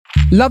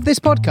Love this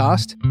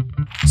podcast?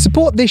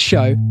 Support this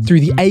show through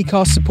the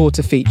Acast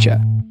supporter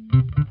feature.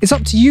 It's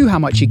up to you how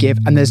much you give,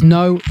 and there's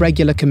no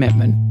regular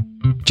commitment.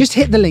 Just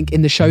hit the link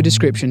in the show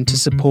description to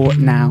support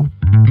now.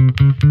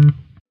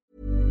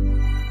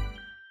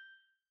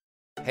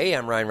 Hey,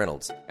 I'm Ryan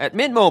Reynolds. At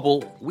Mint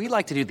Mobile, we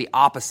like to do the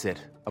opposite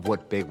of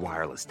what Big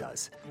Wireless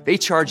does. They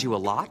charge you a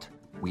lot,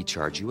 we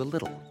charge you a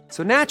little.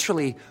 So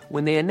naturally,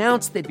 when they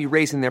announced they'd be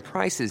raising their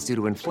prices due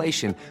to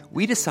inflation,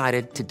 we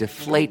decided to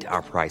deflate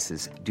our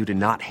prices due to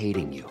not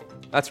hating you.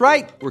 That's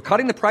right. We're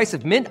cutting the price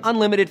of Mint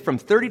Unlimited from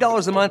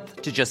 $30 a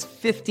month to just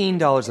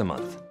 $15 a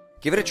month.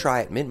 Give it a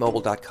try at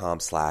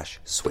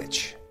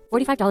mintmobile.com/switch.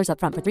 $45 up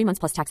front for 3 months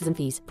plus taxes and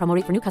fees. Promo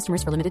rate for new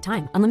customers for limited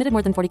time. Unlimited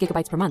more than 40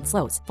 gigabytes per month.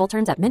 Slows full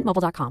terms at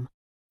mintmobile.com.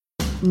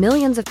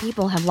 Millions of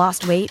people have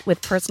lost weight with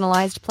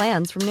personalized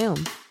plans from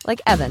Noom. Like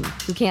Evan,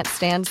 who can't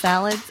stand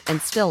salads and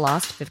still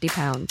lost 50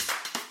 pounds.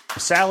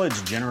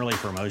 Salads generally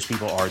for most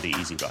people are the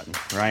easy button,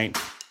 right?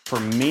 For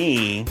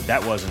me,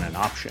 that wasn't an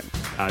option.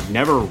 I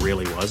never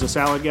really was a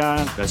salad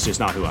guy. That's just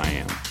not who I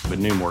am. But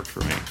Noom worked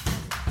for me.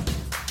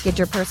 Get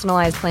your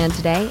personalized plan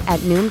today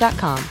at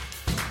Noom.com.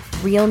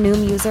 Real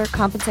Noom user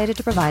compensated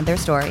to provide their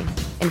story.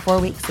 In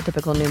 4 weeks, the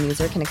typical Noom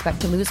user can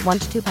expect to lose 1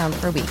 to 2 pounds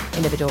per week.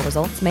 Individual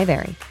results may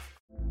vary.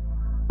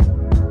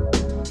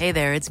 Hey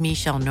there, it's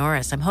Michelle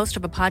Norris. I'm host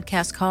of a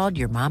podcast called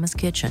Your Mama's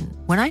Kitchen.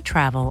 When I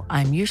travel,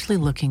 I'm usually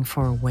looking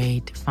for a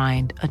way to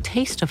find a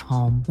taste of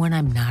home when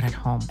I'm not at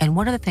home. And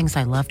one of the things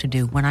I love to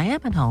do when I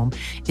am at home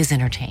is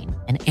entertain.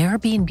 And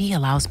Airbnb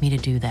allows me to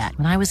do that.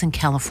 When I was in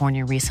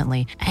California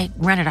recently, I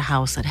rented a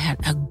house that had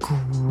a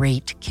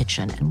great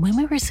kitchen. And when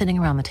we were sitting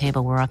around the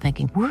table, we're all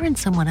thinking, we're in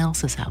someone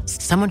else's house.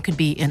 Someone could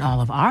be in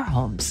all of our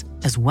homes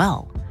as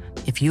well.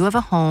 If you have a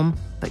home,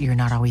 but you're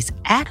not always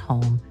at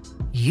home,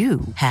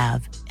 you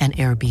have an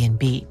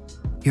Airbnb.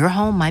 Your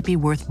home might be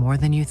worth more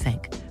than you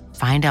think.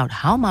 Find out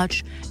how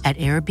much at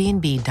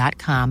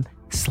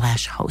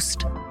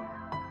airbnb.com/host.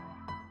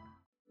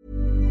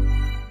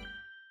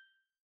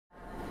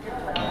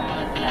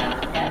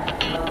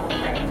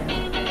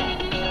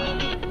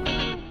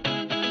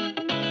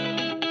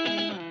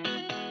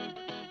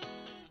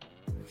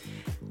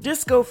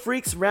 Disco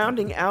freaks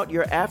rounding out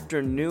your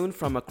afternoon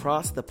from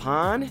across the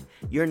pond.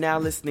 You're now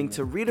listening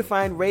to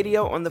Redefine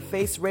Radio on the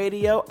Face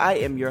Radio. I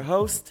am your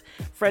host,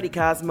 Freddie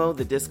Cosmo,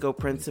 the Disco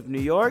Prince of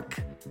New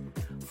York.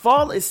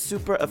 Fall is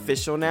super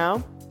official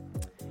now.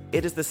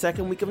 It is the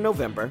second week of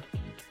November.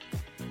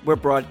 We're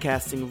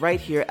broadcasting right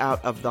here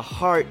out of the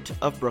heart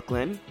of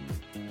Brooklyn.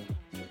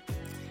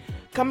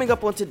 Coming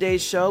up on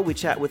today's show, we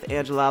chat with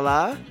Angela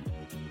La,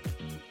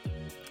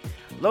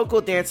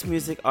 local dance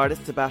music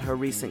artist, about her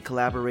recent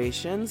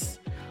collaborations,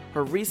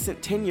 her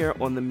recent tenure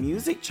on the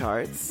music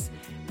charts,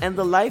 and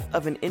the life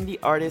of an indie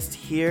artist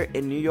here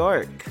in New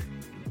York.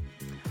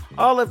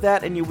 All of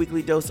that in your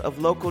weekly dose of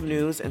local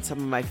news and some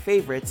of my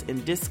favorites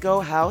in disco,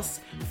 house,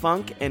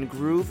 funk, and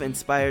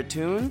groove-inspired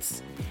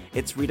tunes.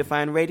 It's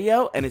Redefine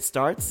Radio, and it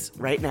starts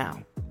right now.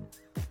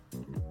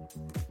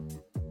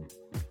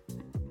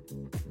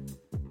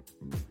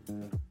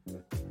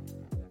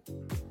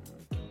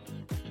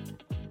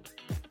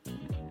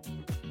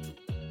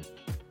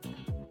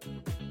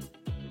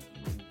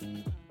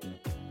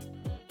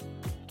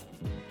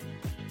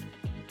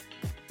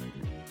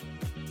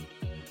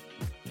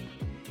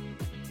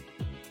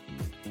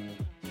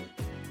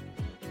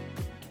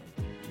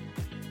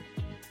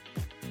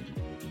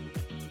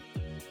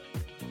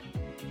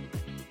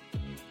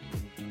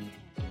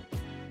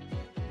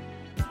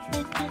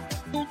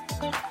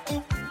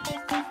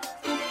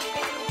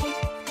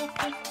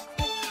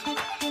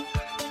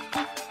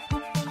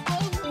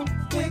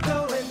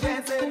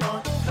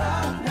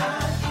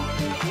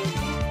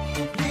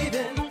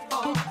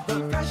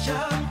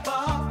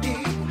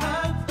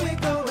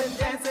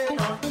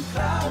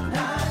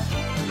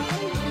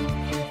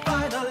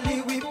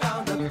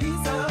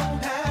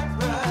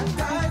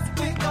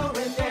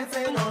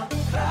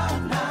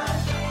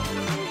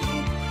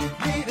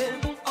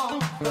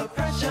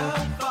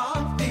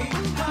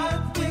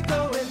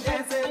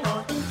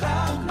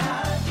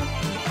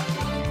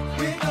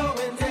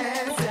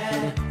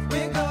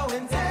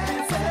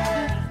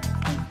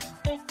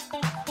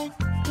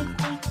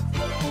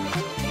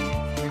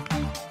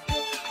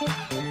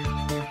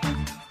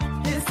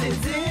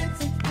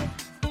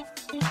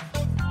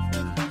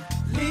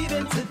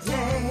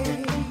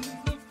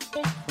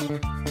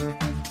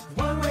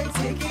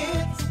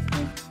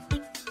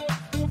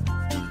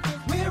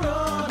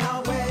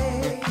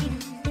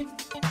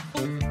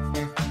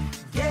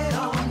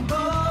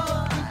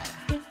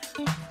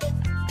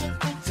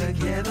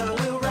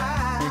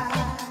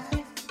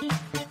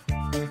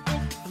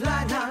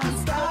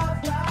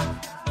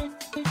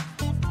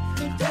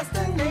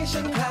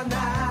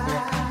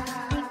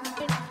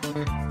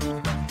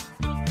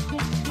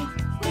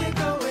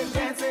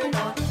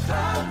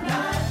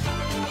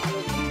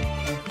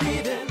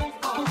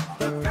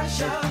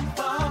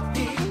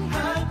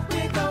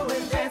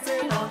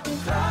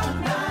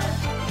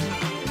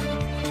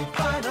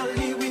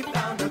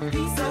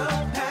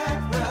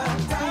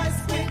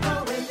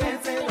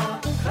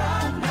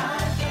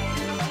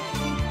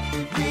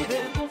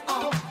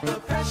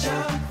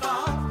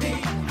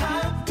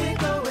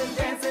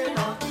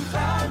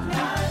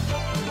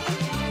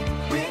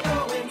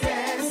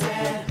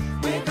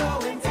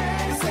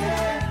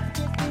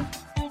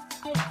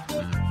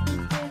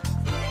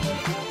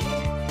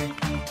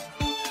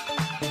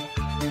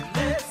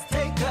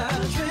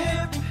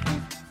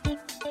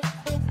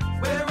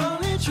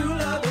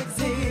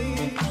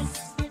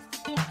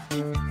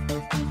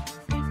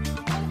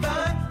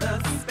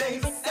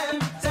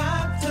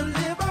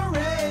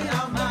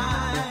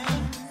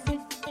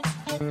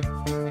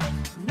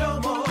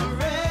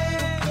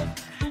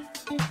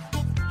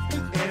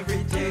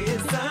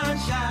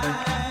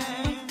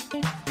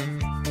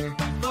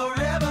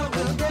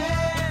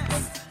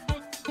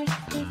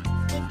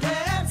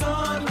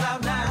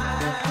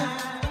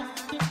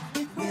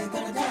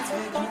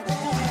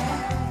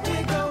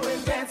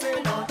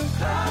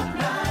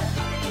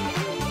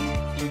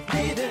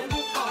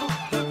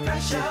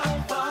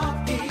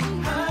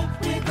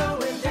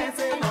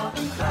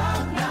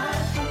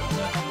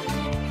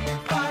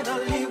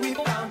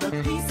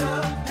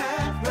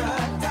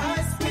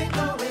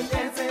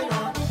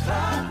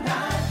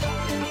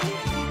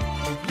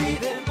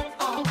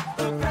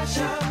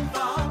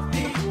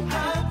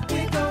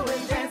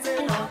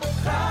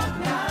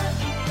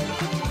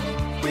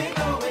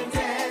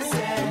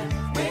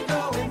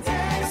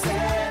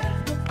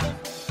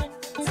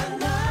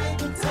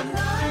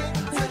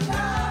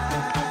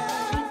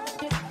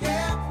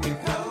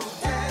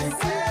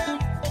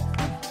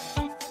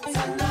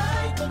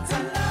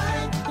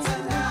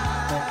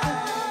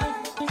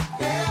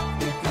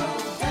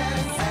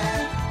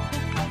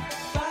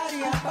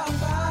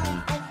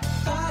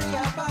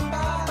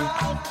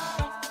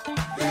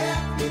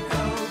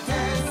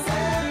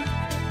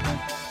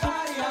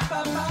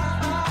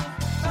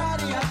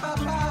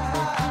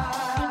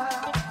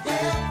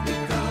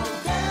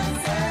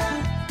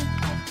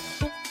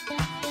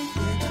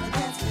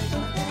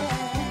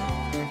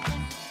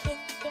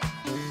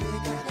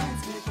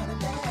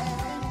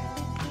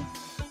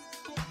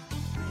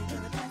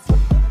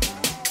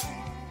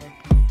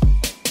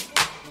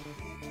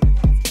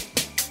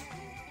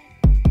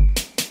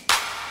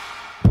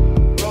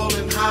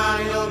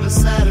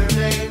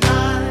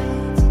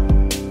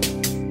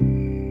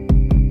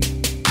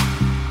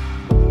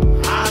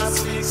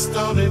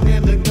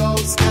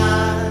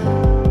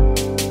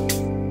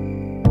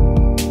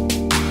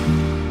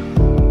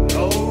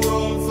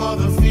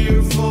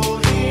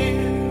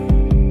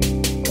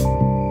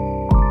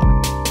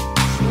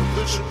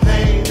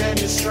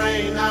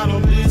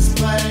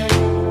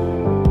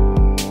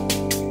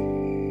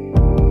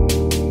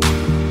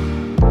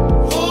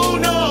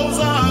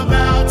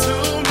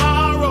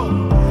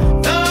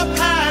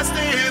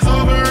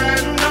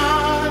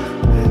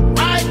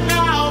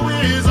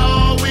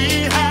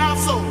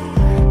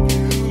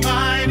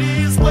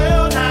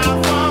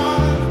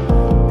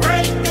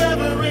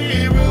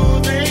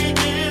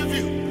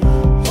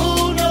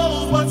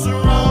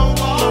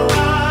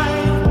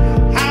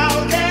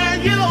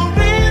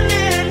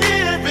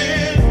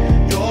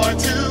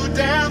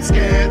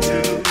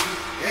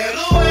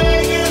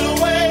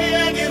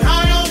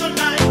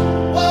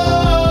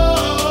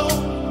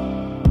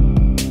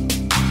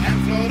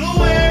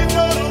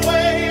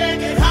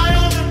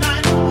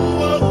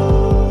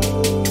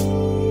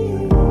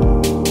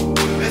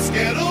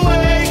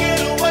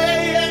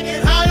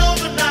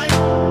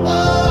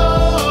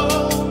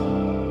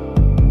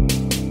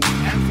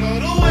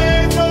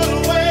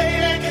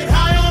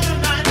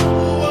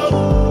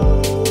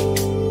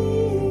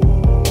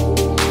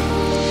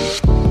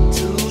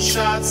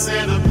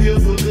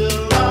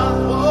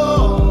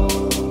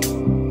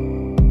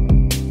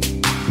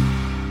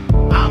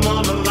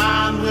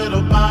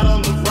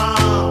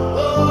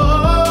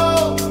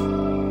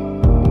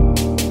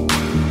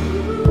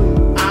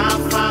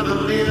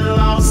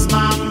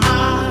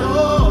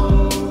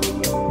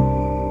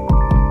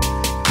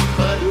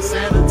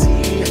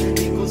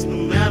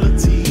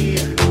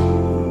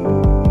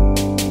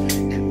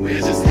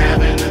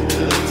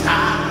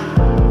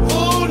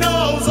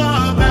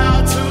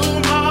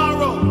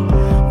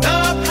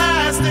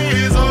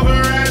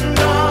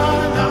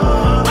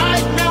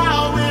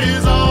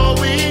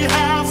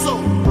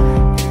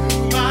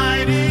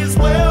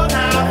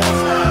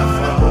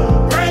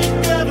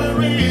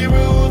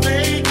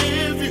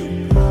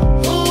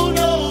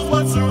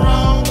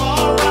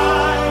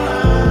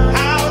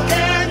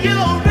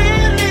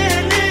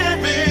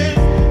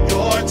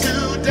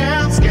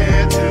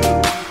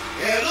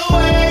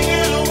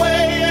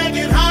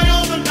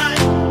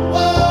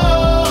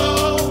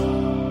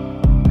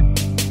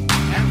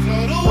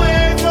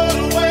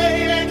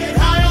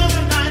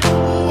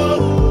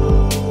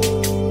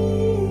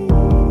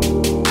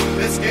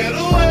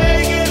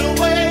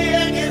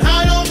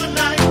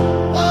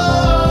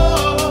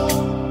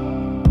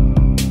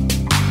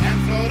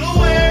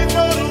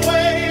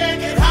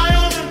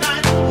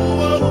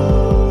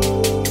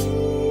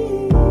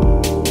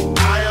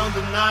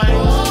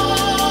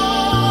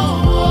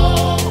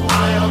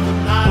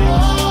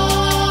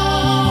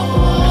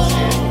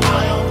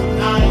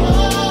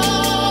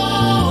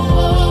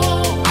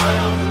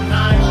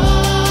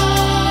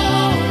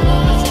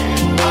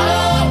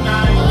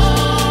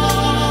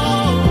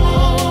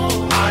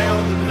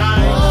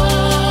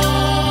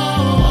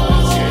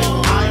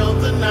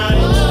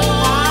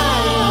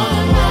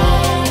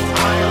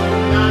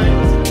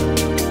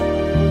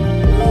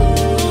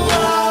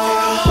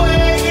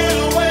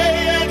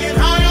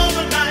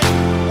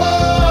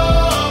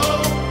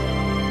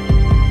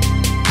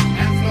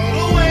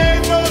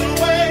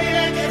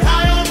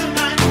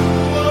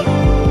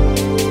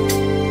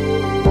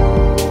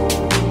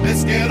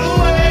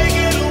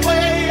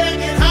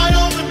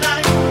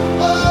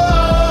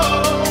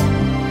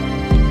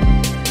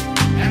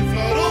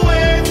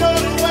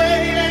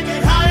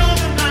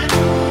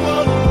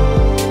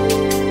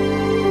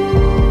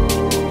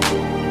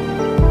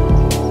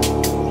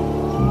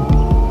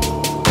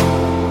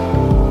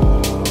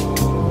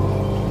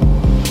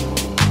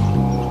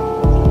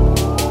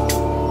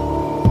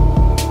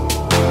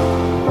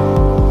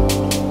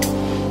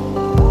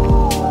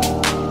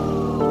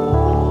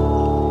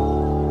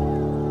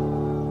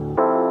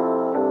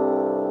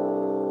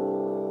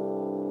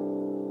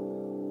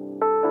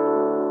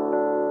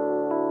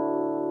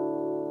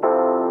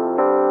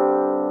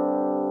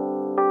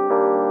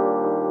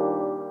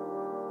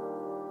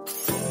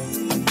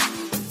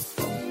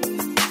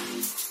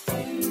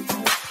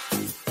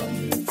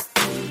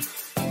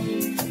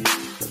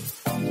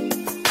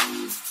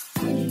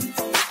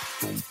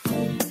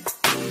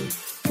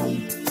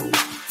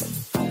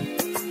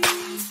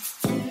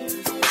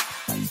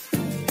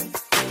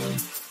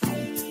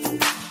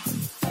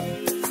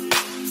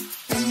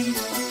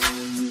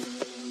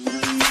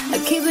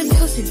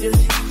 juicy,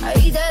 juicy. I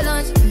eat that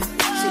lunch.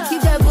 She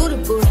keep that booty,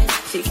 booty.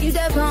 She keep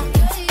that bump.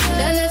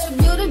 That natural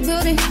beauty,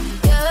 beauty.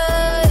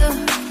 Yeah,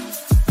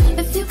 yeah.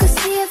 If you could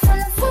see it from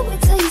the front,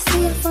 wait till you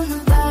see it from the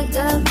back.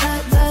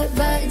 Back, back,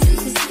 back,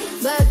 juicy.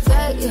 Back,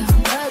 back, yeah.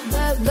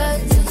 Back,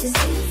 juicy.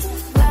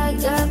 Back,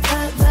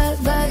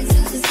 back,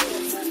 juicy.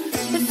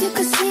 If you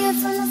could see it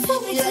from the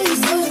front, wait till you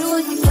see it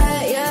from the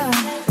back, yeah.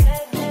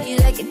 You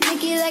like it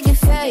thick, you like it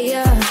fat,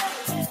 yeah.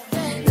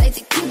 Like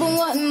to keep on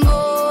wanting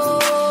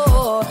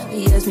more.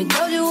 He asked me,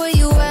 told you where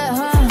you at,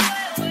 huh?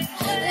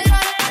 And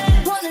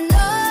I wanna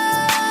know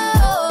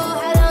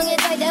how long it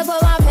take to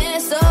put my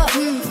pants up.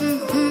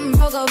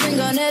 Poke a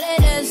fingernail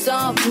and then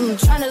some.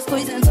 Tryna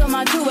squeeze into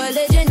my true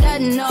religion,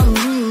 that no.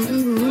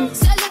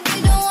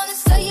 Celebrate, don't wanna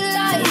say you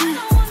like.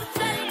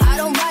 I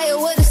don't buy it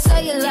with a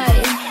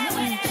cellulite.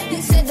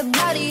 He said the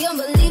body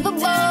unbelievable.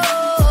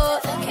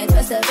 Can't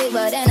trust a big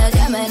but then a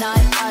Gemini.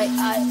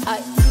 I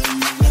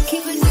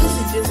keep it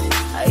juicy, juicy.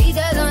 I eat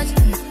that lunch.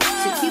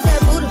 She keep that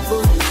booty,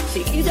 booty.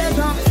 She keep that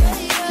bump.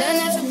 That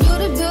natural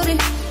beauty, beauty.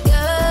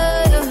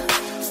 Yeah,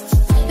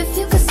 yeah. If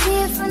you could see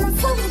it from the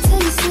front, until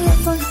you see it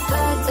from the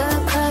back.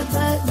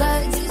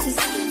 Back, juicy.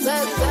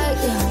 Back,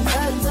 yeah.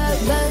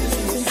 Back,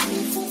 juicy.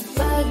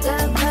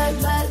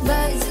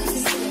 Back,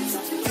 juicy.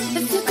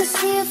 If you could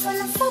see it from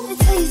the front,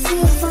 until you see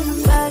it from the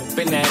back.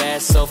 Bend that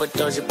ass over,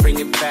 don't you bring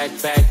it back.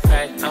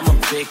 I'm a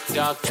big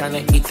dog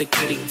tryna eat the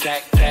kitty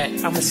cat.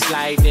 I'ma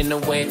slide in the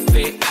way it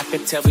fit. I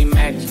could tell we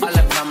match. All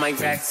about my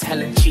racks,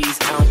 hella cheese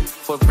out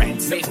for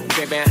rats. Big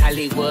driven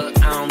Hollywood,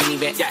 I don't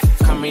even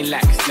come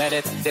relax, let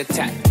it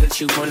attack. What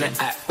you wanna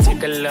act?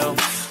 Take a low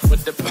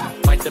with the pop,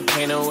 wipe the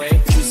pain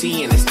away.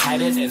 Juicy and it's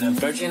tighter than a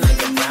virgin,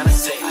 like a brown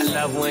say. I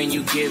love when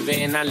you give it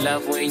and I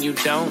love when you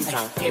don't.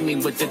 Hit me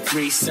with the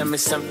threesome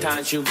and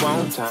sometimes you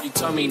won't. You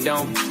told me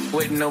don't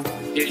with no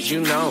yes,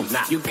 you know.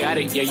 You got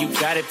it, yeah, you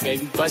got it,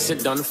 baby. Bust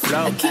it on the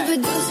floor. I keep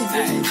it juicy,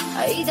 juicy.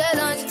 I eat that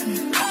lunch.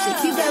 She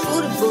keep that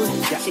booty, booty.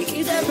 She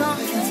keep that bump.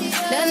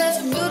 That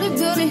natural beauty,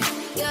 beauty.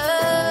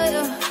 Yeah,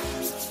 yeah.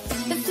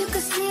 If you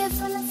could see it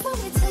from the front,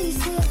 wait till you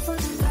see it from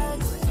the back.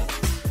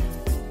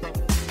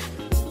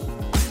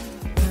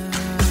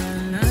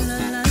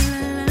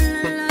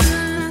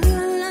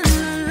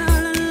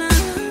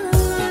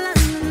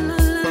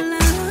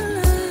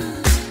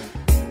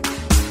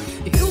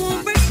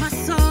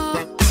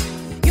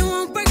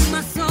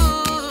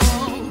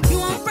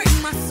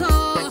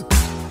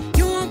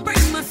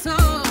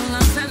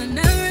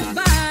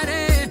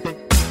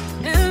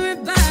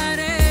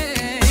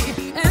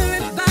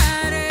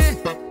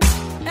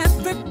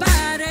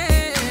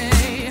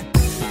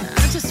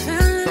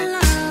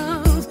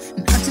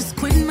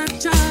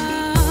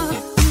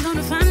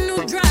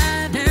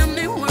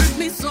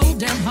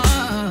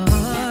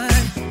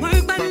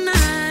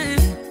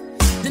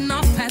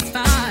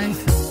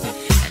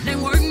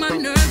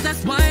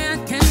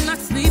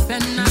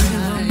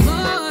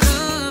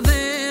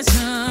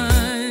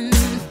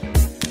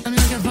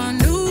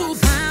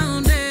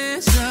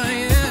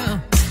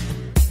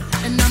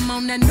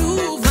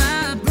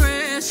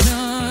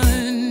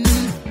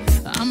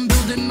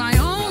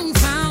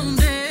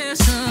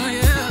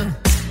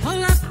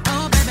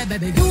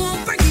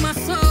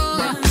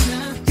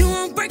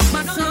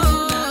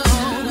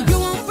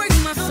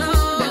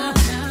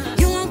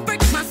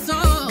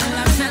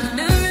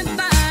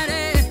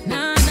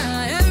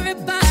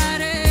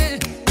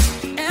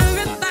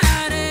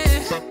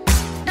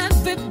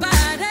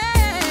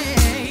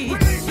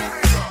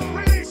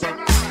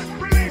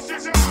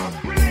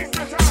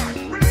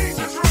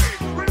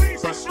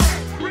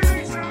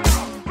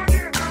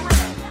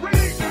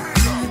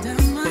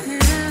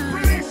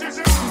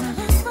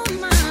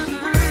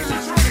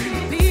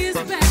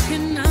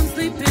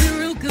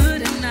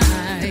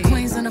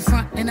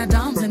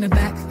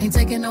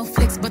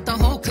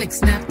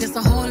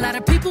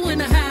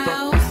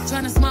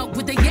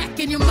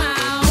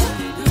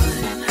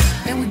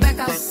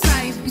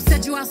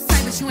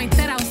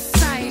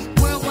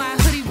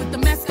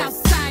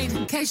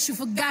 You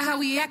forgot how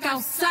we act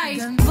outside.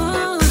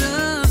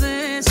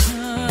 Motivation.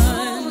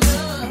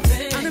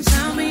 I done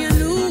found me a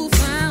new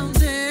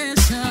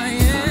foundation,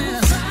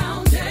 yeah.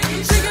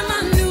 Taking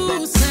my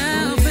new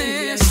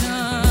salvation.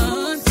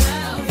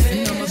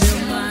 And I'ma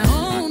build my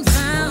own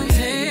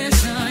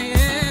foundation,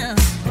 yeah.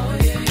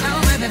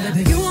 Oh,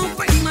 baby, you won't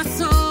break my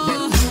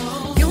soul.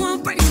 You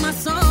won't break my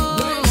soul.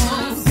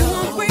 You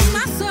won't break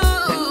my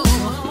soul.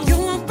 You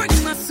won't break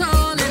my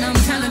soul. And I'm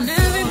telling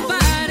everybody.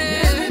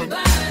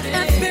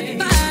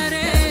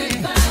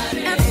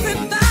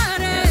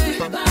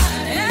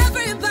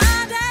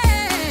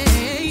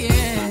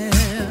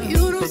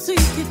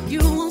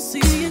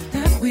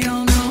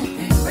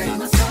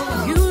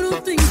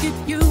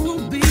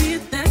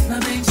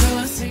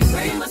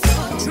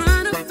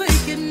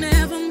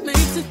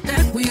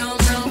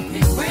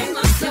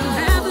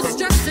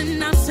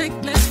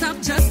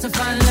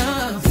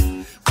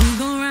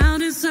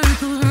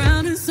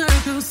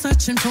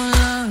 Searching for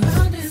love.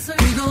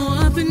 We go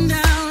up and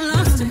down,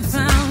 lost and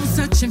found,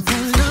 searching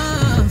for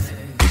love.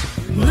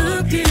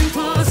 Looking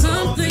for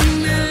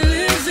something that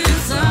lives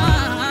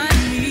inside.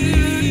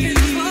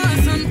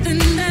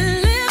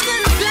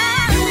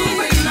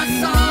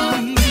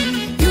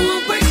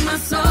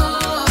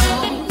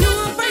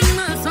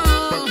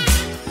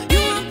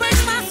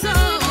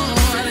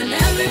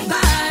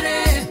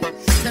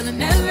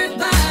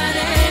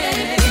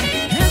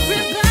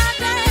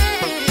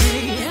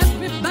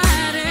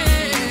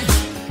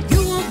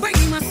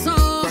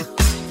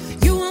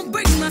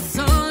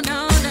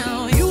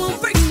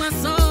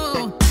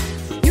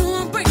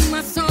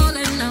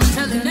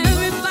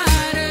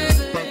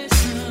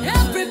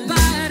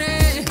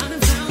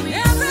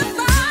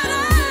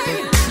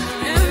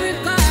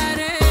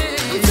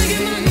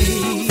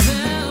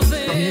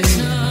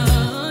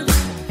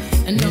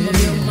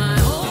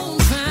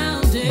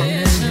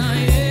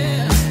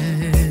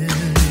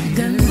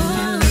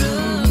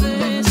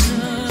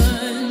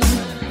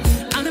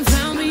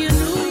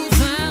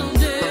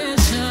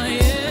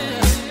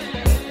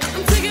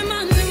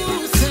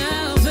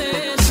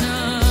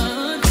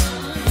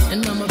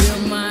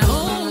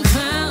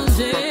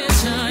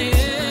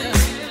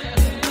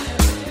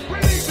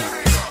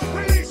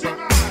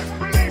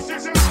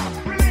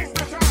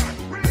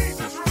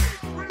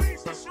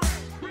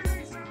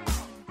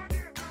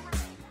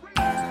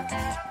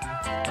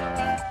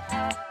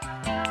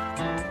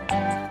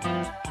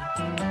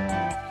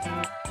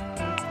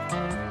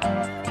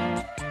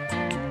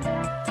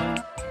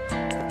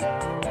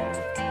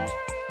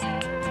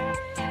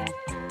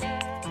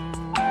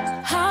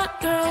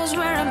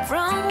 I'm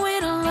from, we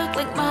don't look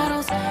like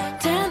models.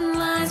 10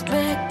 lines,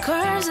 big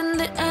curves, and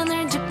the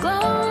energy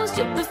glows.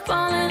 You'll be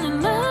falling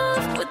in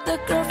love with the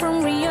girl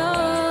from Rio.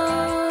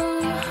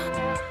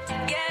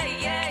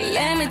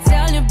 Let me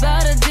tell you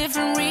about a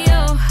different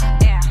Rio.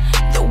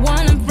 The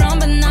one I'm from,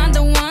 but not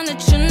the one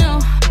that you know.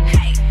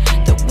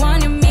 The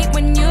one you meet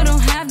when you don't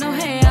have no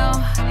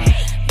halo.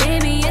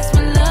 Baby, it's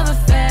my love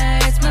affair,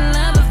 it's my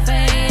love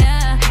affair,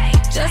 yeah.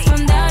 Just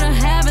found out I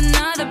have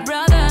another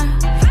brother.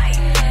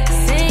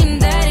 Same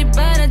daddy,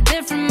 but a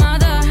different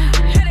mother.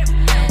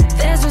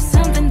 This was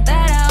something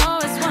that I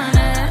always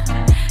wanted.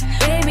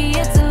 Baby,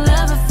 it's a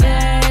love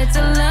affair, it's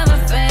a love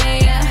affair,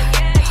 yeah.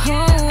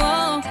 Oh,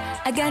 oh,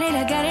 I got it,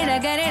 I got it, I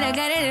got it, I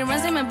got it. It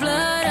runs in my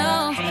blood,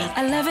 oh.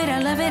 I love it, I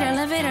love it, I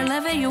love it, I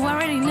love it. You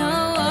already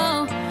know,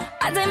 oh.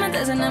 I take my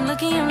test and I'm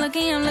looking, I'm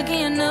looking, I'm looking,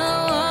 you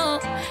know, oh.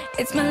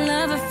 It's my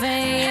love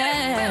affair,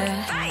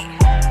 yeah.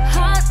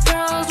 Hot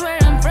girls where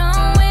I'm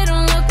from, we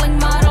don't look like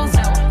models.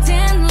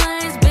 10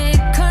 lines, big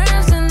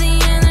curves, and the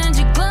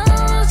energy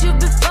glows. You'll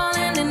be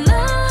falling in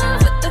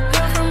love with the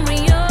girl from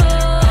Rio.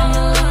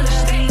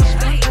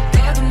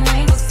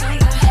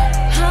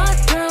 Hot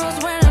girls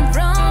where I'm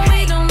from,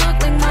 we don't look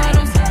like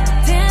models.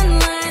 10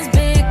 lines,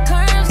 big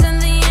curves, and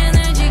the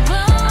energy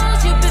glows.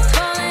 You'll be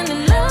falling in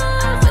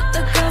love with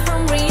the girl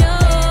from Rio.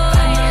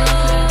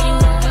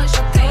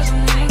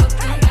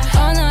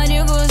 All night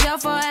you goes out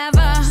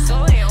forever.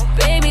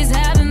 Babies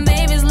having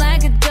babies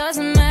like it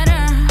doesn't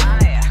matter.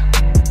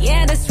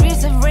 Yeah, the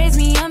streets have raised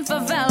me on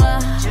favela.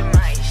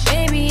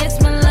 Baby, it's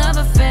my love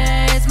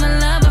affair, it's my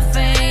love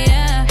affair,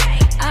 yeah.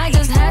 I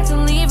just had to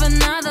leave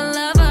another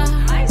lover.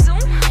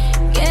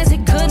 Guess he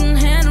couldn't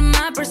handle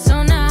my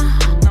persona.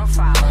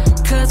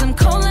 Cause I'm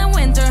cold in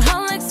winter,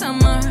 hot like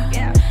summer.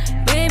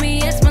 Baby,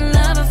 it's my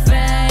love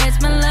affair, it's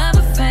my love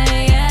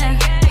affair, yeah.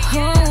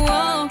 Oh,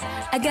 oh,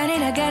 I got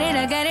it, I got it,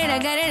 I got it, I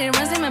got it. It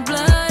runs in my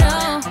blood,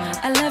 oh.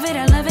 I love it,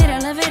 I love it, I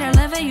love it, I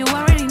love it. You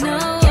already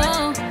know,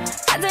 oh.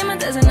 I take my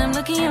test and I'm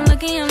looking, I'm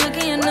looking, I'm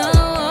looking, you know,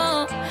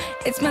 oh.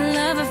 It's my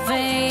love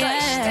affair,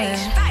 yeah.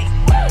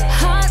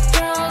 Hot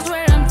girls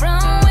where I'm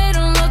from, we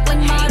don't look like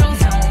models.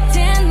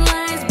 10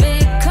 lines,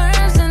 big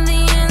curves, and the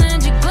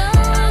energy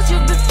glows.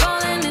 You'll be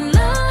falling in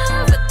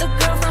love with the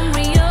girl from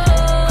Rio.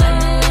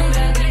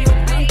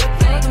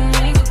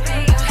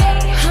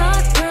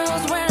 Hot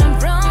girls where I'm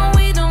from,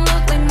 we don't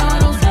look like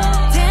models.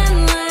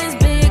 10 lines,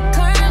 big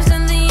curves,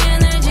 and the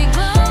energy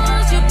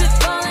glows. You'll be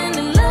falling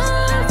in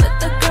love with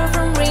the girl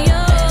from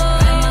Rio.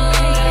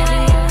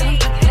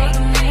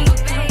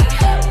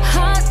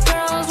 Hot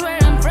girls where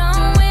I'm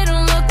from, we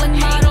don't look like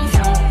models.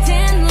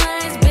 10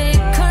 lines, big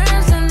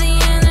curves, and the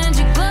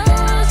energy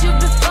glows. You'll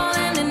be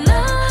falling in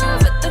love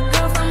with the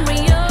girl from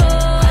Rio.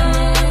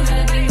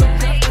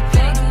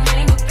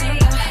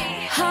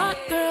 Hot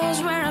girls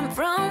where I'm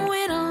from,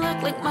 we don't look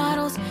like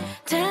models.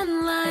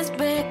 10 lines,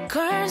 big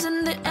curves,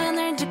 and the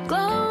energy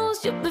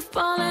glows. You'll be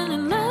falling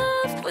in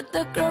love with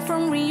the girl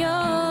from Rio.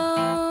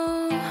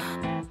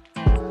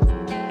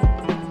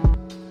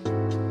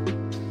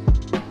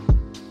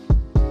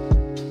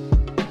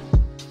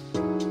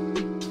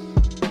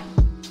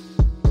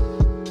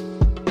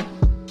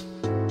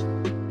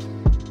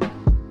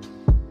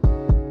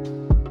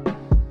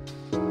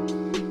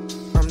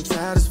 I'm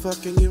tired as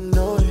fucking, you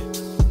know it.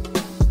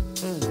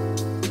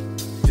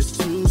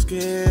 Just too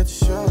scared to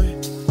show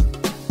it.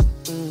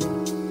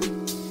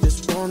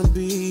 Just wanna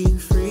be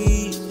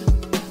free.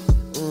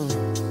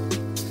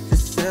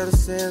 Just settle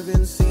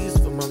 7 seas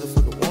if a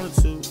motherfucker wanted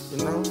to, you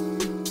know.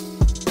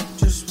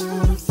 Just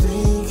wanna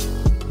think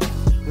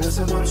less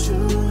about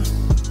you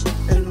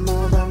and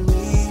more about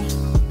me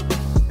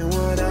and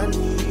what I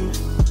need.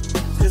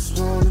 Just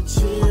wanna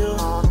chill,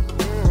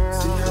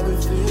 see how it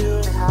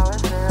feels.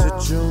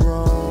 That you're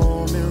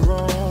roam and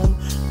roam,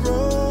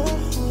 roam.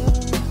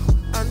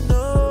 I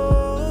know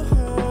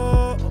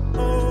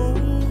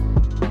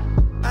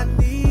I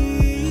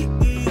need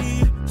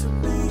to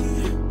be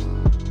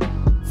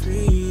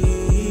free.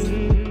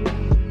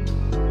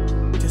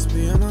 Just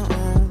be on my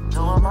own,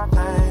 doing my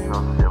thing.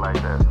 Shit like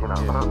that, you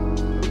know.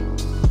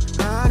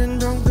 I done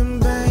drunk them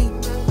bank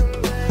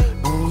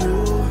on you.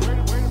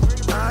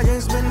 I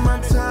can't spend my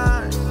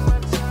time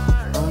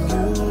on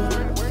you.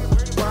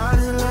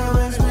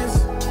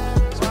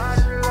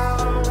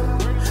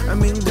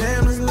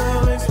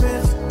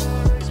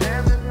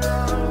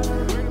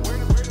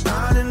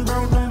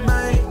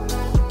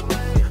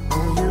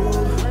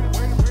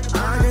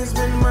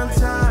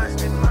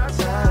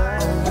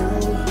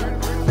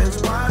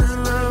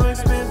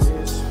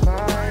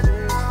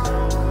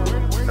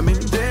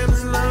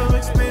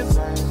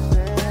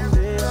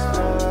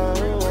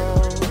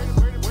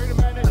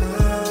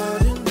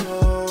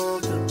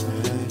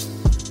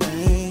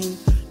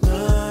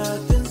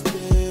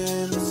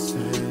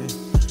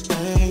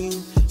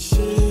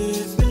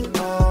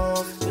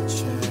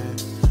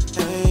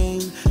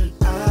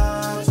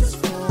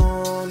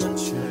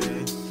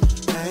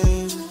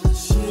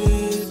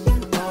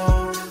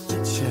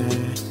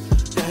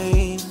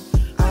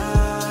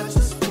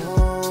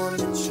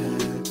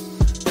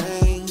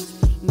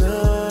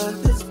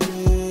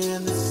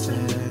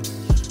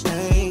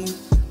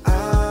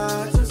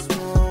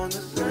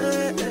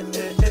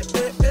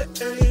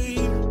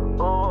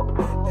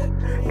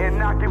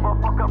 give a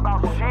fuck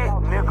about shit,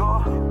 nigga.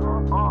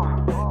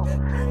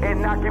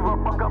 And not give a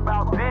fuck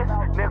about this,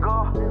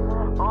 nigga.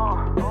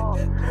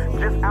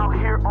 Just out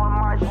here on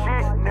my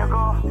shit,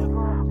 nigga.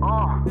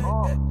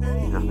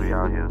 Just be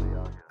out here.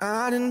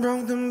 I done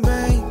broke them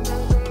bank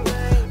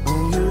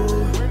on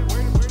you.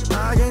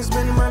 I can't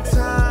spend my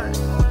time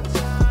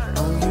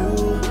on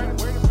you.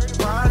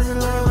 Why does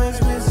love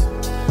expensive?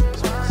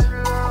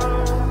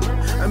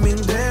 I mean,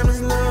 damn,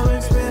 is love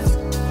expensive?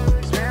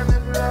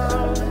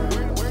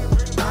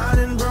 I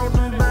done broke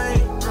them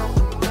bank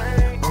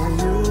on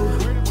you.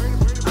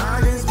 I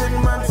can't spend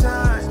my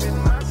time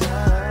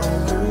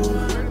on you.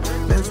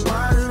 That's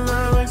why this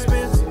love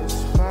expensive.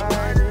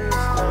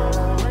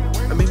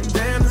 I mean,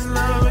 damn, this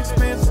love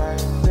expensive.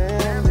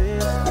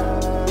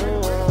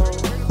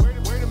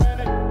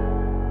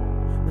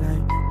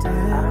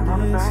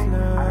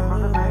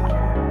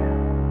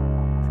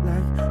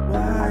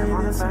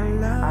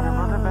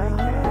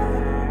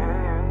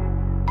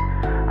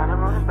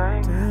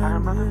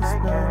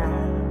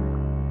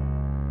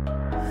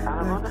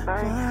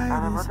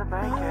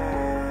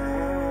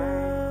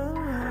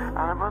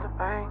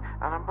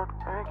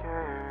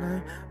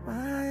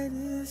 Why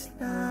this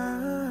love?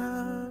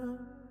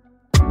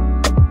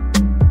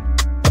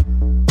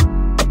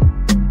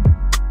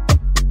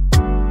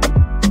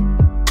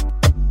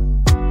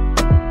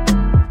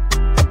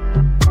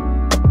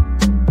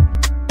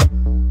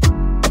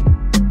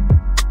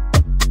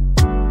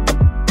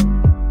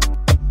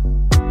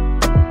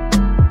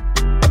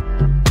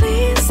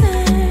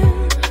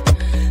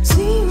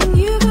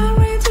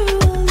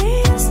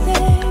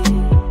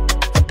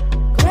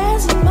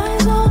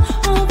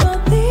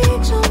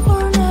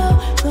 For now,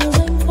 'cause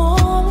I'm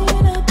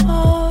falling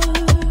apart.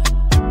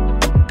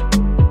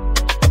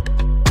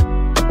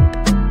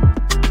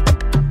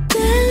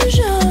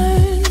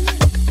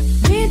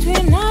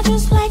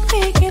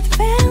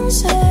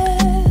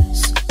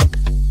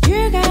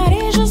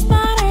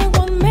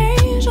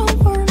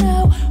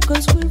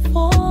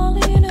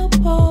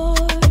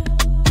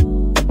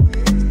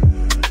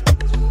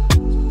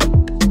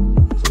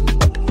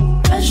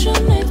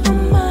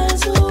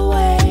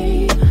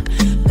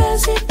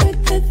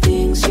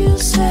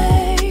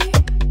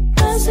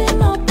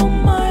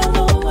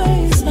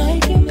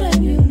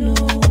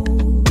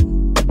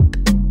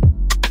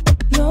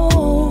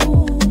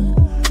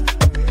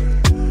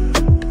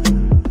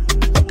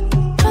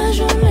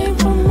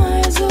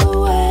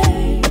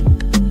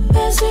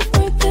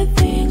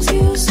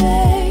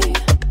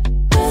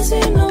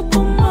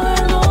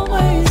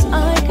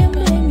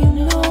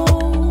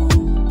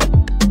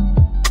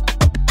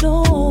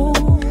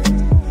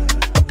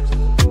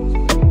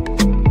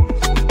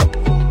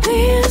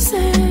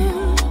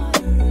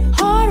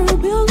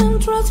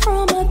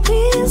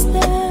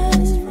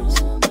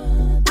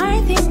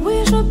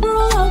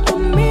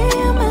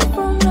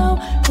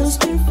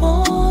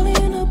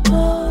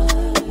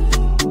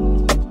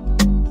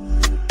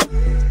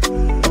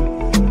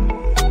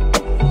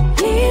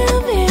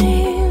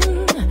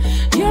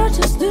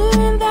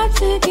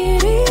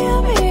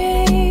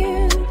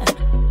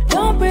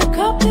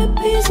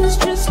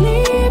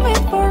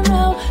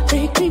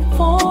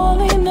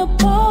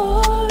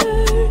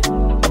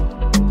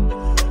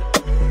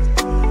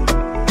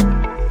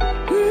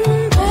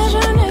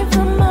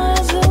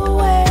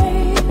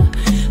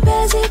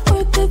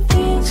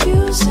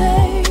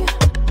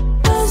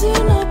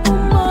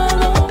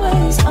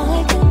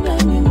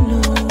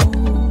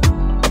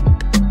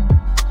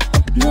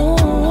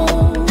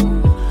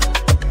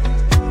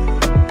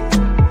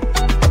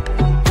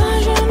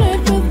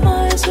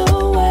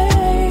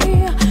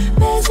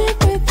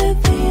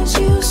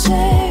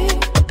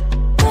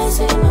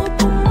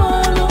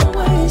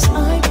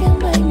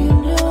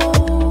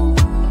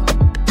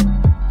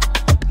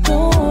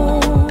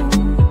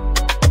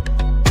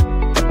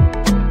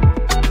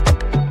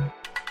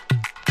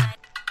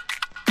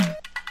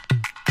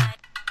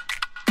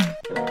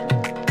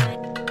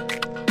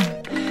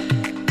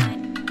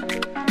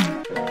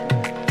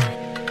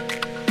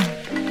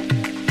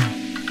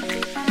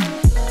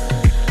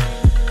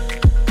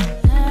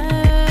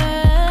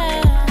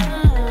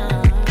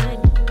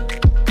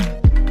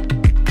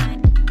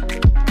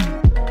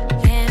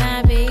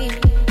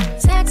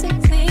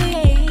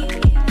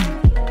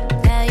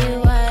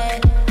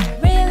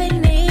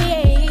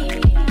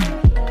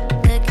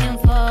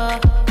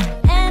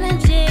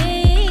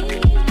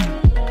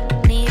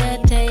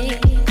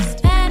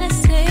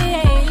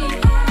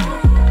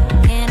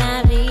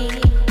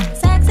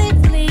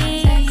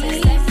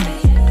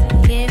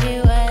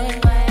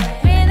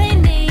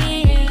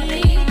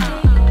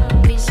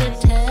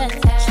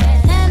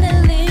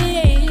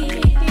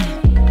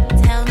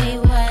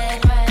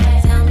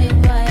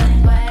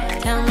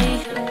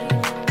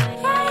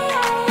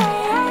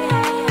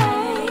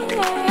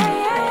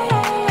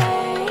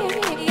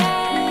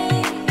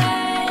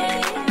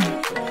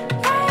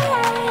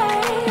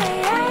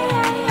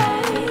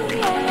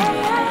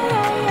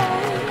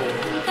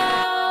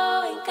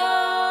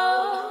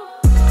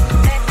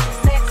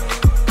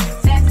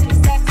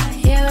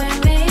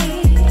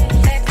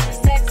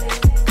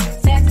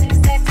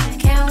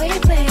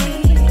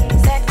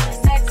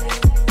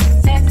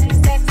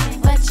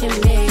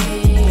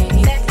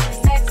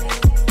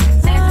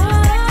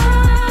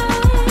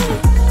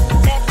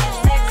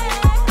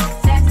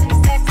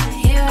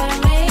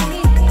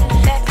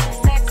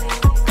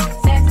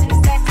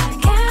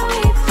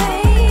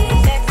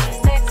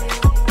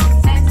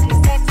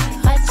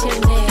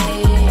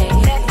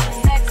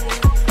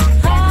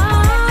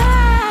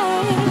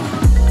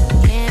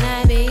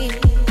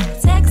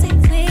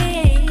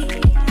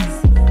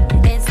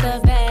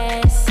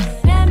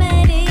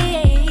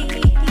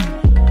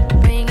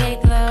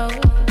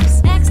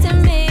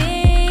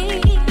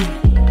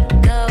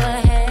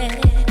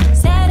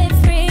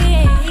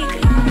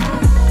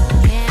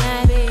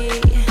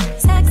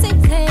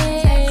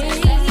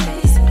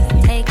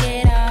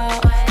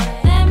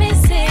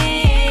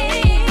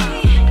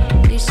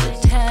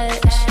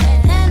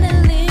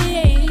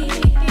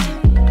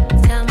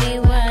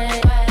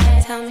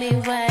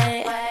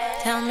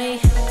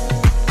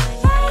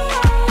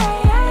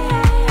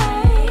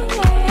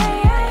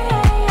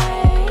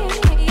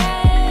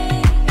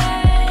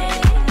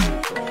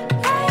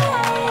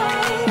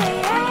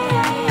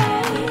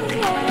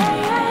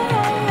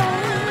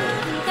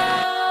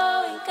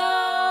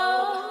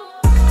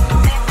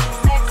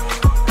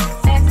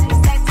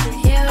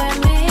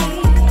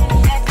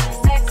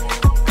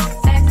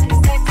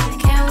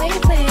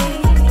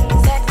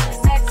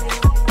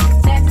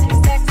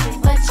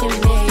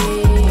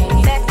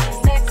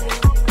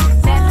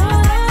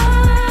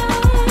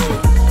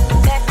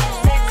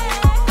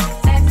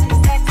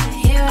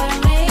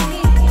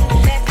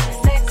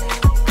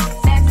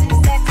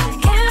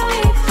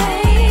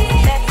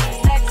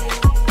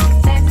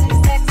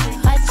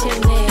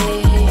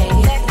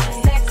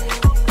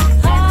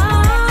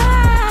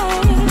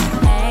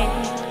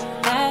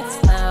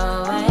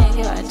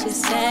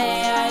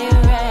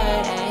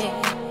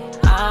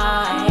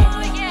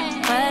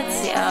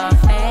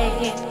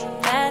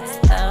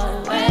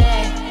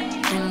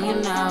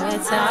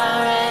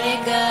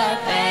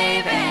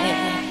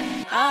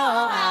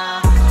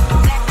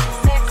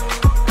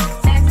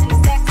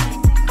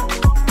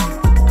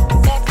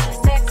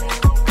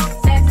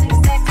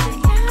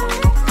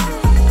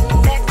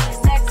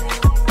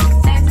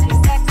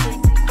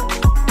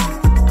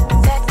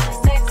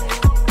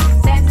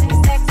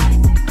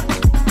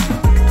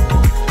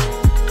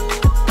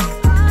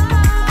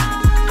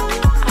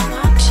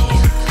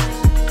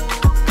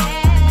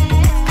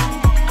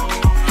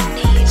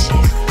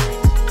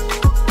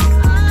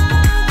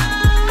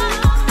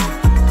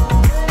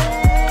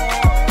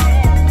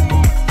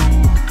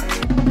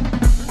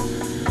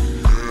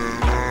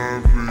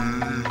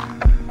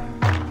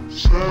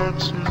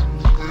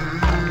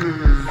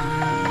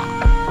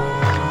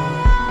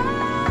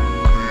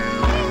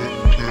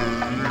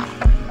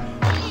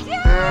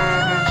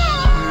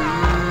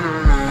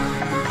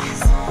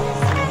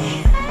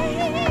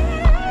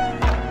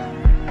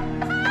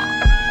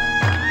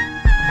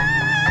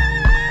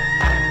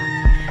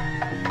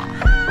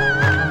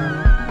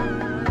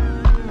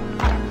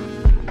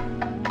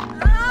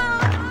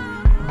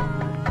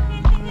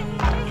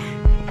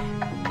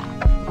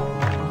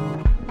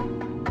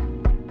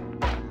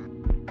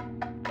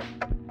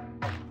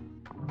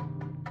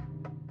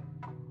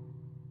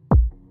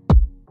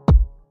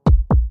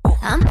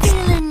 I'm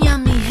feeling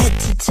yummy head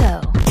to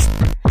toe.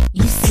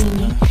 You see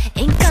me,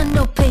 ain't got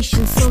no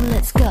patience, so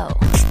let's go.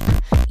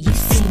 You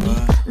see me,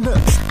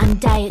 look, I'm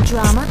diet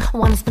drama.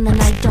 Wanna spend the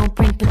night, don't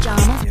bring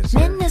pajamas.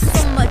 Man, there's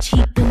so much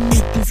heat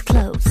beneath these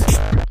clothes.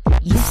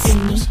 You see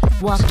me,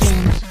 walk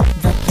in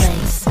the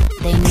place.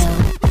 They know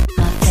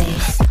my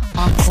face.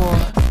 Encore,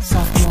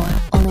 sophomore,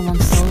 only one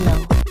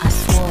solo. I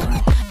swore,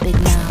 big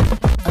mouth,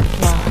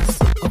 applause.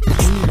 Oh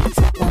please,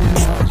 one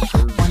more.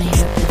 Wanna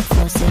hear it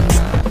before say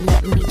no.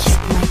 Let me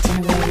check my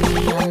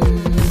itinerary.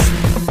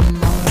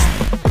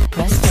 Alright,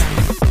 press down,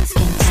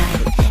 skin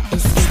tight.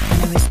 Escape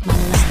and I risk my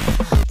life.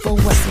 For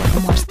what's what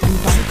I'm worse than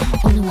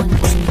bite. Only one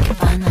way you can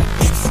find like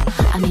this.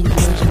 I mean,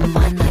 blow your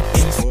mind like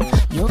this.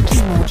 Your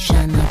key won't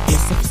shine like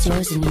this. If it's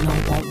yours and you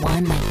don't want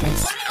wine like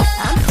this.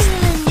 I'm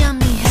feeling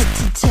yummy head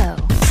to toe.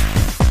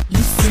 You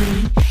see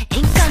me,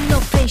 ain't got no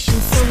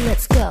patience, so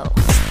let's go.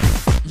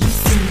 You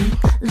see me,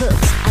 look,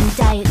 I'm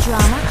diet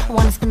drama.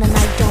 Wanna spend the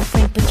night, don't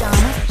bring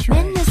pajamas.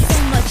 Man, there's so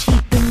much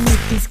heat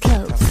beneath these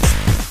clothes.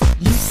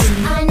 You see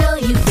me, I know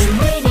you've been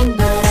waiting,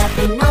 but I've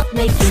been off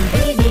making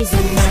babies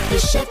and not the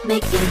chef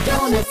making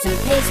donuts and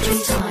pastry.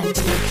 Time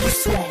to make you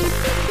sweat.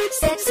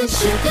 Sex and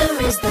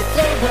sugar is the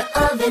flavor.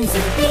 Ovens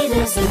and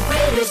beaters and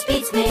graters.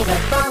 Beats made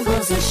of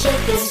bongos and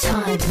shakers.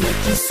 Time to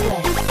make you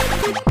sweat.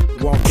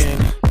 Walk in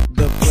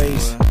the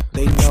place,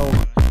 they know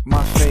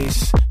my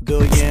face.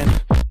 Billion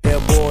air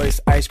boys,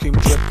 ice cream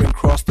dripping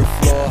across the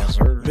floor.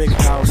 Big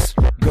house,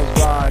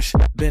 garage,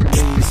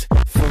 Bentleys,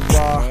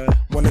 Ferrari.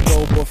 Wanna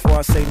go before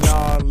I say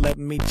nah? Let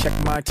me check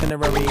my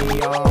itinerary.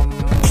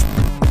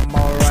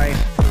 Alright,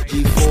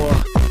 G4,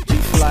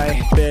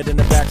 G-fly, bed in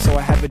the back, so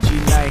I have a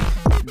G-night.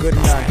 Good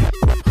night,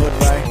 hood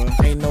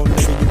right. Ain't no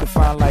nigga you can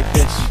find like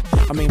this.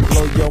 I mean,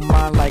 blow your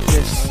mind like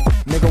this.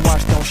 Nigga,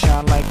 watch don't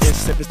shine like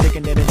this. If it's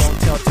taking it, it don't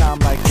tell time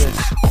like this.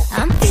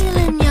 I'm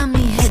feeling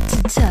yummy head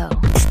to toe.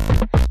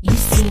 You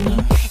see me,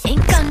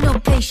 ain't got no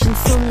patience,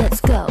 so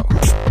let's go.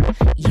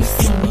 You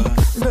see me,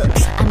 look,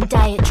 I'm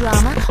diet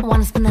drama.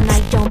 Wanna spend the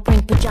night, don't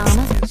bring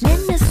pajamas.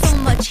 Man, there's so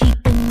much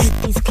heat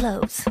beneath these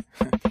clothes.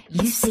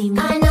 You see me,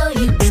 I know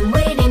you've been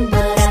waiting,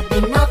 but I've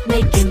been off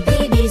making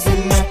babies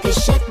and not the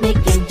chef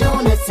making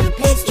donuts and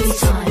pastry.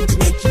 Time to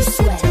make you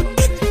sweat.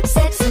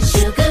 Sex and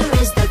sugar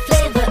is the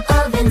flavor.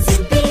 Ovens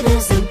and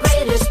beaters and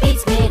graters.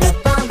 Beats made of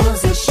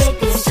bongos and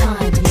shakers.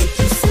 Time to make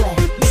you sweat.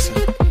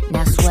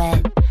 Now sweat,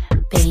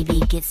 baby,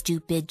 get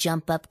stupid,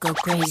 jump up, go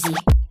crazy.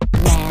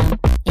 Ram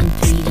in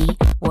 3D,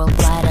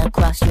 worldwide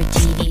across your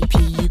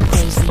GDP. You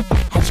crazy?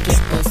 How'd you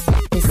get this?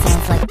 This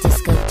sounds like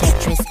disco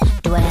Tetris.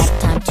 Do I have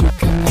time to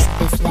connect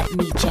this? Let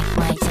me check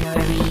my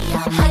itinerary.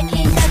 I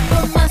came back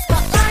from my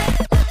spotlight.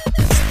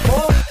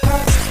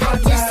 I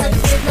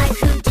disappeared like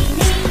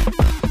Houdini.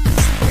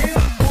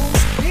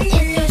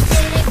 If you're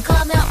sitting,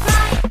 come out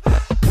right.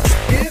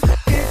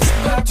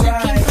 Go to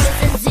King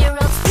Cruise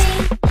zero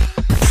speed.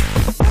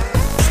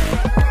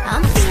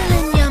 I'm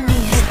feeling yummy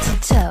head to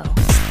toe.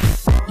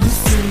 You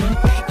see me,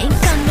 ain't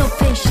got no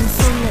patience,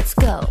 so let's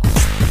go.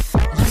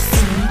 You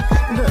see me,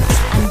 look,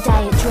 I'm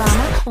diet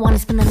drama. Wanna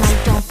spend the night,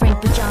 don't bring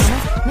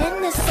pajamas. Man,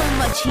 there's so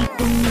much heat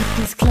beneath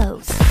these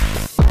clothes.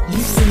 You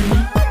see me,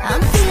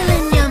 I'm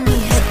feeling yummy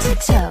head to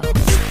toe.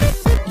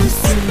 You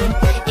see me,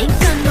 ain't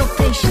got no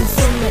patience,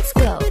 so let's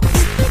go.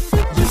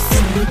 You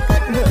see me,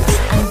 look,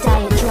 I'm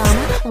diet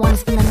drama. Wanna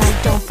spend the night,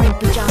 don't bring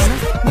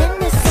pajamas. Man,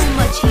 there's so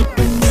much heat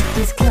beneath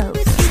these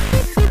clothes.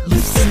 You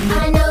see me,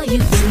 I know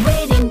you've been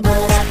waiting,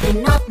 but I've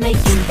been off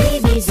making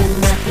babies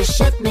and not the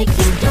chef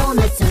making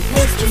donuts and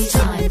pastry.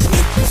 Time to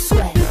make you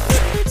sweat.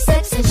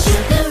 Sex and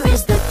sugar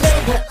is the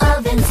flavor.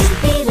 Ovens and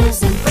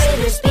beaters and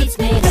graters. Beats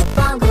made of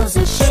bongos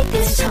and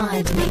shakers.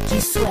 Time to make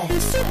you sweat.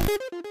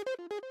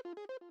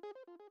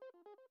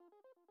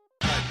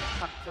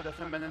 To the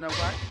feminine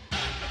what?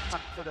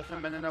 To the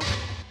feminine what?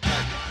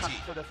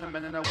 To the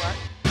feminine what?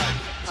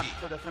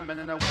 To the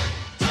feminine what?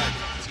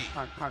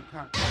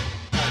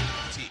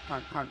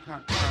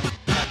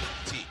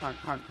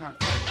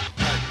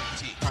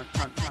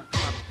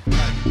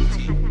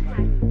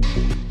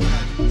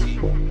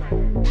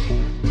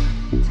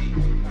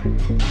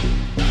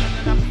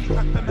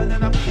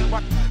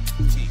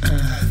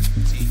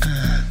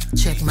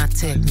 Check my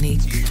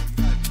technique.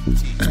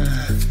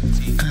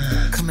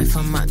 Coming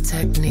from my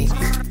technique.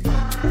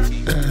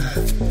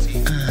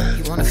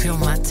 You wanna feel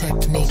my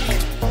technique?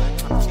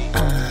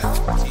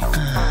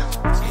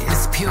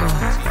 It's pure.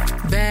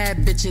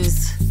 Bad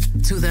bitches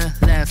to the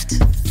left.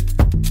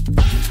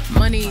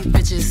 Money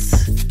bitches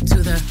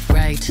to the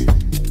right.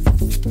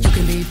 You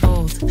can be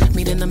both.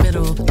 Meet in the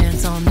middle.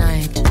 Dance all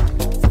night.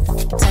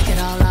 Take it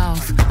all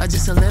off, or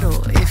just a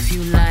little if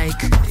you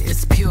like.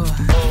 It's pure.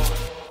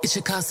 It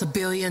should cost $1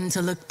 billion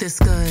to look this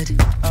good.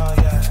 Oh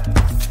yeah.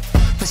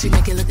 But she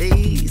make it look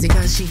easy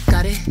cause she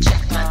got it.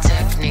 Check my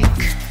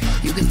technique.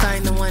 You can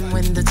find the one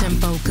when the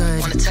tempo good.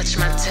 Wanna touch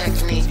my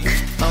technique?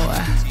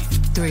 4,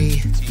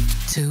 3,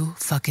 2,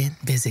 fucking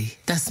busy.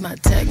 That's my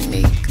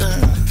technique.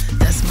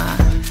 That's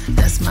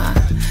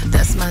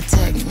my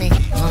technique.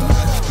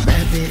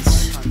 Bad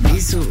bitch,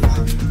 Bisou,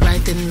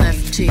 right and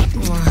left cheek.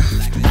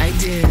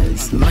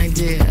 Ideas, my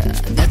dear,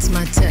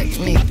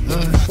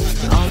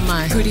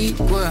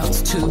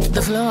 to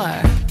the floor.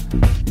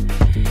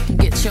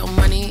 Get your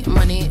money,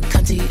 money,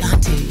 cunty,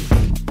 hunty.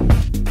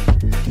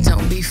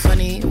 Don't be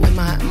funny with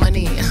my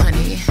money,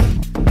 honey.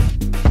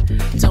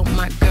 Don't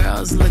my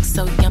girls look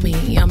so yummy,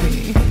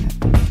 yummy?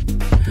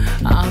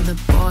 All the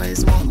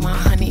boys want my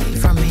honey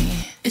from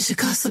me. It should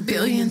cost $1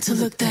 billion to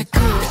look that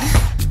good,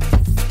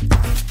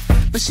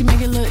 but she make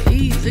it look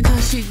easy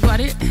cause she got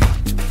it.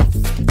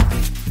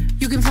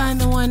 You can find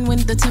the one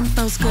when the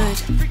tempo's good.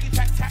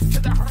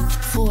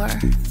 4,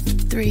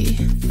 3,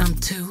 I'm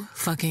too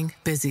fucking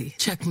busy.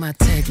 Check my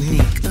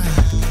technique.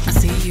 I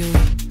see you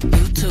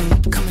too,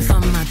 coming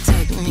from my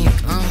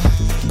technique.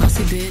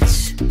 Bossy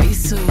bitch, be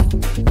Sue,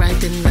 right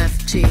then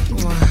left cheek.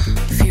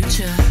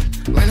 Future,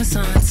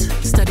 Renaissance,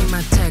 study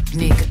my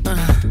technique.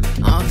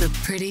 All the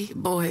pretty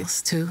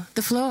boys to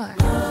the floor.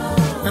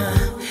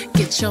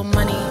 Get your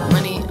money,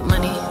 money,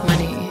 money,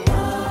 money.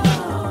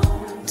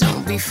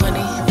 Don't be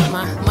funny with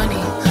my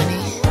money,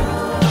 honey.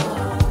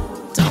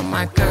 Don't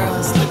my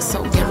girls look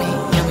so yummy,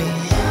 yummy?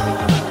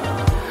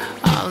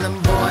 All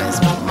them boys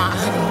want my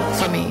honey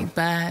from me.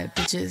 Bad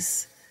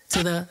bitches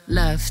to the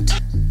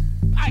left,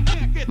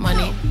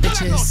 money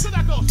bitches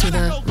to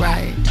the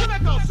right.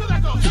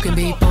 You can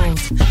be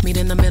both, meet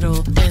in the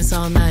middle, dance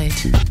all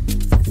night.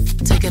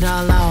 Take it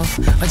all off,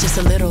 or just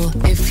a little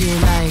if you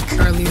like.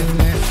 Early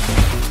lunar.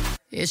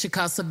 It should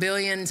cost $1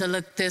 billion to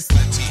look this.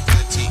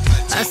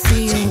 I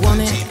see you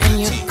want it and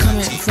you're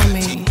coming for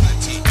me.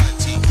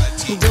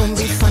 Don't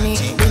be funny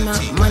with my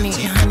money,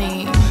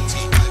 honey.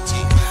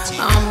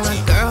 All my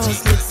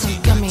girls look so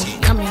yummy,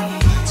 yummy.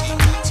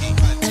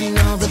 And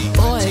all the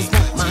boys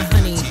want my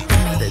honey,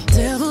 honey. The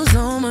devil's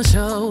on my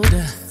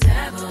shoulder.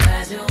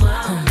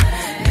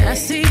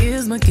 Nasty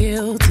is my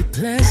guilty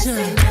pleasure.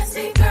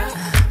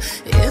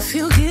 If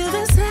you give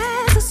this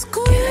ass a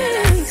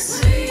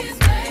squeeze,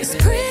 it's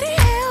pretty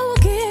hell will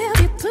give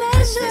you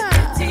pleasure.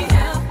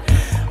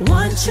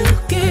 Once you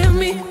give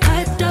me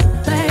hyped up,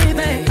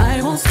 baby,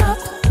 I won't stop.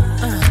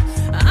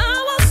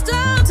 I won't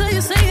stop till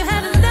you say you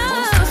had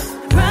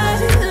enough.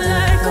 Riding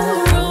like a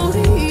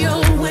rodeo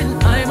when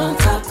I'm on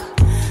top.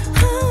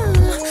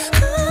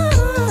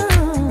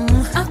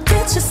 I'll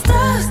get you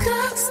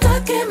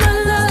stuck in my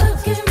love,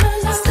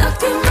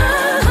 stuck in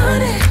my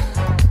honey.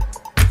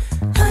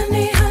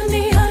 Honey,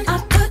 honey, honey. I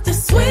put the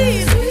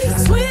sweet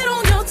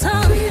on your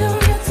tongue.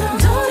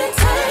 Don't it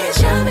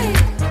taste yummy?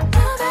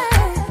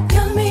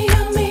 Yummy,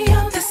 yummy,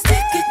 yummy. The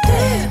sticky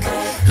thick,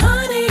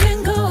 honey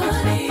and gold,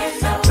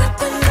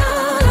 dripping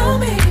all on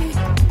me.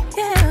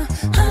 Yeah,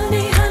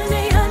 honey,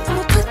 honey, honey.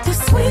 I'ma put the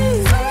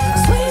sweet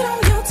on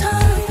your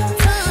tongue.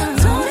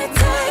 Don't it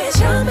taste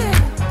yummy?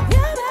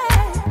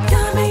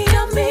 Yummy,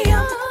 yummy,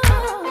 yummy.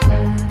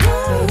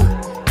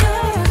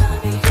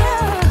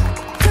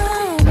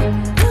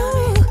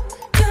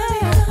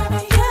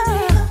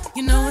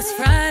 You know it's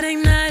Friday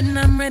night and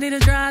I'm ready to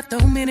drive.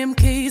 Throw me them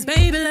keys,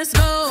 baby, let's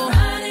go.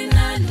 Friday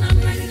night and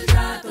I'm ready to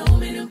drive. Throw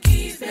me them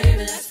keys, baby,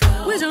 let's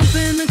go. We jump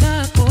in the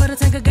car, pour the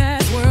tank of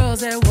gas,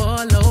 worlds at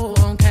war, low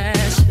on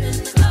cash. I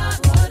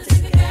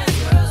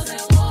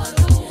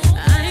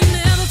ain't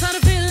never felt a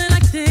feeling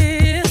like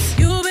this.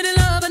 You've been in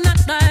love but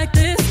not like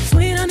this.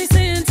 Sweet honey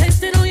sin,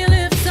 taste it on your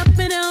lips, up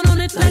and down on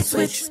it like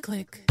switch,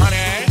 click.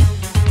 Honey,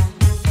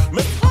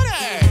 Miss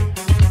Honey,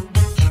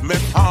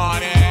 Miss Honey.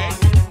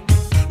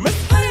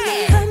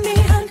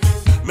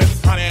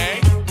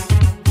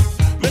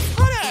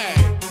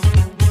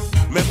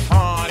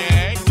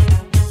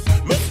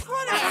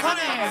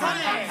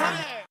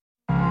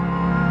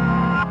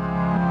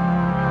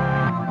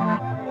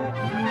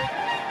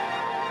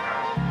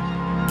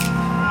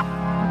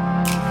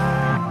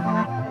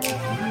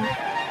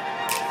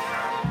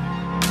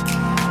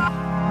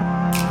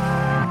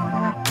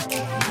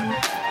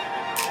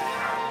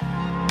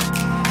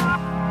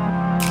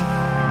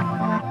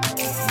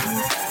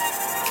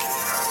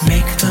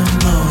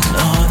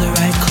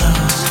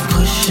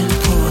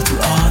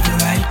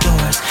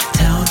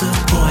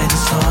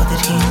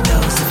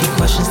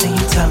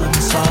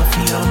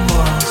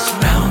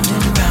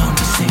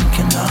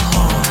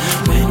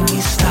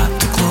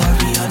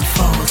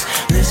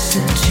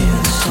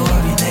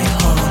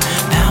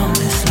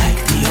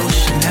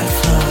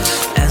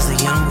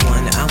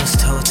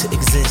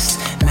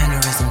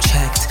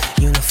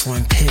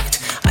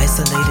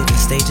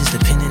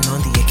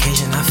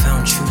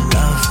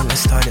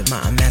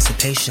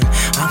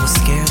 I was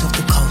scared of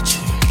the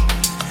culture.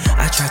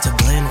 I tried to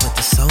blend with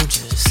the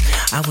soldiers.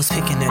 I was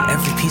picking at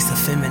every piece of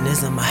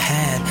feminism I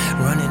had,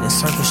 running in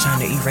circles trying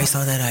to erase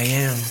all that I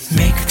am.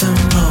 Make them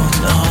mold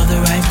in all the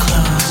right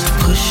clothes,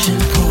 push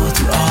and pull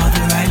through all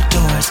the right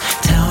doors.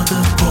 Tell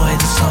the boy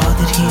that's all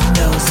that he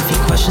knows. If he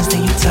questions,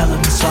 then you tell him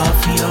it's all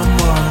for your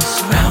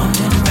morals. Round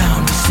and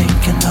round we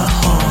sink in the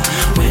hole.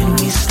 When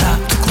we stop,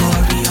 the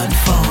glory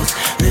unfolds.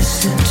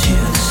 Listen to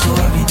the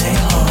story they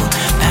hold.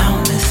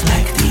 Boundless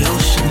like the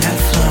ocean that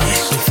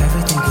flows. If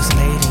everything was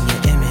made in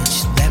your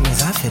image, that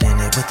means I fit in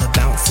it. With a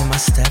bounce in my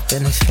step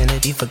and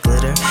infinity for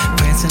glitter.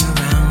 Prancing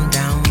around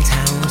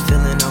downtown,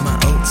 feeling all my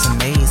oats,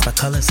 amazed by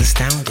colors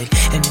astounded.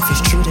 blinded. And if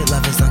it's true that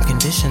love is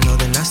unconditional,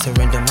 then I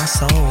surrender my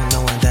soul,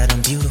 knowing that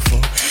I'm beautiful.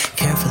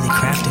 Carefully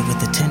crafted with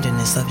the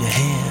tenderness of your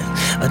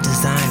hand. A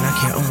design I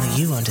care only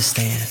you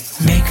understand.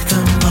 Make the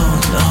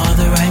mold in all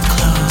the right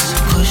clothes.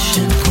 Push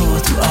and pull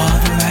through all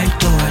the right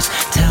doors.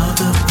 Tell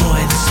the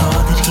boy that's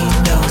all that he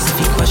knows. If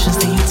he questions,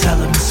 then you tell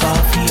him it's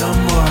all for your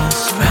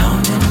morals.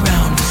 Round and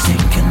round we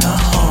sink in the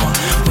hole.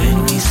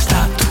 When we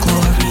stop, the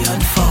glory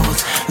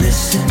unfolds.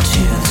 Listen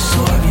to the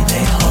story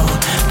they hold.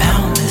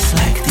 Boundless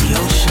like the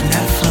ocean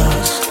that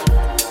flows.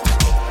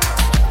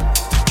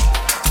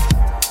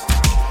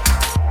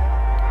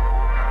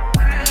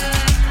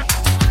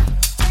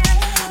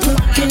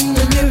 Look in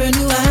the mirror,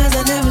 new eyes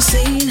I've never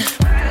seen.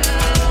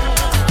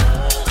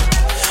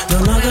 No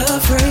longer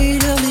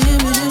afraid of the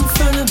image in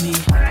front of me.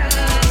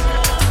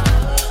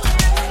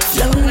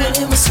 Floating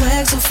in my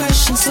swag, so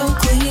fresh and so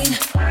clean.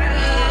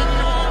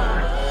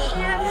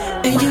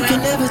 And you can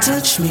never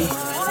touch me.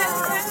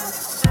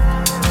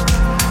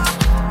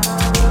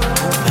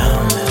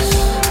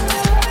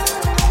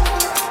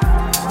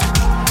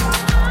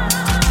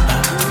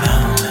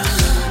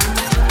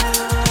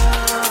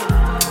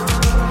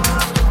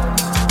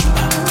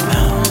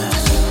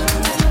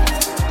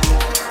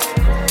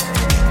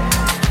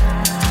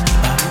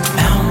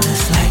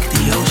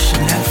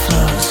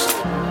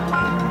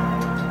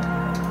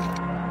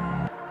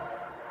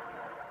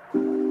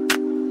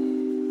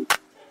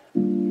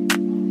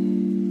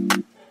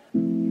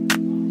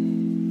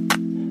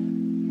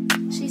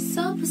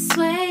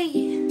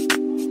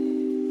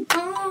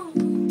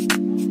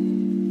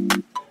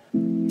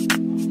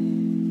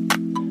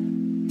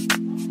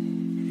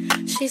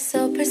 She's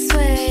so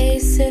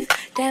persuasive,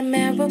 that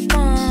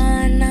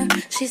marijuana.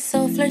 She's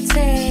so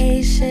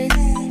flirtatious.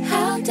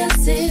 How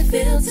does it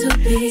feel to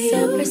be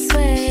so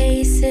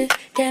persuasive,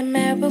 that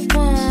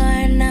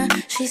marijuana?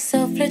 She's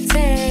so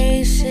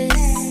flirtatious.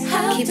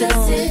 How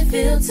does it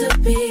feel to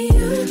be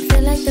you?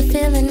 Feel like the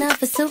feeling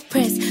of a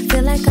suppress.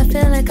 Feel like I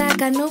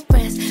got no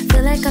breath.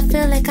 Feel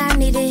like I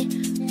needed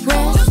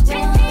rest.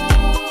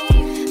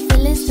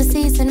 It's the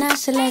season I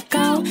should let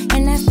go,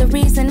 and that's the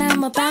reason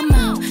I'm about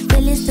more.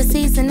 Feel it's the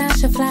season I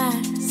should fly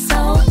so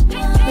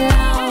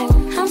low.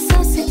 I'm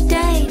so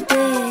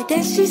sedated,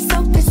 and she's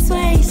so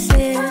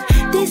persuasive.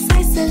 This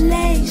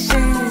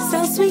isolation,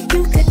 so sweet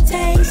you could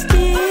taste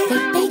it. We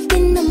bake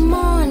in the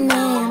morning,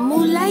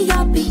 moonlight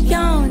y'all be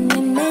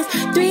yawning. It's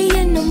 3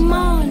 in the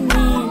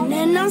morning,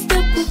 and I'm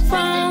still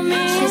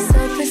performing. She's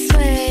so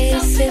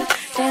persuasive,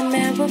 that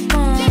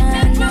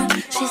marijuana.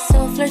 She's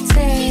so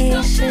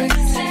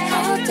flirtatious.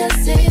 How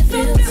does it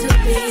feel to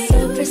be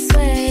so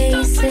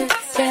persuasive,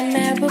 that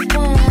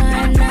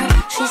marijuana?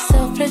 She's so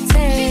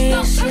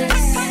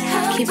flirtatious.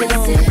 How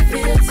does it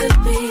feel to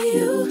be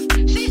you?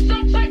 She's so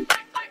fun.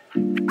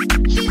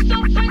 She's so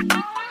fun.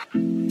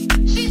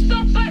 She's so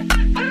fun.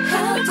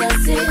 How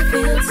does it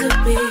feel to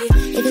be?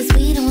 If it's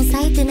weed on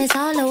sight, then it's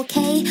all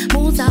okay.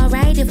 Mood's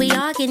alright if we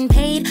all getting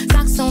paid.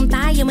 Socks on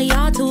thigh and we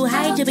all too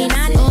high to be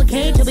not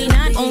okay, to be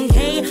not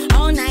okay.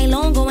 All night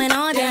long going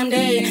all damn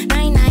day.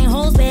 9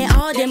 holes there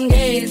all them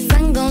days.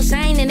 Sun gon'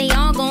 shine and they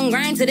all gon'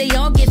 grind till they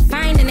all get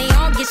fined and they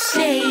all get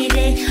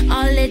shaded.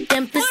 All of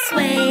them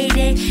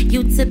persuaded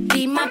you to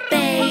be my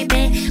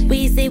baby.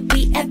 We say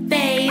we a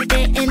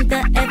baby and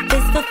the F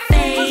is for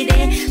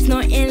faded.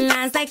 Snorting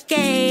lines like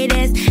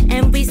gators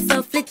and we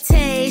so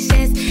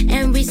flirtatious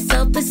and we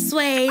so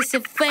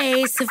persuasive.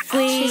 She's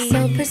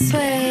so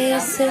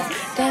persuasive,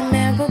 that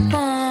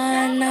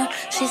marijuana.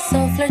 She's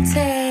so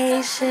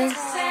flirtatious.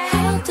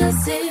 How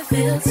does it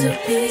feel to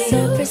be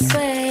so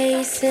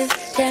persuasive,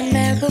 that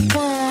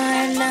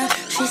marijuana?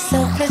 She's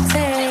so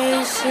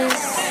flirtatious.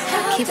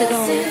 Keep it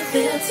going. How does it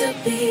feel to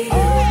be?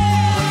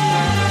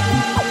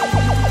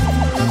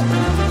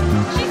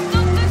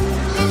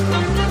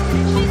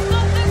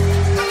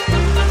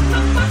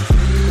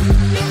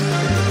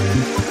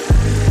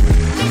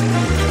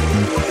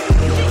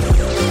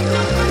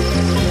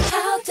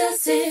 How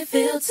does it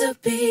feel to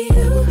be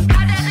you?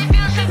 How does it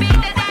feel to be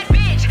that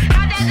rich?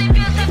 How does it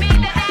feel to be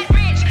that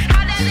rich?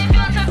 How does it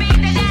feel to be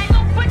that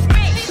super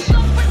rich?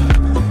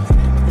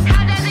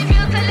 How does it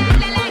feel to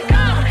let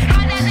go?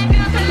 How does it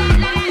feel to let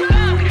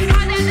go?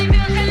 How does it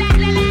feel to let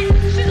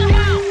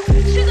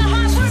she's a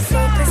hard worker. She's so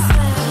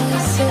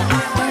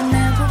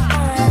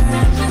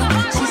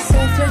persuasive, she's so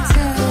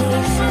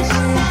flirtatious.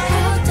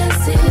 How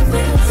does it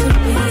feel to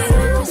be so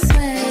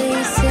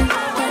persuasive,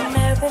 that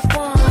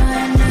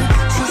marijuana?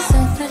 She's so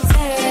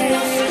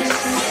flirtatious.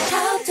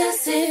 How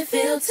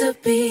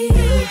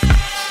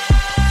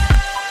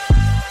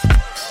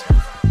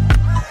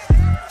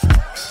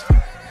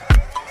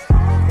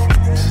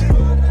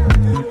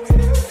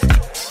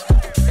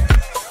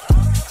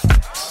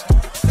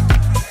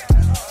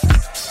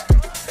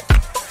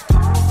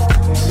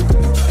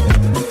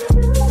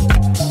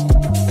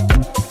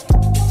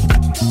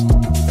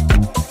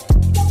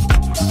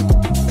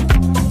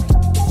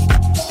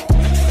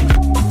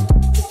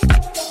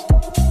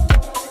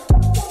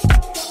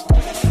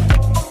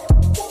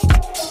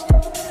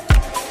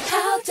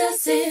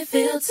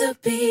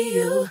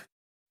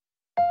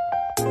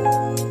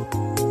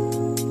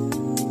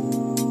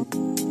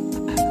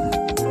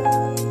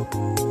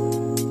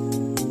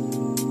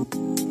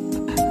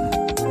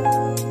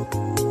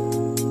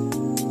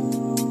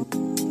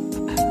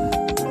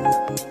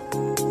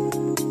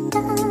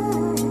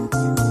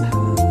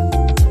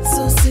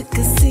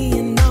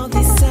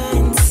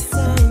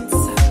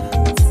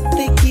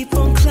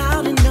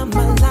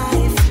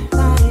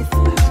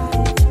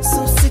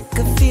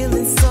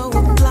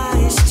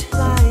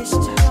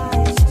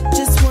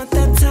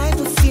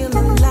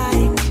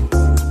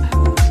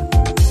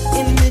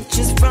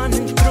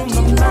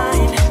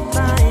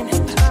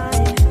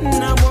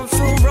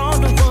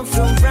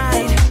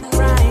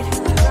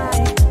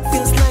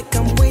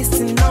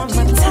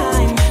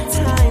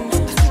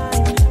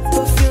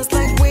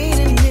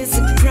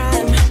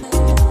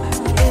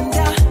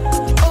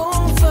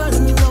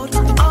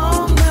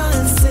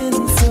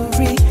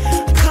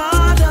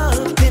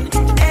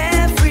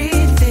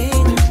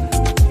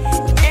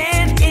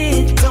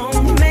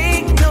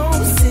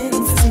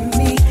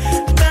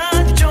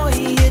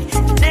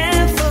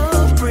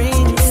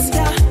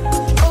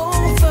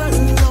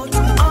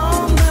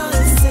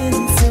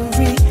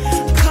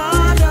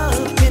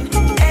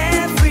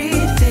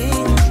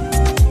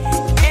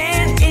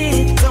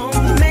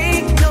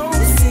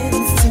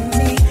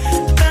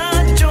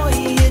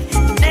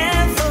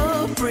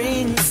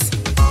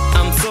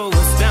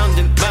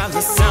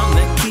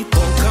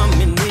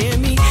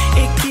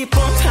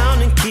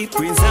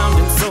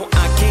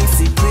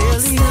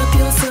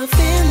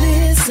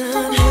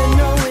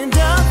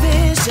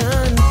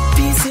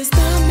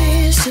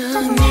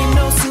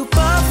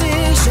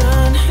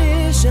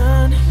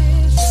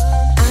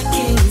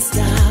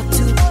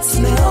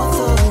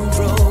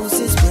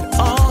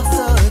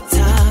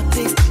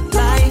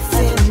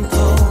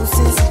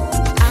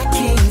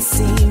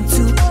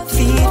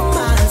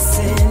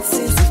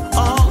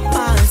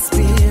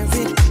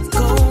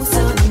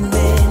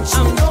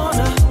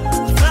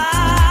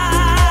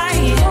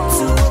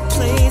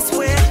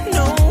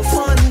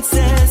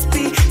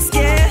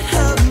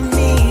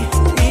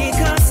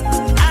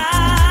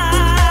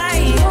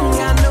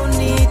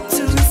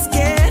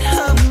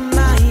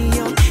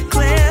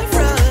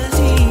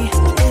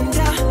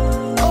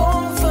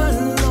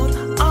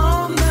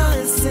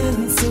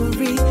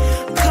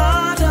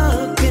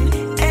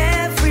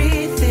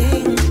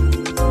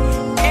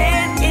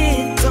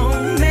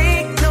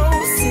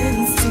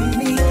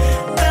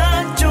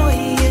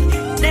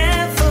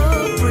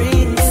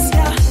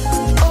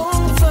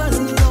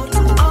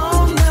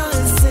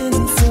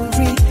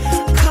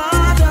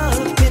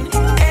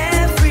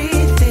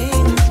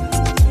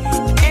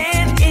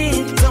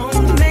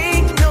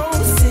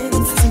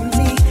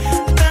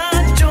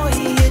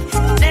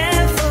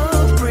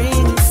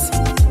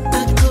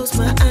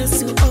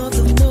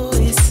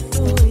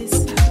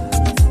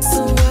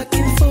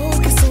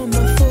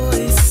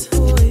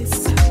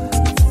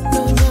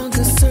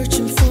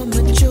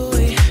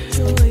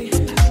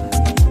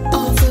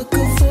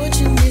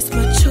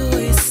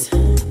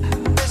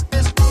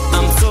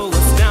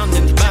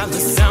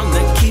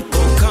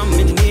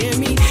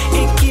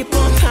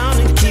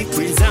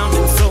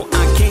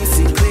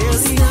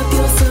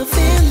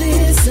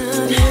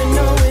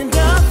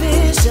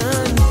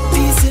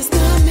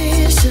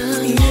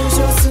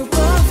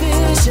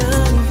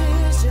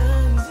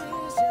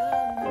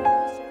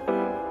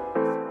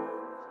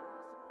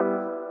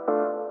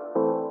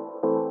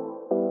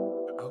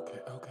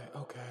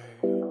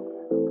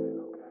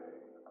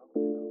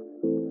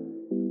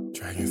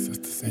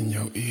voice in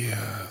your ear.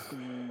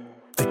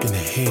 Thinking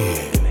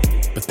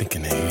ahead, but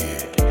thinking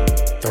ahead.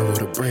 Throw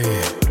the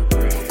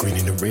bread, green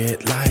in the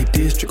red light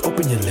district.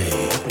 Open your leg,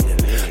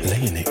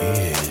 lay in the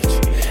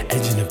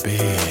edge in the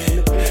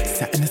bed.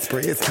 Sat in the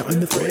spreads, counting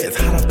the threads,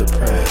 hot off the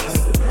press.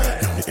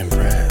 Known to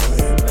impress,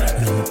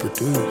 known to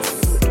produce.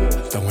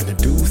 Throwing the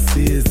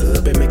deuces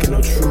up, ain't making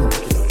no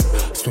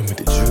truth. Swim with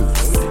the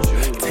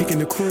juice, taking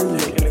the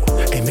cruise,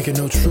 ain't making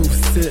no truth.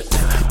 Sip,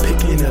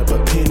 picking up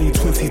a penny,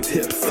 20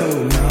 tips.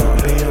 So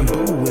nah,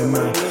 bamboo in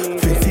my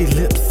fancy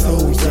lips.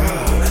 So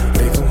yeah,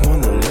 they gon'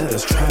 wanna let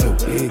us try the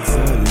wigs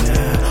on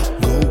now.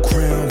 Gold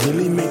crown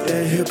really make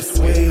that hip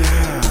sway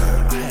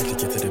high. I had to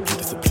get to the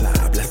beauty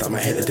supply. Blessed on my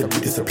head at the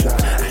beauty supply.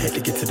 I had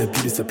to get to the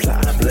beauty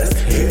supply. Blessed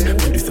here,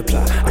 beauty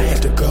supply. I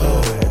had to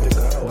go.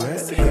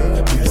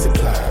 Beauty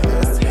supply.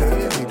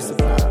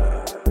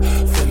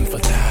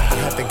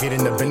 Get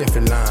in the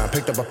benefit line,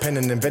 picked up a pen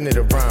and invented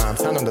a rhyme.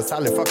 Sound on the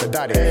solid, fuck a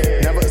dotty.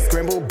 Never a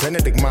scramble,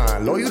 Benedict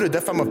mine. Loyal to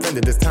death, I'm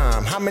offended this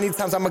time. How many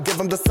times I'ma give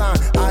him the sign?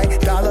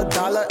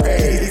 Dollar,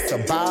 ayy. It's a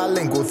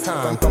bilingual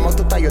time. Como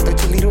tu tallo, estoy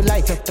chilito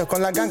light. Te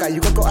con la ganga,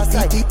 you can go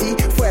outside.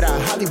 Fuera,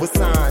 Hollywood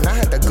sign. I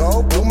had to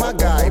go, blew my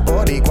guy.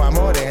 Boricua,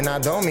 morena,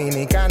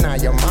 dominicana,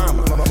 your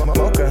mama.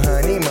 Mocha,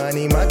 honey,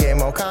 money, muggy,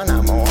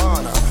 mocana,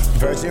 moana.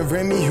 Virgin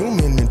Remy,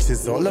 human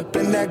inches, all up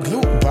in that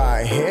glute.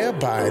 By here,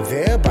 by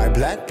there, by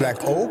black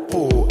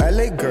opal.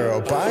 LA girl,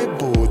 by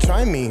boo.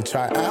 Try me,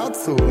 try out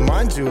too.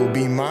 Mind you,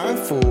 be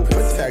mindful.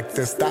 Protect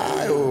the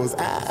styles.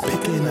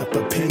 Picking up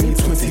a penny,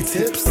 20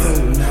 tips.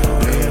 So now,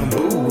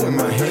 bamboo in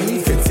my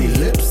hand, 50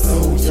 lips.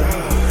 So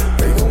yeah,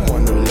 they gon'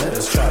 wanna let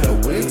us try the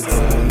wigs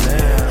on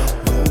now.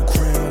 Gold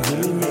crown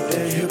really make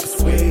that hip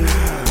sway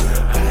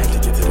high. I had to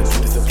get to the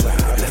beauty supply.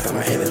 Left on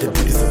my head at the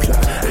beauty supply.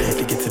 I had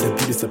to get to the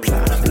beauty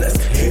supply. Bless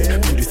here,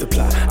 beauty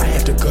supply. I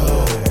had to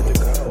go.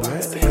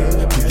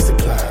 Beauty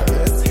supply.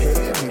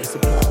 Beauty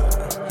supply.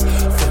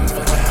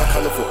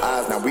 Colorful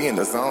eyes, now we in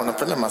the zone. I'm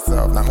feeling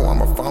myself. Now who on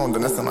my phone?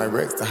 Then that's on my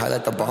Rex to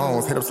highlight the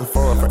bones. Hit up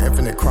Sephora for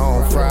infinite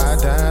chrome. Fried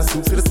down,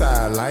 swoop to the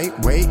side.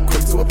 Lightweight,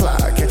 quick to apply.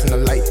 Catching the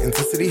light,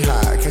 intensity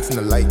high. Catching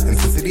the light,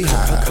 intensity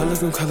high.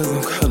 Colors on colors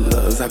on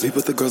colors. I be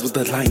with the girls with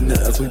the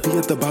liners. We be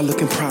at the bar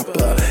looking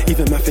proper.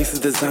 Even my face is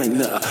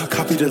designer.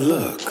 Copy the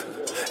look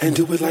and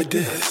do it like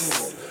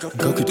this.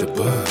 Go get the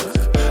book.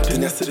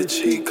 Then that's to the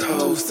cheat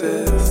code,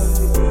 sis.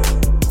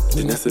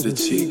 Then that's to the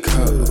cheat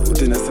code.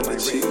 Then that's to my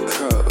cheat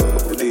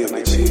code. Then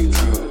my cheat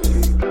code.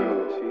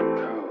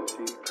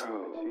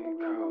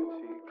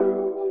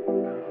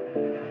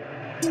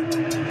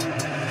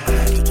 I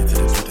had to get to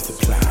the beauty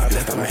supply.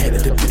 Left on my head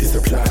at the beauty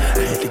supply. I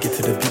had to get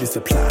to the beauty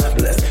supply.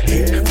 Bless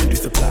here, beauty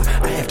supply.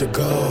 I had to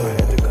go.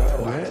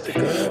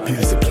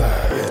 Beauty supply.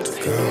 I had to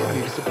go.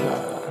 Beauty supply.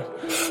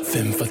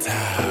 Femme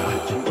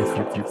fatale.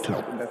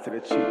 That's to the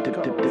cheat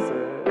code.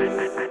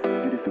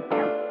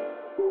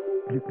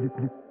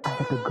 I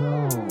had to go.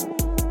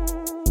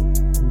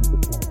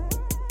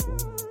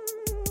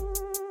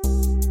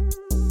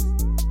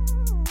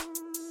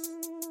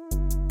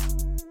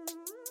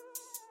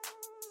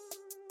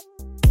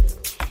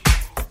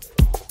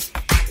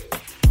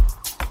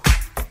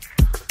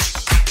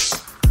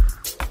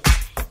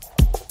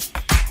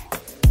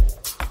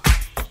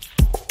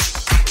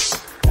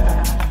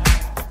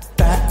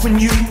 Back when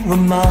you were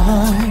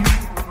mine,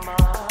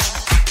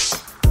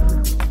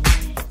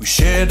 we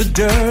shared a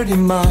dirty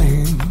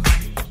mind.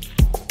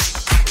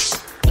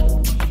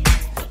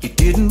 It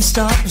didn't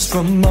stop us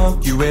from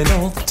arguing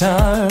all the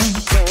time.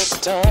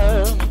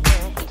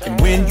 And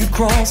when you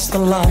cross the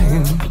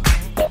line,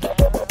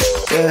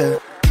 yeah,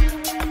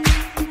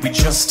 we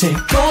just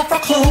take off our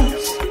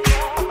clothes,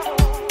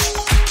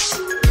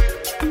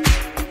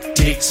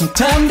 take some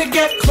time to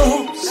get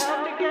close.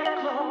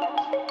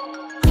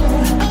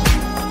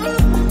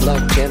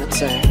 Like Janet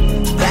said,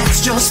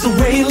 that's just the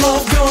way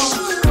love goes.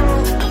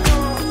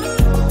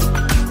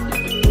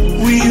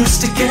 We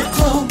used to get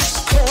close.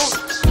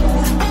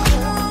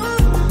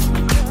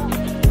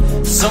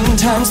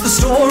 Sometimes the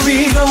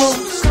story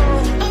goes,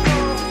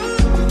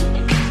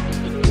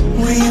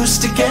 we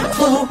used to get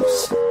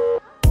close.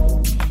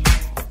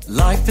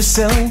 Life is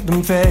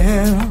seldom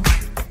fair,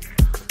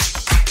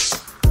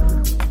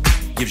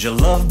 gives you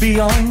love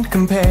beyond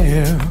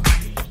compare,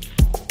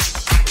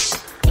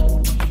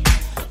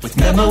 with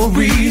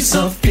memories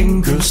of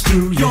fingers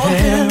through your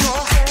hair,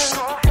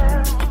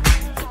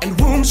 and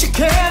wounds you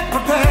can't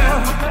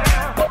repair.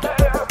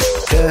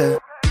 Yeah.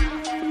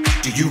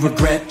 Do you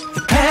regret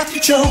the path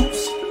you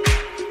chose?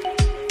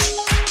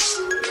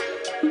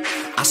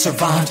 I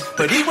survived,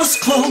 but it was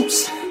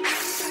close.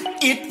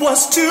 It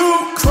was too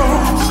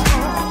close.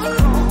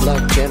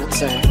 Like Janet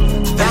said,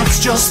 that's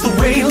just the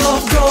way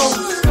love goes.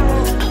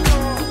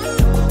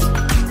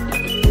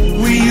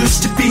 We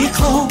used to be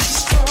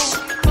close.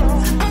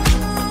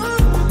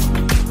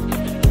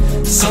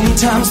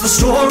 Sometimes the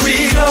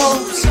story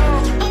goes,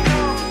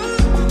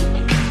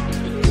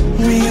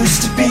 we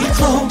used to be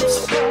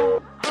close.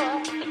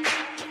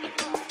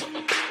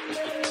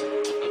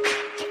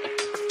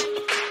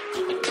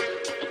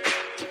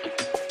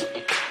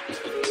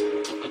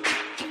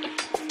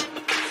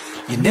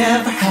 You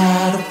never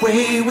had a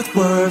way with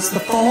words, the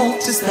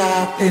fault is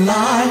that they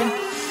lie.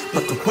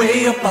 But the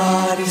way our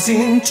bodies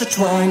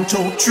intertwine,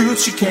 told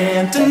truths you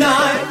can't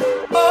deny.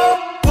 Oh,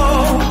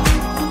 oh.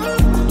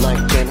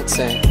 Like Janet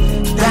said,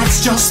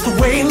 that's just the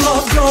way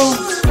love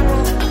goes.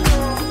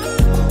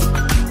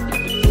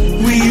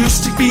 We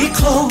used to be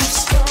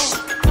close.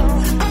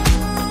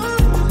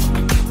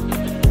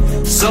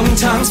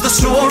 Sometimes the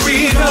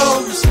story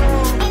goes,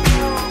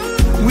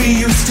 we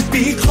used to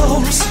be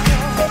close.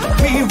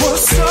 We were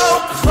so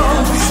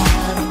close.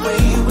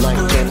 like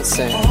Janet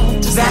said,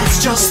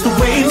 that's just the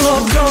way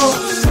love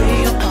goes.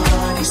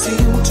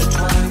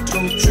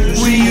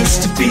 We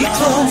used to be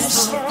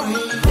close.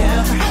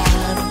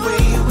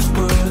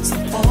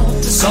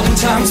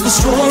 Sometimes the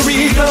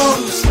story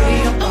goes,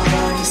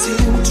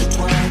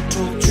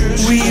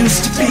 we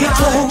used to be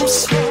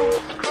close.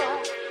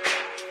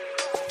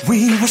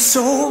 We were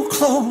so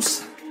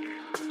close.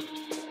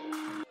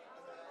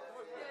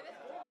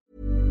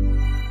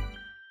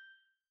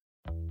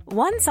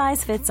 One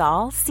size fits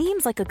all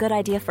seems like a good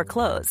idea for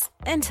clothes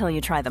until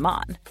you try them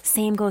on.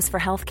 Same goes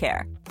for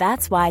healthcare.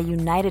 That's why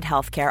United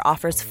Healthcare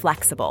offers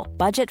flexible,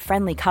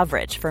 budget-friendly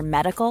coverage for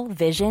medical,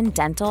 vision,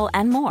 dental,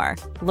 and more.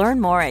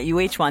 Learn more at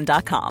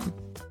uh1.com.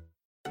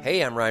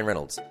 Hey, I'm Ryan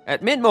Reynolds.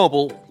 At Mint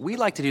Mobile, we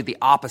like to do the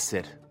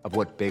opposite of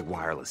what Big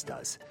Wireless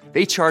does.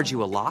 They charge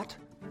you a lot,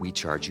 we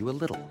charge you a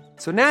little.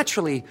 So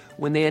naturally,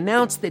 when they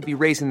announced they'd be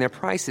raising their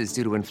prices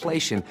due to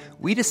inflation,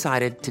 we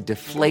decided to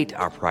deflate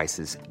our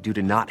prices due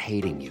to not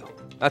hating you.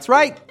 That's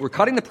right. We're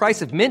cutting the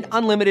price of Mint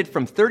Unlimited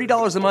from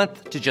 $30 a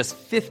month to just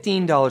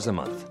 $15 a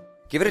month.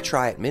 Give it a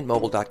try at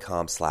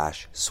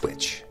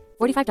mintmobile.com/switch.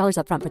 $45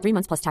 up front for 3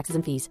 months plus taxes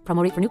and fees.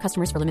 Promo rate for new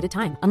customers for limited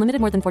time.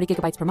 Unlimited more than 40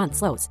 gigabytes per month.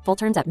 Slows full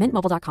terms at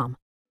mintmobile.com.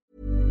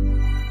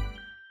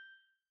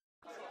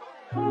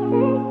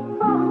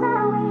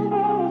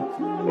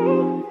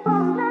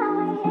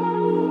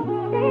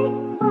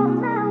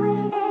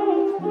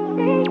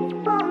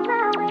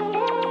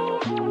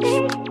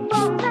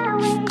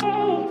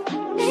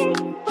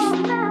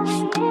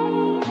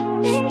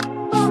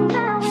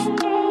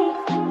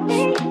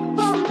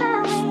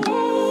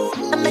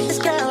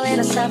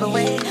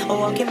 Subway or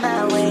walking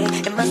my way,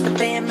 it must have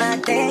been my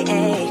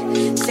day.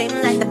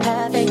 Seemed like the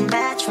perfect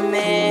match for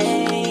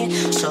me.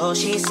 So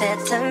she said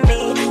to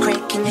me,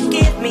 Craig, can you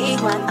give me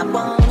what I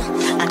want?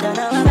 I don't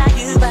know about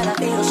you, but I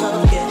feel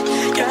so good.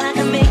 Girl, I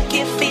can make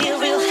you feel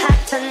real hot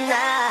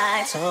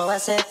tonight. So I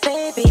said,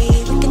 baby,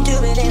 we can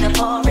do it in a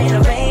pouring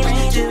rain.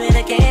 Do it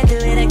again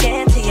till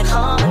you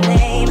call my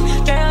name.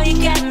 Girl, you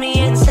got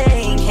me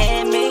insane.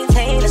 Can't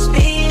maintain the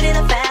speed in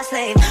a fast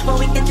lane. Well,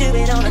 we can do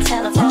it on the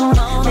telephone.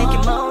 Make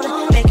it moan,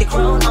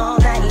 grown all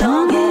night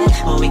long,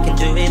 yeah. Or we can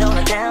do it on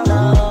a down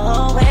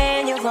low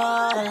when you're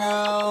all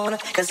alone.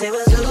 Cause it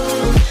was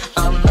ooh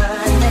on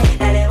Monday,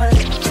 and it was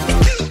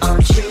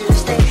on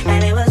Tuesday,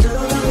 and it was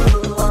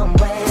ooh on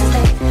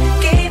Wednesday.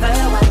 Gave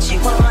her what she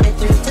wanted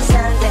through to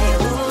Sunday.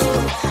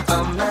 Ooh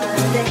on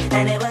Monday,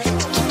 and it was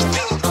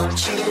on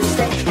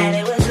Tuesday, and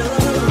it was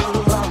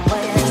ooh on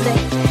Wednesday.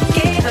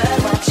 Gave her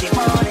what she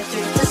wanted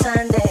through to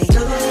Sunday.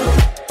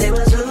 Ooh, it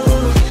was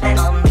ooh, and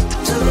ooh,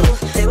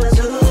 it was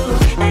ooh.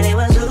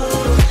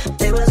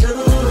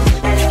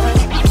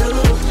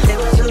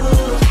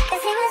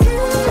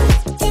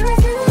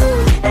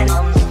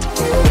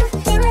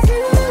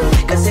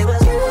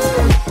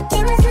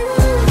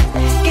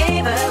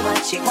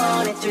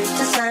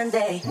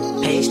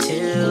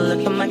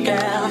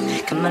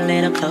 Come a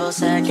little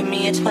closer, give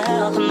me a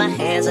 12. Put my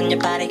hands on your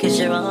body cause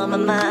you're on my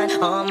mind.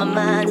 On my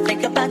mind,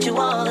 think about you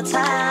all the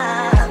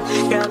time.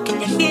 Girl,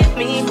 can you give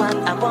me what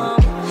I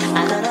want?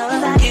 I don't know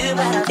about you,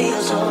 but I feel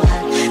so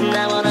hot. And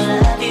I wanna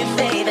love you,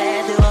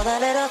 baby. Do all the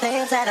little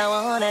things that I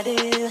wanna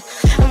do.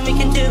 And we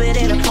can do it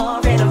in a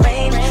pouring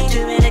rain.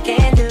 Do it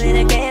again till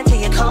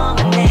you call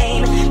my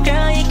name.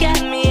 Girl, you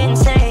got me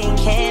insane.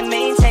 Can't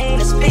maintain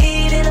the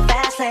speed in a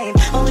fast lane.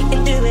 Or we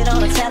can do it on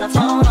the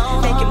telephone.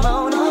 Make it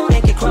moan,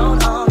 make it groan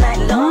all night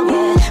long,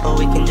 yeah. Or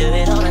we can do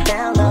it on a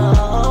down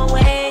low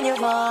when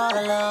you're all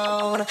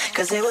alone.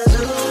 Cause it was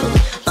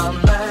ooh on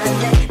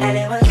Monday, and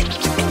it was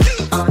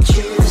on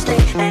Tuesday,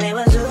 and it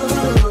was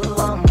ooh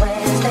on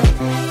Wednesday.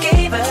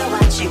 Gave her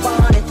what she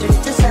wanted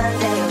through to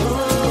Sunday.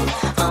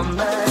 Ooh on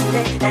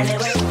Monday, and it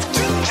was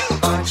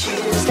on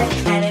Tuesday,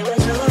 and it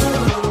was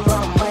ooh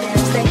on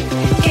Wednesday.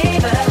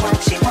 Gave her what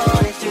she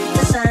wanted through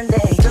to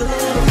Sunday.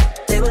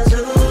 Ooh, it was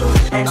ooh,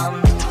 and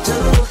ooh,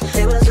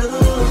 it was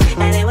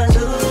ooh, and it was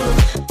ooh,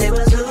 it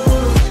was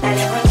ooh, and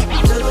it was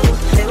ooh,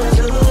 it was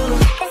ooh,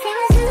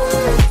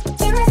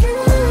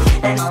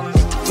 and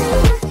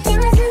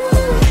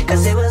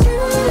cause it was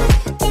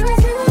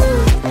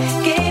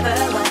gave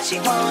her what she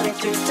wanted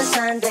through to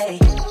Sunday.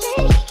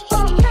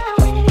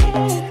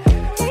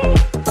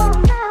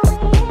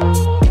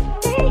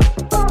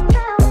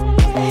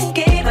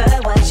 Gave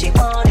her what she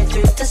wanted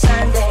through to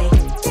Sunday.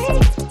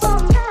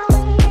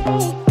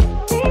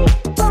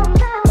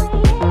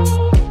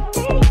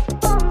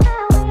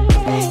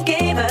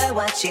 Gave her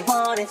what she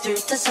wanted through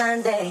to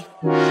Sunday.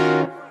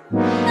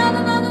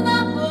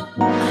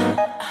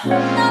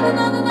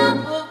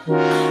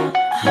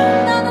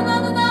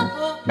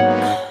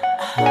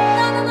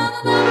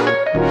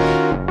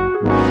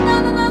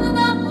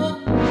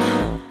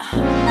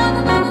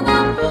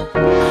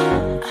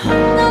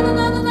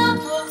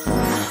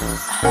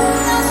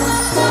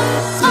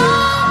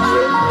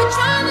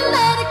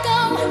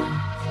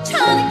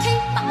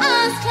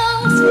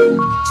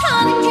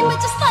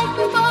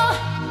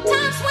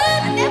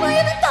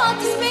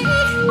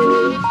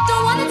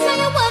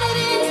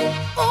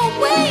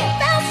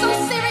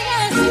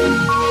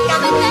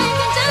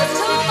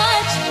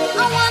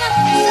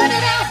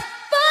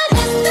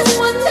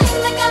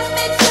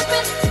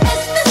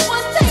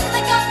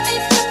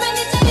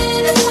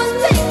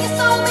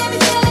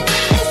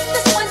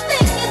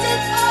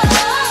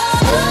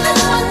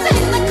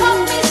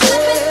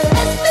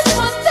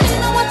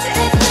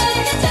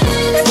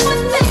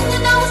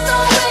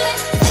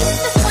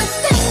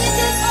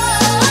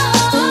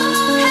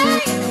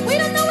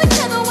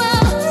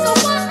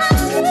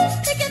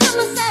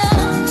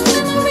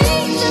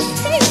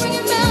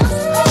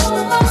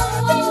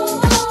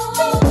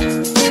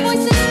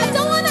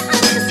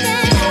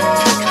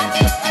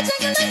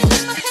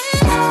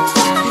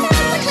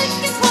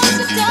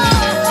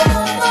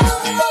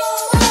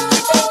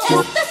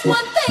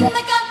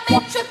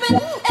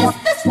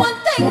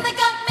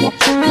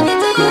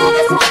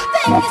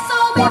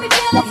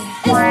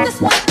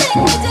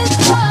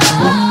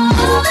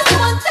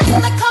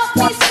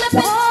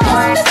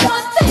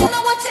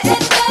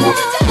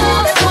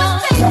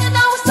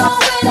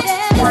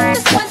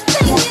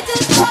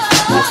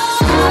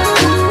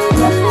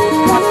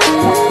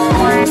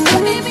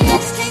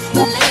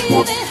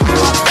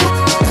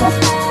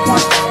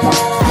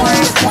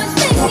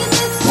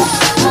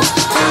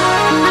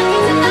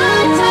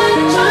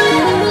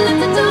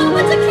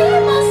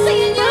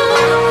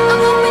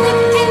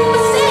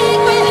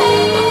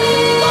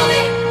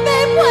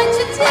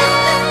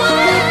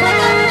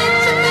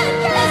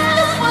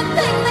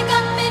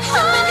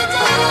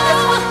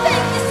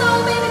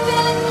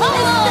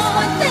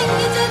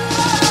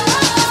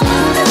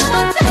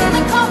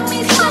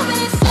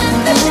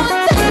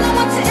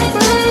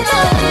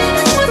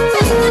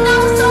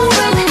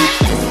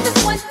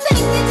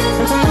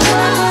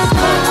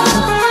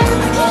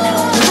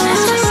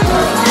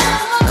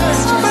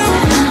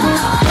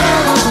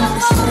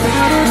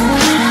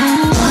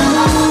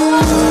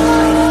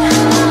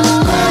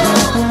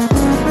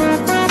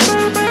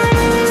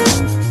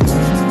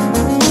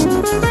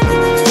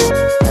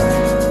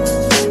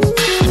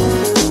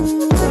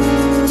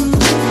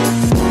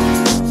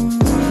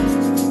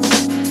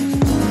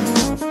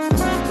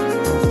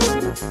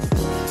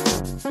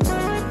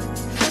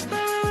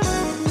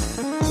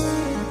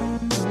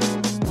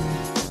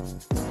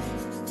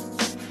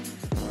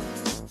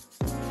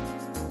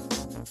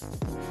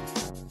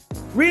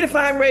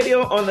 Redefine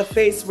Radio on the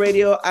Face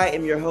Radio. I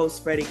am your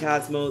host, Freddie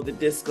Cosmo, the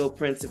Disco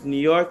Prince of New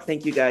York.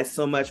 Thank you guys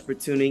so much for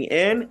tuning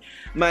in.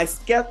 My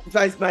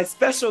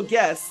special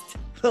guest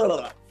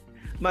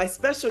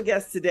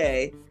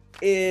today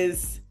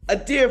is a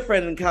dear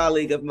friend and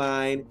colleague of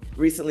mine,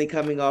 recently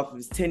coming off of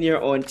his tenure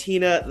on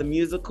Tina, the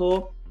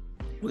musical.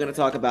 We're going to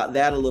talk about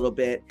that a little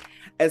bit,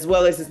 as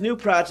well as his new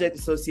project,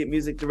 Associate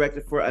Music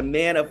Director for A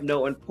Man of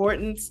No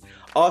Importance.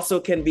 Also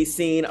can be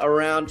seen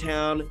around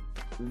town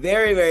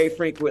very, very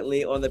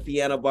frequently on the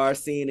piano bar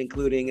scene,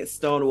 including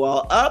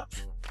Stonewall Up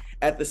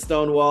at the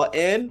Stonewall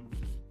Inn.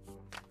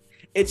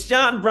 It's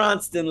John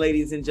Bronston,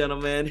 ladies and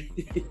gentlemen.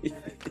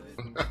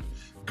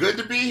 Good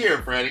to be here,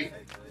 Freddie.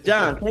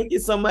 John, thank you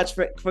so much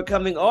for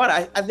coming on.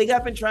 I think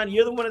I've been trying,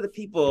 you're one of the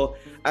people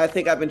I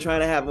think I've been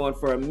trying to have on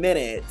for a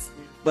minute,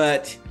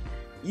 but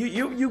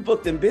you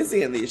booked and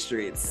busy in these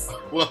streets.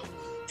 Well,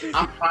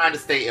 I'm trying to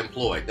stay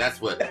employed. That's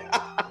what,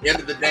 at the end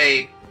of the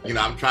day,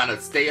 I'm trying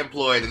to stay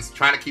employed and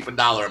trying to keep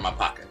 $1 in my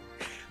pocket.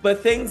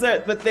 But things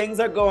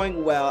are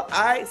going well.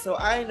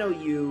 I know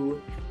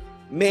you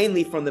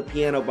mainly from the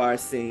piano bar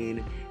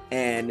scene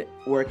and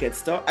work at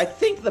Stone. I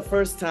think the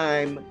first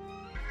time,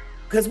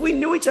 because we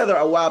knew each other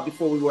a while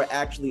before we were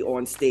actually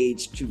on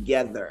stage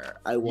together,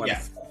 I want to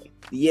say.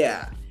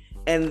 Yeah.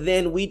 And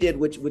then we did,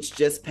 which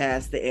just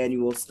passed the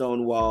annual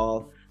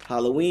Stonewall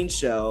Halloween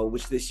show,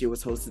 which this year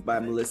was hosted by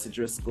Melissa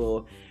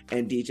Driscoll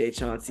and DJ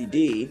Chauncey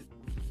D.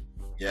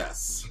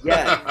 Yes.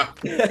 Yeah.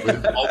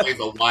 It's always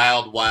a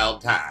wild, wild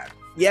time.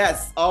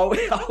 Yes,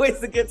 always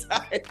a good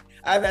time.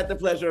 I've had the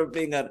pleasure of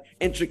being an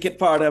intricate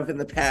part of in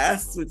the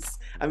past, which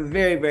I'm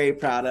very, very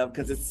proud of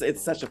because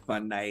it's such a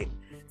fun night,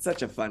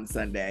 such a fun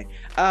Sunday.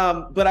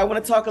 But I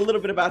want to talk a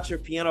little bit about your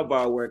piano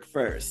bar work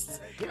first,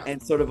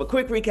 and sort of a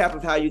quick recap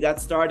of how you got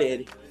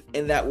started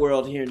in that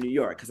world here in New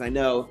York, because I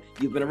know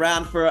you've been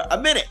around for a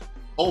minute.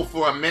 Oh,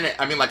 for a minute.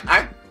 I mean,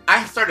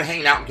 I started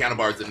hanging out in piano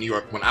bars in New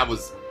York when I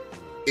was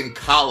in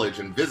college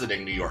and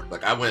visiting New York.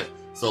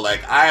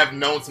 I have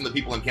known some of the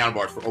people in piano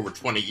bars for over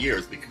 20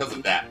 years because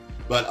of that.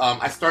 But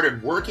I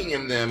started working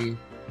in them.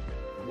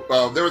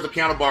 There was a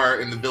piano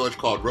bar in the Village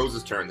called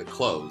Rose's Turn that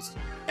closed.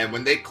 And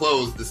when they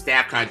closed, the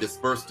staff kind of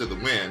dispersed to the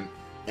wind.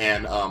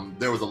 And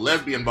there was a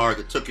lesbian bar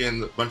that took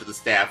in a bunch of the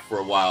staff for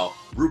a while,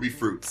 Ruby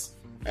Fruits.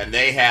 and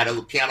they had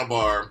a piano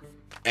bar,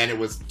 and it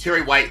was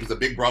Terry White, who's a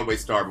big Broadway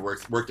star,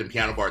 but worked in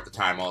piano bar at the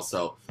time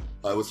also.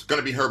 It was going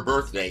to be her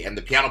birthday, and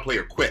the piano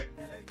player quit,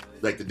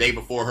 like the day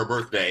before her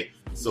birthday.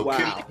 So Wow.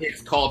 Kimberly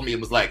Hicks called me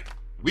and was like,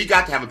 "We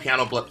got to have a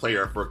piano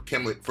player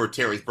for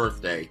Terry's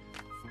birthday.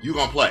 You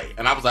gonna play?"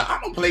 And I was like, "I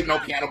don't play no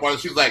piano bar."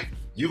 She was like,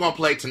 "You gonna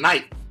play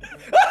tonight?"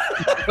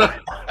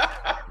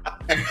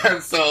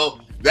 And so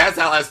that's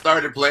how I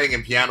started playing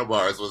in piano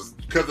bars, was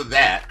because of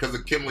that, because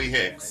of Kimberly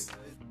Hicks.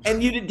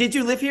 And did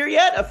you live here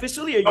yet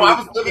officially? Or I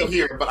was living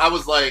here, but I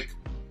was like,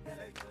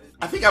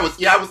 I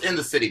was in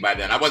the city by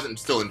then. I wasn't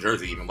still in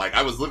Jersey even. Like,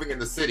 I was living in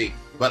the city,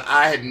 but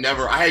I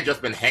had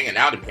just been hanging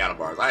out in piano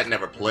bars. I had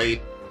never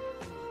played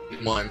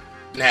one,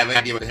 didn't have any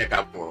idea what the heck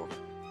I was.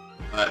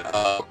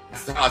 But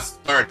that's how I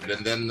started.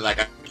 And then, like,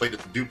 I played at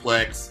the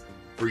Duplex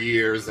for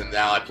years, and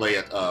now I play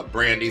at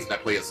Brandy's and I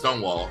play at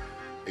Stonewall.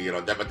 You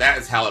know, but that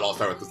is how it all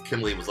started, because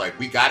Kimberly was like,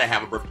 "We got to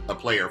have a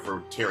player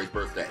for Terry's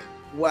birthday."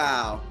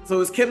 Wow. So it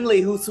was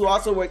Kimberly, who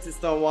also works at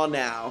Stonewall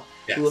now,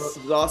 Yes.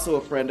 who's also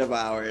a friend of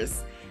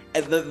ours.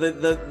 And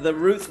the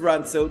roots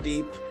run so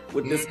deep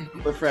with this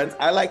group of friends.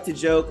 I like to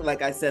joke,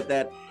 like I said,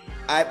 that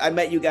I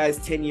met you guys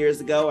 10 years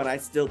ago, and I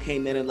still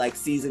came in like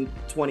season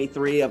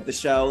 23 of the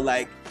show.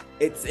 Like,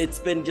 it's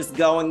been just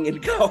going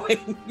and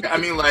going. I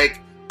mean,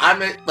 like, I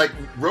met, like,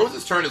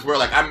 Rose's Turn is where,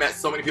 like, I met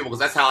so many people, because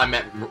that's how I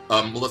met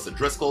Melissa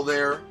Driscoll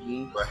there.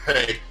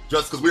 Like,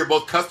 just because we were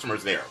both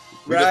customers there.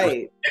 We just were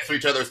next to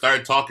each other,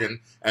 started talking,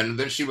 and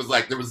then she was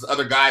like, there was this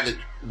other guy that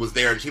was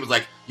there, and she was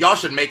like, "Y'all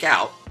should make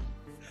out."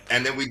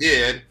 And then we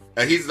did.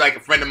 He's like a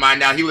friend of mine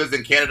now. He lives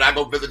in Canada. I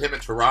go visit him in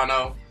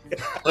Toronto.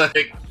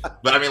 Like,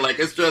 but I mean, like,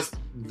 it's just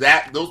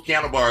that, those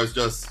piano bars,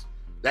 just,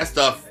 that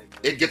stuff,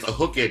 it gets a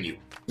hook in you.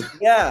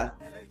 Yeah.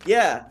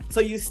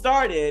 So you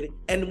started,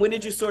 and when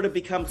did you sort of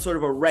become sort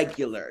of a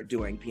regular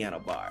doing piano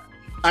bar?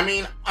 I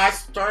mean, I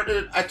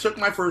took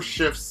my first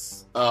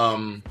shifts,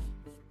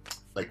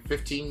 like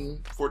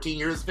 15 or 14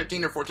 years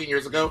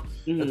ago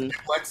at the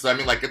Duplex. I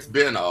mean, like, it's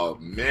been a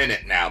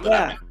minute now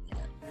that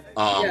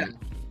I've been.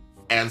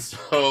 And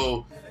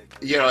so,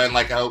 you know, and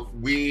like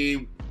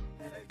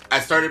I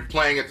started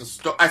playing at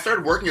I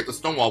started working at the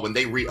Stonewall when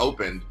they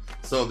reopened.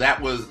 So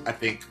that was, I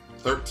think,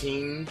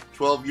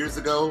 12 years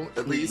ago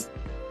at least,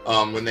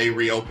 when they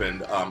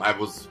reopened. I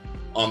was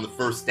on the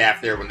first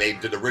staff there when they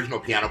did the original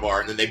piano bar,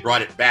 and then they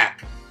brought it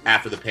back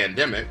after the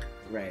pandemic.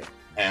 Right.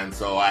 And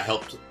so I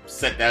helped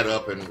set that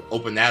up and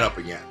open that up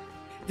again.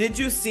 Did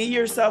you see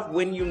yourself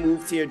when you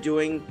moved here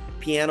doing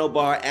piano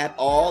bar at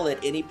all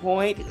at any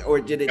point, or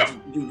did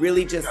you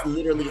really just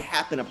literally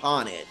happen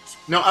upon it?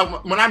 No,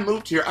 when I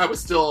moved here, I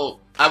was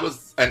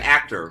an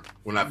actor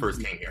when I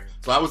first came here.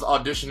 So I was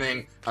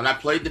auditioning and I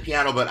played the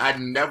piano, but I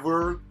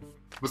never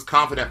was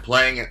confident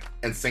playing it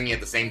and singing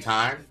at the same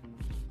time.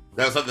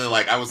 That was something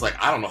like, I was like,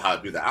 I don't know how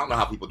to do that. I don't know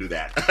how people do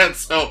that. And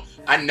so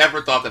I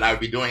never thought that I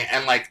would be doing it.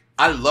 And like,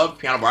 I loved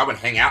piano bar. I would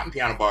hang out in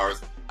piano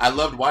bars. I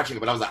loved watching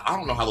it, but I was like, I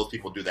don't know how those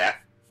people do that.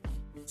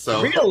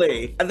 So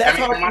really, and that's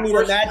hard for me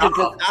to imagine,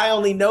 because I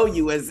only know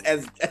you as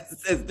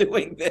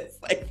doing this.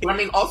 Like, I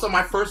mean, also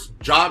my first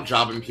job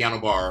in piano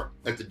bar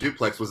at the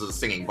Duplex was as a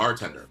singing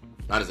bartender,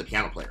 not as a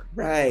piano player.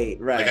 Right.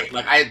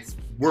 Like I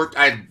worked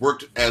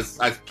as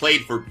I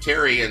played for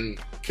Terry and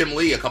Kim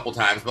Lee a couple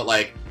times, but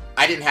like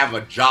I didn't have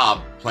a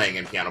job playing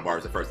in piano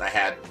bars at first. I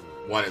had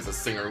one as a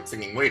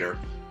singing waiter,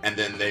 and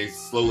then they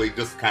slowly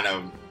just kind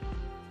of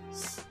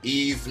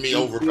eased me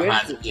over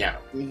behind the piano.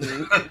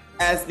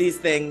 As these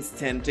things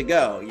tend to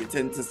go, you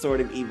tend to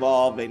sort of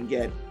evolve and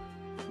get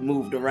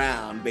moved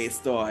around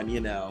based on,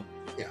 you know,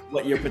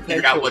 what your potential.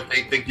 Figure out what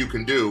they think you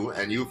can do,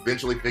 and you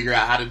eventually figure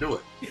out how to do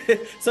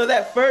it. So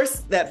that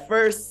first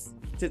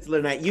titular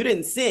night, you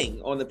didn't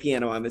sing on the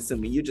piano, I'm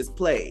assuming. You just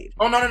played.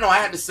 Oh, no. I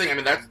had to sing. I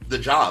mean, that's the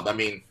job. I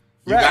mean,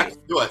 you got to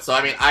do it. So,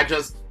 I mean, I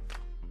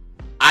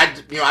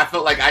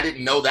felt like I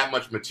didn't know that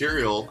much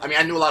material. I mean,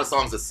 I knew a lot of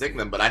songs to sing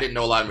them, but I didn't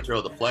know a lot of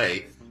material to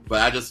play. But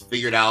I just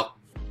figured out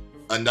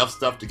enough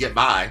stuff to get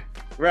by.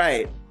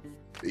 Right.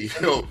 You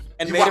know,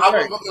 and I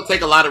was going to take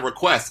a lot of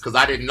requests because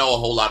I didn't know a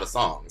whole lot of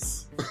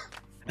songs.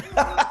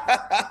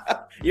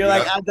 You're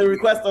like, the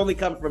requests only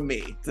come from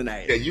me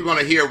tonight. Yeah, you're going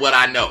to hear what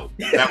I know.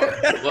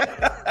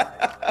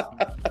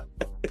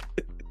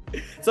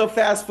 So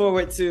fast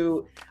forward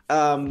to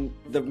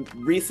the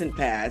recent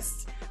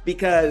past,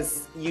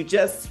 because you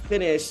just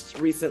finished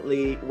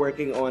recently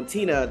working on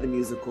Tina the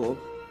musical.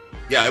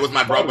 Yeah, it was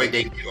my Broadway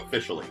debut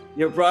officially.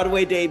 Your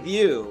Broadway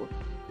debut.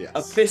 Yes.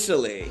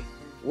 Officially.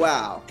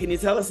 Wow. Can you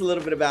tell us a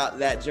little bit about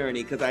that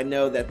journey? Because I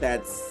know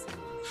that's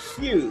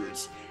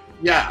huge.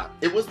 Yeah,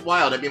 it was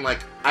wild. I mean, like,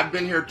 I've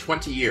been here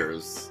 20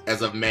 years.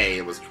 As of May,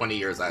 it was 20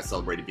 years I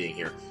celebrated being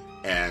here.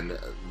 And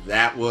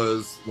that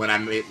was when I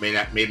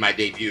made my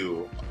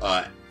debut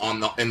in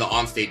the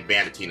onstage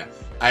band at Tina.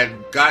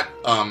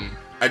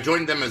 I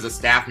joined them as a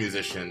staff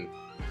musician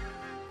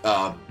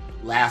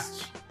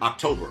last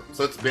October.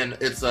 So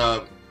it's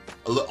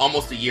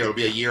almost a year. It'll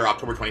be a year.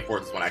 October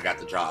 24th is when I got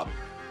the job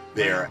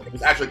there. It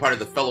was actually part of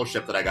the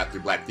fellowship that I got through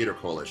Black Theater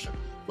Coalition.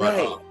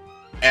 But,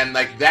 and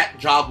like that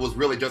job was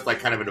really just like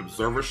kind of an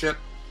observership.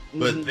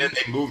 But then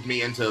they moved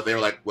me into, they were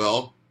like,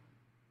 well,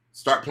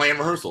 start playing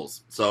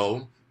rehearsals.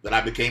 So then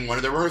I became one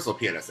of the rehearsal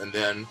pianists. And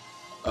then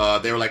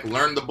they were like,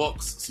 learn the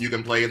books so you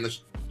can play in the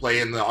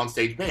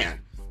onstage band.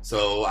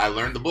 So I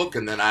learned the book,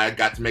 and then I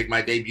got to make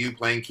my debut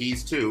playing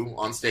keys too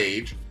on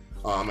stage.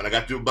 And I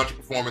got to do a bunch of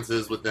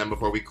performances with them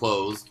before we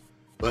closed.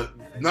 But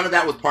none of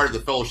that was part of the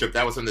fellowship.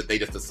 That was something that they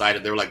just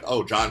decided. They were like,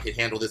 oh, John can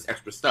handle this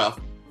extra stuff.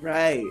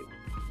 Right.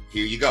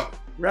 Here you go.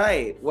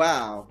 Right.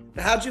 Wow.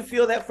 How'd you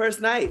feel that first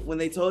night when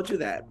they told you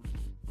that?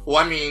 Well,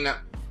 I mean,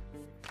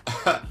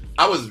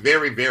 I was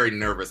very, very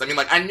nervous. I mean,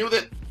 like, I knew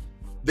that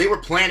they were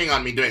planning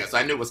on me doing it, so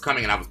I knew it was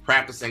coming, and I was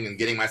practicing and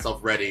getting myself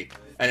ready.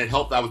 And it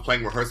helped that I was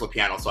playing rehearsal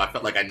piano, so I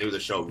felt like I knew the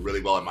show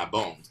really well in my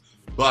bones.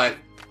 But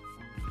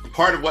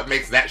part of what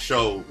makes that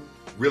show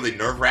really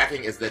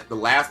nerve-wracking is that the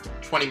last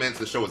 20 minutes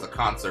of the show is a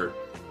concert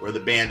where the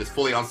band is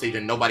fully on stage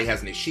and nobody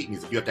has any sheet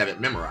music. You have to have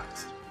it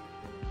memorized.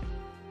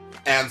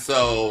 And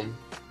so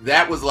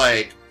that was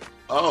like,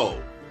 like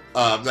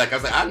I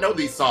was like, I know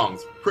these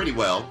songs pretty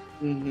well,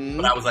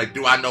 but I was like,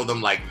 do I know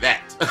them like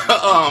that?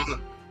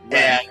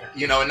 And,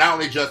 you know, and not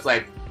only just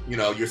like, you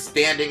know, you're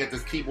standing at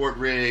this keyboard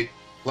rig,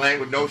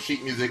 playing with no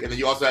sheet music, and then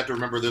you also have to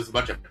remember there's a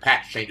bunch of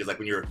patch changes, like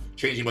when you're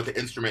changing what the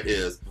instrument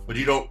is, but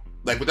you don't,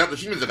 like without the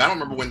sheet music, I don't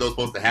remember when those are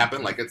supposed to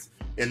happen. Like it's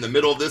in the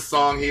middle of this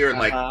song here, and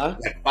like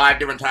 5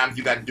 different times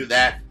you got to do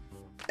that,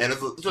 and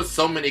it's just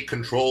so many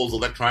controls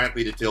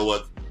electronically to deal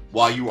with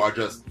while you are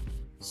just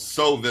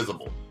so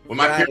visible. When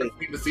my parents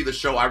came to see the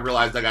show, I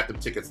realized I got them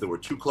tickets that were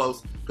too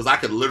close because I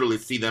could literally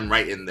see them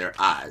right in their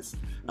eyes,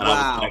 and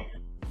I was like,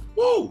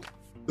 woo!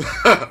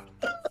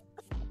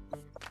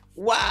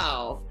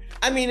 Wow.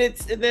 I mean,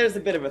 there's a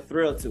bit of a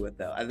thrill to it,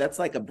 though. That's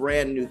like a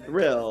brand new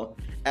thrill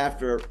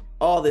after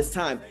all this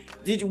time.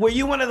 Were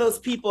you one of those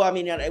people? I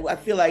mean, I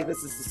feel like this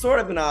is sort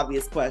of an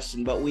obvious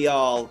question, but we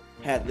all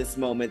had this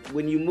moment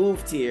when you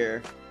moved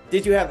here.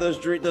 Did you have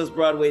those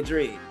Broadway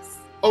dreams?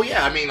 Oh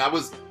yeah, I mean, I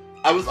was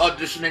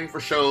auditioning for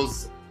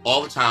shows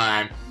all the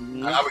time.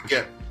 And I would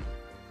get,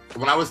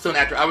 when I was still an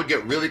actor, I would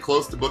get really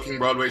close to booking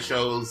Broadway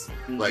shows.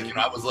 Like, you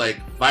know, I was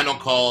like final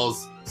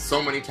calls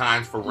so many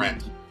times for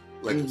Rent,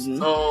 like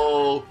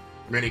so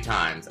many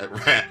times at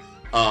Rent.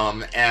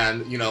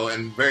 And, you know,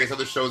 and various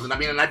other shows. And I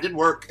mean, and I did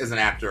work as an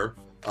actor.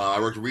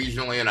 I worked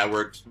regionally, and I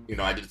worked, you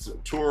know, I did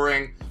some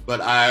touring, but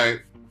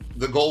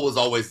the goal was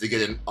always to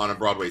get in on a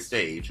Broadway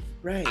stage.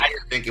 Right. I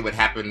didn't think it would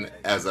happen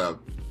as a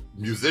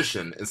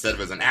musician instead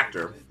of as an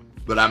actor,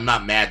 but I'm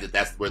not mad that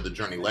that's where the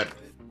journey led me.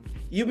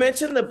 You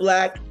mentioned the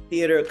Black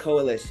Theater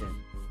Coalition.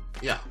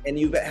 Yeah.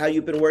 And how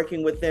you've been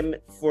working with them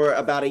for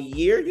about a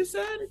year, you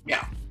said?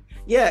 Yeah.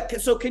 Yeah,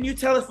 so can you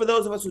tell us, for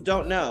those of us who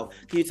don't know,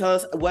 can you tell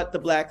us what the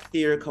Black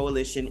Theater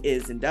Coalition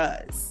is and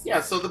does?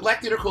 Yeah, so the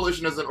Black Theater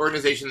Coalition is an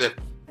organization that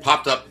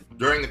popped up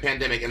during the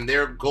pandemic, and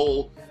their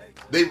goal,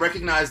 they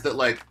recognize that,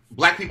 like,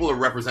 Black people are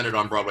represented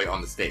on Broadway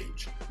on the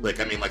stage. Like,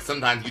 I mean, like,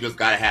 sometimes you just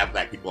gotta have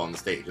Black people on the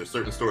stage. There's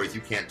certain stories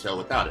you can't tell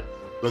without it.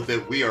 But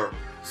that we are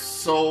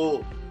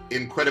so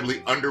incredibly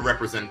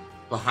underrepresented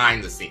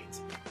behind the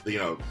scenes. You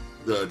know,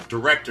 the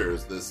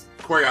directors, the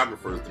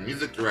choreographers, the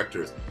music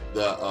directors,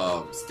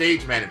 the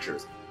stage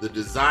managers, the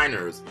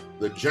designers,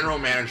 the general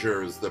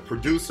managers, the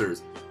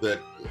producers, the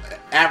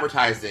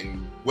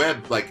advertising,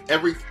 web, like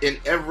in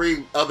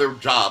every other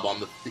job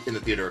in the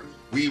theater,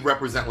 we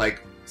represent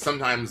like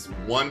sometimes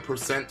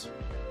 1%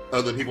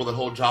 of the people that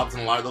hold jobs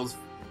in a lot of those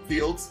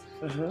fields.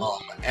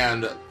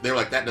 And they're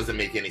like, that doesn't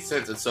make any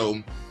sense. And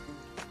so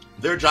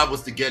their job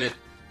was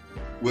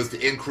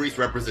to increase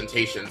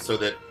representation so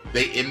that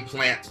they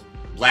implant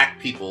Black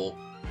people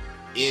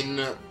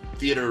in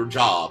theater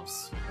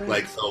jobs.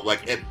 Like, so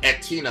like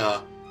at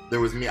Tina, there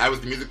was me, I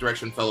was the music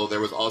direction fellow. There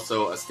was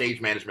also a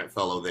stage management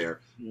fellow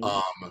there.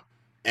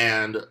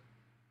 And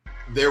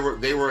they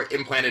were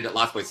implanted at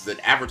lots of places, at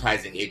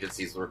advertising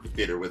agencies work with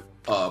theater, with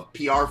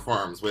PR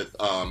firms, with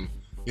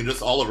you know,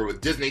 just all over.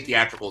 With Disney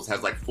Theatricals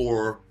has like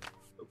 4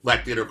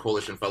 Black Theater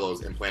Coalition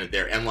fellows implanted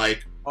there. And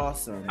like,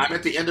 awesome. I'm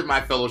at the end of my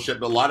fellowship,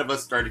 but a lot of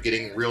us started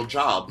getting real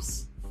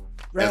jobs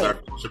as our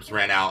fellowships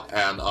ran out.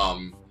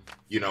 And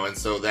you know, and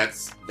so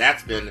that's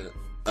been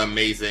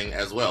amazing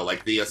as well.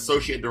 Like the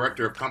associate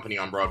director of company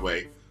on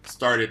Broadway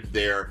started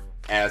there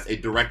as a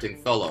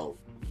directing fellow,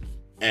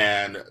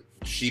 and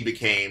she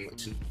became,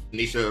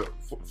 Tanisha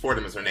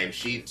Fordham is her name.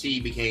 She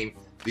became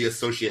the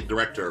associate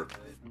director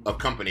of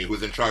company, who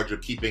was in charge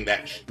of keeping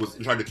that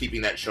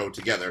show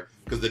together,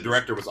 because the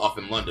director was off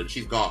in London.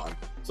 She's gone,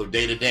 so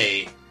day to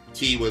day,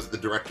 T was the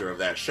director of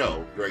that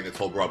show during its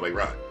whole Broadway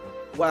run.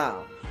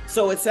 Wow.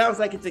 So it sounds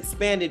like it's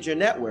expanded your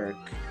network.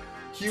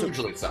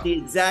 Hugely so. The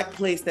exact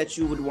place that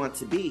you would want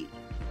to be.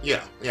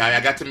 Yeah. I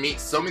got to meet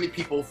so many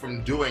people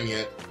from doing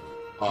it.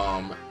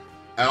 And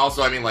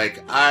also, I mean,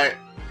 like, I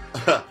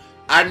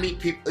meet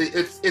people,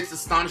 it's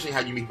astonishing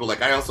how you meet people.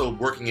 Like, I also,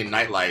 working in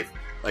nightlife,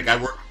 like,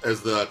 I work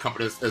as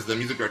the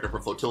music director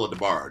for Flotilla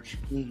DeBarge.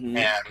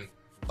 And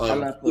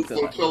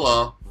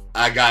Flotilla,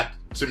 I got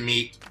to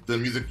meet the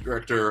music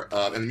director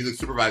and the music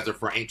supervisor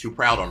for Ain't Too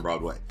Proud on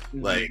Broadway.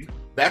 Mm-hmm. Like,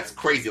 that's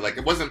crazy. Like,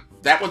 that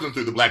wasn't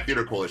through the Black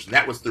Theater Coalition.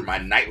 That was through my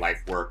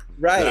nightlife work.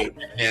 Right. I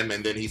met him,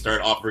 and then he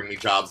started offering me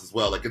jobs as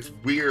well. Like, it's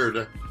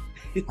weird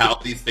how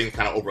these things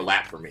kind of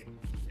overlap for me.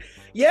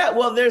 Yeah,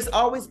 well, there's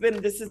always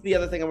been, this is the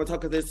other thing I want to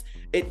talk about, this,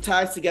 it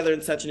ties together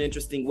in such an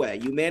interesting way.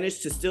 You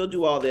managed to still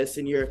do all this,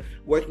 and you're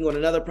working on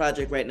another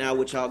project right now,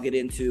 which I'll get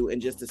into in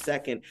just a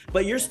second,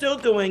 but you're still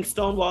doing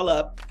Stonewall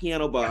Up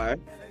Piano Bar.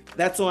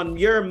 That's on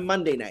your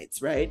Monday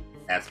nights, right?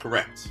 That's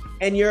correct.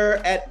 And you're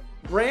at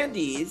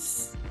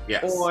Brandy's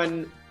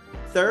on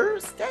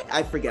Thursday?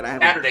 I forget.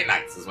 Saturday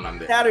nights is when I'm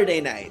there. Saturday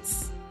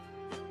nights.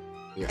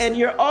 Yeah. And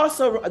you're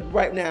also,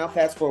 right now,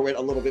 fast forward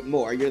a little bit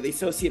more, you're the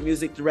associate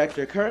music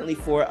director currently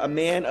for A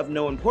Man of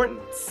No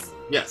Importance.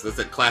 Yes, it's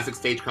a classic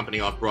stage company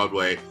off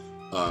Broadway.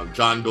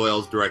 John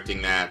Doyle's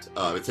directing that.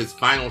 It's his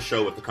final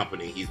show with the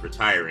company. He's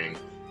retiring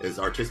as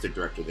artistic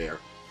director there.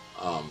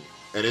 And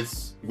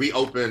we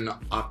open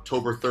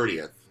October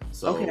 30th.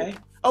 So okay.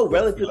 Oh,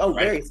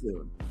 very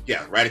soon.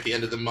 Yeah, right at the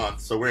end of the month.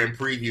 So we're in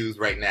previews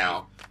right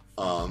now.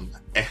 But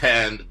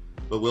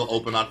we'll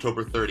open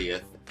October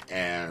 30th.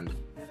 And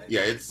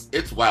yeah,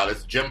 it's wild.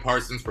 It's Jim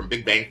Parsons from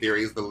Big Bang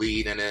Theory is the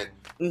lead in it.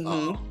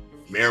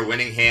 Mm-hmm. Mayor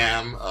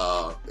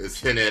Winningham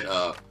is in it.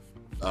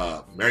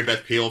 Mary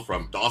Beth Peele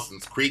from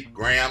Dawson's Creek,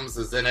 Grams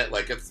is in it.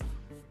 Like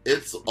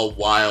it's a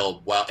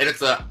wild, and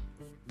it's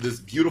this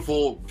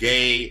beautiful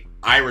gay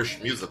Irish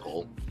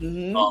musical,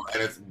 and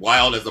it's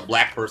wild as a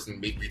Black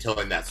person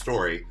retelling that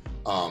story.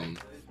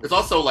 It's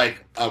also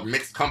like a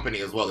mixed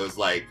company as well. There's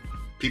like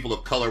people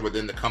of color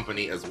within the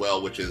company as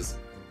well, which is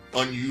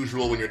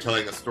unusual when you're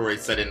telling a story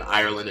set in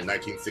Ireland in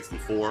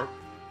 1964.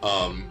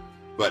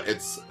 But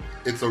it's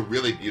a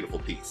really beautiful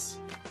piece.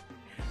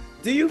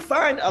 Do you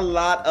find a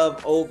lot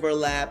of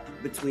overlap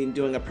between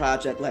doing a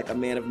project like A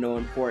Man of No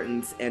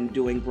Importance and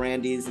doing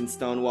Brandy's and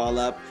Stonewall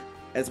Up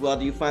as well?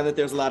 Do you find that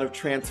there's a lot of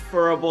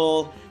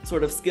transferable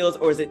sort of skills,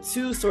 or is it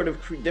two sort of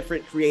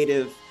different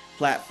creative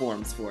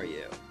platforms for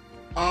you?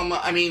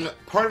 I mean,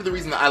 part of the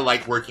reason that I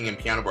like working in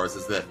piano bars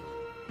is that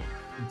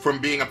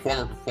from being a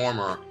former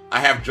performer, I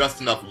have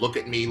just enough look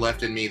at me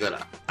left in me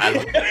that I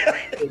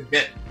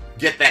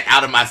get that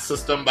out of my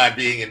system by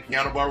being in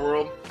piano bar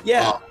world.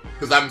 Yeah.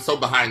 Because I'm so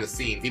behind the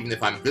scenes, even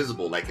if I'm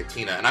visible like at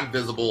Tina, and I'm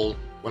visible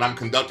when I'm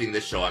conducting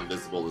this show, I'm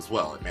visible as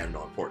well at Man of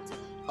No Importance.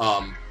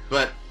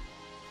 But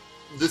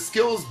the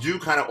skills do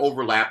kind of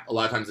overlap a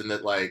lot of times in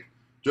that, like,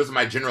 just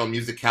my general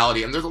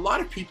musicality, and there's a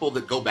lot of people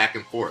that go back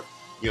and forth,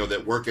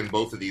 that work in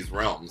both of these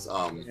realms.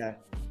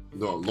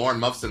 Lauren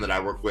Muffson that I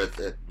work with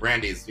at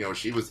Brandy's,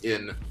 she was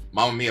in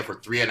Mamma Mia for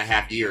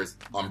 3.5 years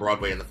on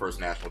Broadway in the first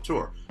national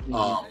tour.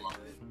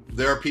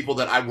 There are people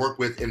that I work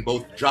with in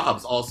both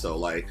jobs also,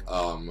 like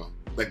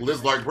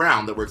Liz Lark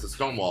Brown that works at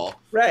Stonewall.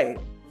 Right.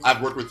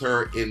 I've worked with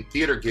her in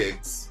theater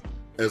gigs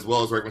as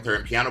well as working with her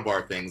in piano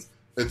bar things.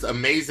 It's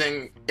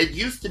amazing. It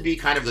used to be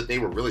kind of that they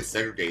were really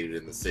segregated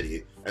in the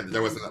city and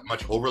there wasn't that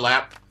much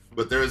overlap,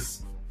 but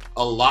there's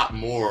a lot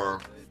more.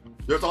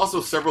 There's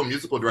also several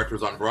musical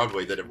directors on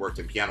Broadway that have worked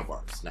in piano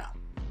bars now.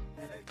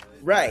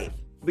 Right.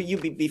 But you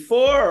be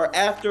before or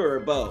after or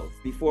both?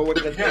 Before what?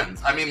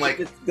 Depends. I mean, like,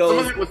 some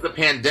of it was the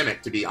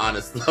pandemic, to be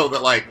honest, though,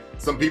 that, like,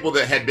 some people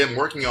that had been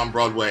working on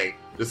Broadway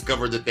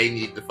discovered that they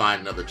needed to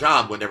find another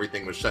job when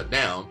everything was shut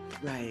down.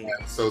 Right.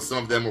 And so some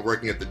of them were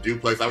working at the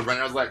Duplex. I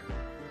was like,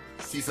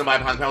 see somebody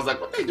behind the panel, I was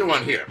like, what are they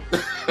doing here?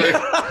 But,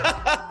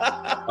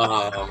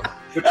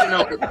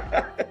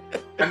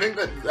 I think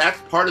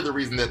that's part of the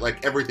reason that,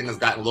 like, everything has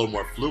gotten a little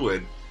more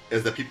fluid,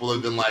 is that people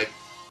have been like,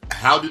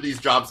 how do these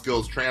job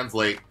skills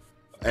translate?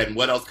 And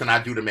what else can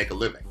I do to make a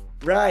living?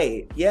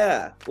 Right.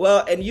 Yeah.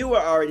 Well, and you were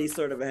already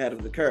sort of ahead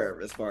of the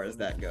curve as far as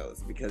that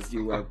goes, because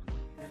you've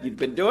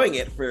been doing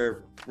it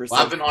for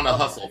I've been on a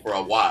hustle for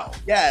a while.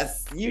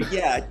 Yes. You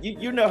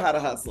know how to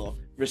hustle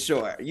for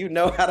sure. You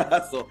know how to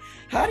hustle.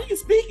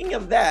 Speaking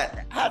of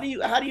that, how do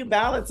you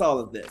balance all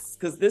of this?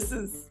 Because this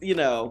is,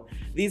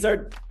 these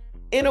are,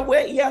 in a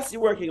way, yes,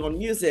 you're working on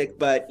music,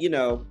 but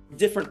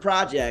different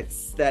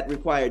projects that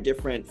require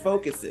different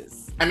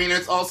focuses. I mean,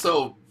 it's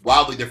also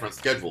wildly different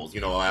schedules.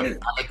 I'm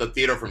at the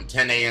theater from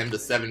 10 a.m. to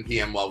 7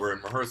 p.m. while we're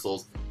in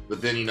rehearsals,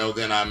 but then,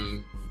 then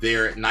I'm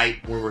there at night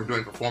when we're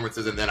doing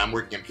performances, and then I'm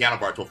working in piano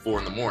bar till 4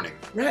 a.m.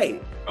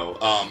 Right. So,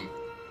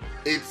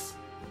 it's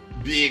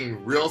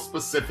being real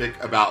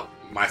specific about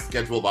my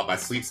schedule, about my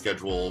sleep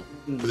schedule.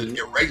 It's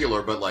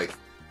irregular, but, like,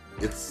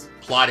 it's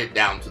plotted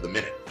down to the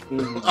minute.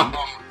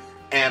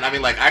 And I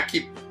mean, like, I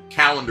keep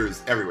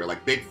calendars everywhere,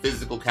 like big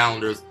physical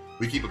calendars.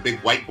 We keep a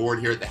big whiteboard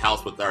here at the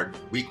house with our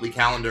weekly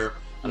calendar.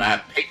 And I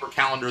have paper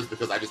calendars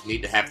because I just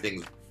need to have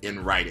things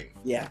in writing.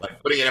 Yeah.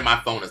 Like, putting it in my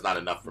phone is not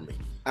enough for me.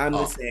 I'm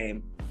the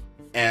same.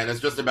 And it's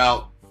just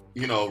about,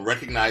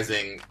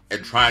 recognizing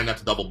and trying not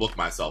to double book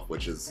myself,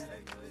 which is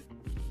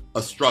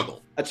a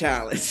struggle. A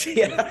challenge.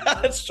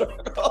 Yeah, a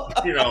struggle.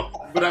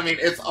 But I mean,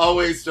 it's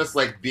always just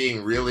like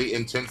being really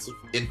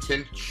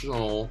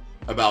intentional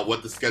about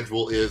what the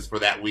schedule is for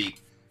that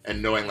week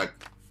and knowing, like,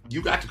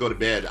 you got to go to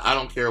bed. I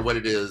don't care what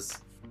it is.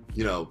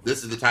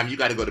 this is the time you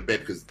got to go to bed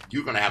because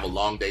you're going to have a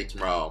long day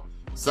tomorrow.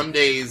 Some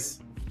days,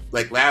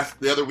 like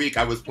the other week,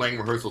 I was playing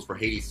rehearsals for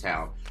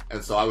Hadestown.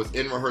 And so I was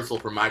in rehearsal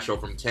for my show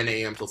from 10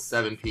 a.m. till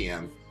 7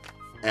 p.m.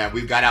 And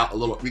we'd get out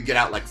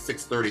like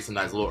 6:30,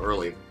 sometimes a little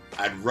early.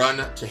 I'd run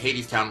to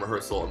Hadestown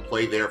rehearsal and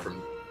play there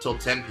till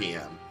 10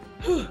 p.m.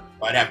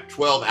 I'd have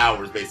 12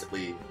 hours,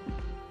 basically,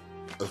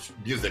 of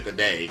music a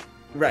day.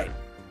 Right.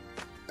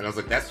 And I was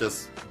like, that's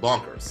just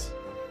bonkers.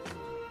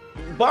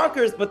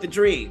 Bonkers, but the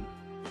dream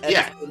at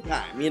the same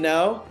time,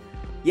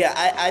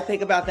 Yeah, I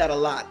think about that a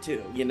lot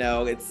too.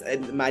 It's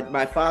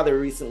my father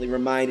recently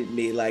reminded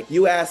me, like,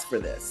 you asked for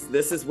this.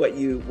 This is what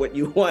you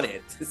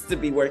wanted, is to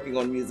be working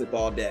on music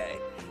all day.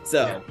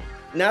 So,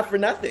 not for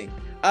nothing.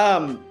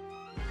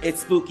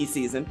 It's spooky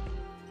season,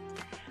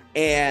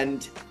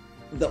 and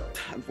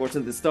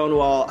unfortunately, the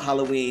Stonewall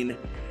Halloween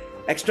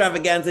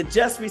extravaganza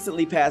just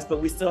recently passed, but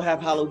we still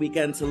have Halloween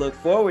weekend to look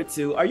forward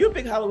to. Are you a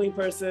big Halloween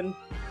person?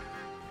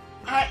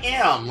 I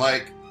am.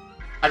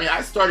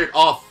 I started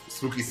off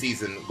spooky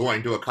season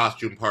going to a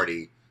costume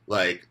party,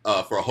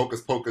 for a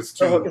Hocus Pocus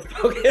 2. Hocus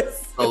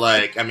Pocus. So,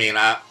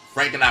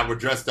 Frank and I were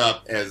dressed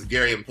up as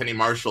Gary and Penny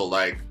Marshall,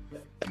 I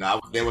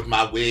was there with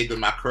my wig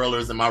and my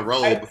curlers and my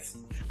robe.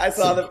 I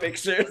saw the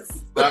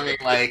pictures.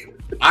 I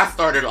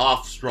started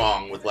off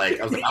strong with, I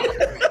was like, I'm going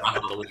to do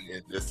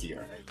Halloween this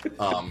year.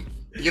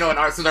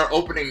 Since our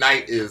opening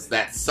night is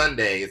that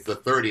Sunday, it's the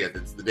 30th,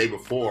 it's the day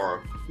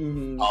before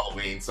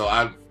Halloween,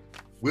 so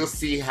we'll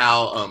see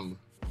how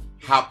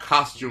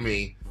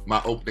costumey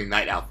my opening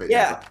night outfit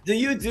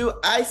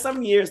is.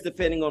 Some years,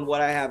 depending on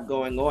what I have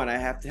going on, I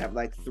have to have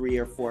 3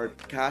 or 4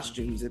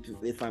 costumes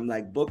if I'm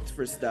booked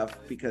for stuff,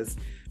 because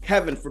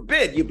heaven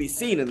forbid you be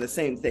seen in the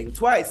same thing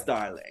twice,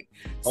 darling.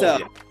 So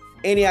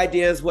any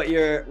ideas what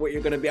you're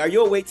going to be? Are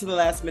you a wait to the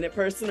last minute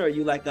person, or are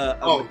you a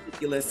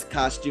meticulous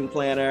costume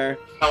planner?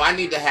 No, I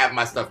need to have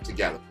my stuff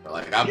together.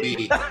 I'll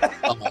be,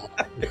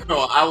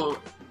 I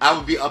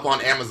will be up on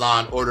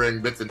Amazon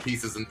ordering bits and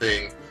pieces and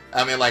things.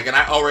 And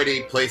I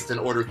already placed an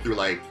order through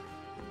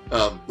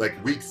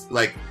weeks,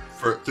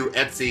 through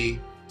Etsy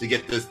to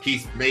get this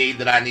piece made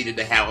that I needed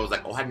to have. I was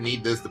like, I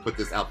need this to put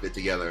this outfit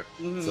together.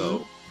 Mm-hmm.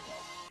 So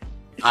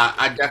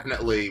I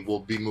definitely will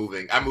be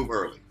moving. I move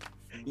early.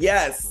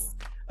 Yes.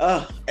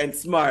 And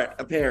smart,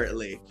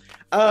 apparently.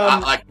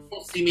 You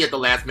won't see me at the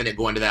last minute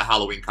going to that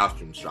Halloween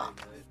costume shop.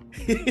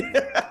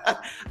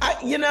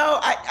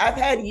 I've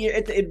had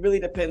years, it really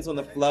depends on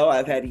the flow.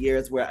 I've had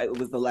years where it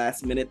was the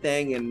last minute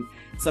thing, and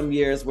some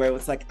years where it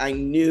was I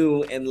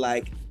knew in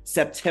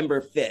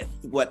September 5th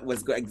what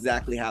was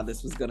exactly how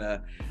this was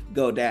gonna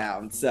go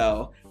down.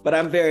 So, but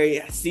I'm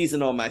very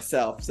seasonal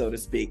myself, so to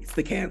speak. It's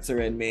the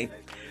Cancer in me.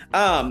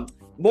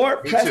 More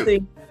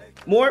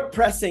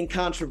pressing,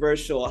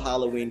 controversial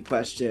Halloween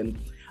question.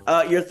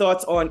 Your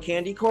thoughts on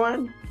candy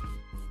corn?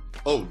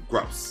 Oh,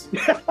 gross.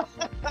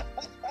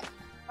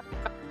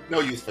 No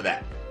use for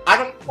that. I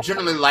don't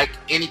generally like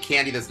any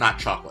candy that's not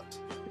chocolate.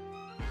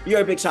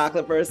 You're a big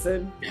chocolate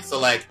person? Yeah,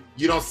 so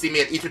you don't see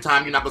me at Easter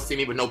time. You're not gonna see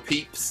me with no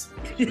Peeps.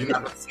 You're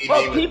not gonna see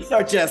me. Peeps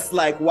are just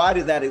why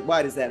does that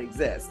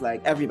exist?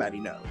 Everybody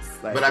knows.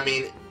 But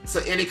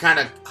so any kind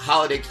of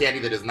holiday candy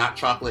that is not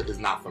chocolate is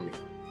not for me.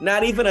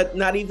 Not even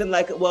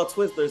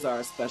Twizzlers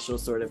are a special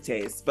sort of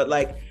taste, but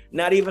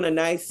not even a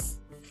nice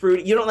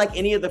fruit. You don't like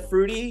any of the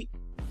fruity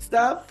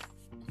stuff?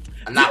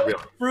 Not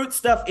really. Fruit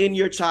stuff in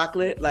your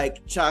chocolate,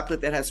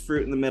 chocolate that has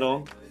fruit in the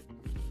middle?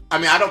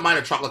 I don't mind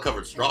a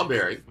chocolate-covered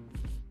strawberry.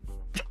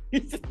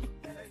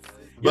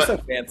 You're so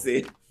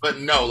fancy. But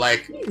no,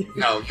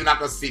 no, you're not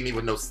going to see me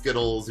with no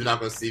Skittles. You're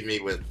not going to see me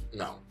with,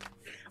 no.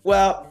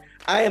 Well,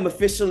 I am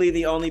officially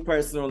the only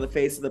person on the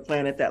face of the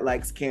planet that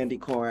likes candy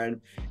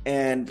corn.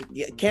 And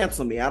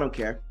cancel me. I don't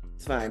care.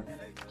 It's fine.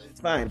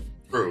 It's fine.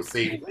 True,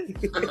 see?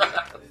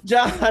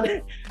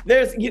 John,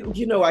 there's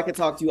I could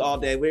talk to you all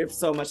day. We have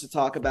so much to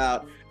talk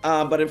about,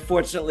 but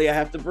unfortunately I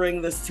have to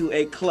bring this to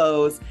a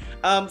close.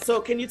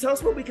 So can you tell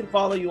us where we can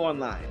follow you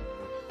online?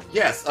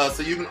 Yes,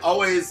 so you can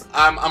always,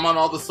 I'm on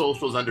all the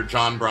socials under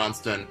John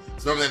Bronston.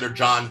 It's normally under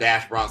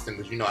John-Bronston,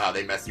 because you know how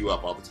they mess you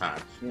up all the time.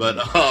 Mm-hmm. But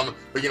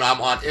I'm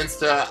on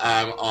Insta,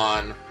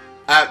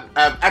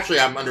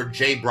 I'm under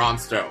J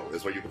Bronsto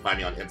is where you can find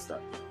me on Insta.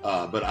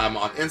 But I'm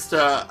on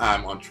Insta,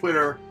 I'm on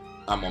Twitter,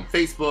 I'm on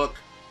Facebook,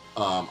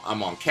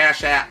 I'm on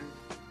Cash App,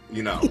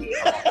 you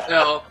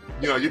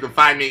can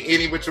find me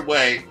any which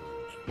way,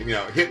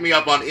 hit me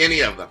up on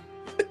any of them.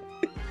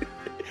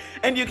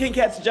 And you can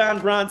catch John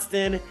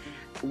Bronston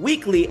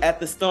weekly at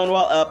the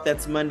Stonewall Up,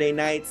 that's Monday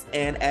nights,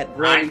 and at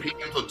 9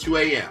 p.m. till 2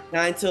 a.m.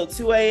 9 till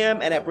 2 a.m.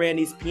 and at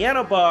Brandy's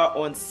Piano Bar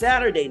on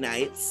Saturday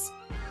nights.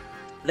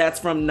 That's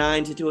from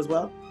 9 to 2 as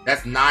well?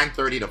 That's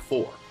 9:30 to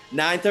 4.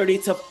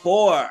 9:30 to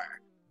 4.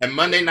 And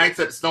Monday nights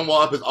at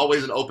Stonewall Up is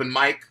always an open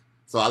mic.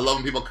 So I love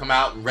when people come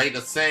out and ready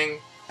to sing,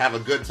 have a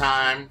good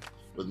time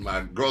with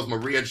my girls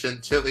Maria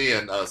Chantilly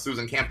and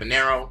Susan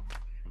Campanero.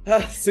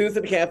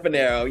 Susan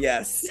Campanero,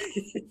 yes.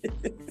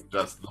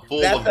 Just the full.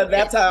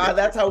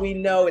 That's how we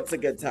know it's a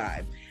good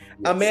time.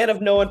 Yes. A Man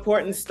of No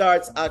Importance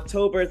starts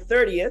October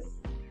 30th.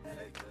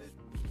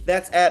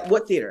 That's at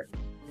what theater?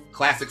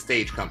 Classic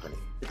Stage Company.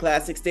 The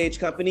Classic Stage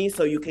Company,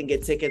 so you can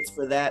get tickets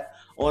for that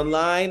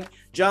online.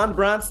 John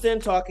Bronston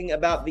talking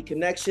about the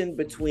connection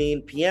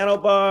between piano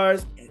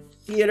bars and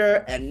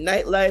theater and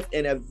nightlife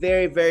in a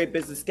very, very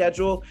busy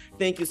schedule.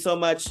 Thank you so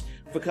much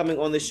for coming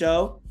on the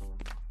show.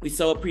 We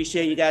so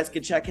appreciate you guys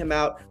can check him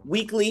out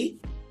weekly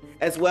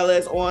as well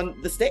as on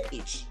the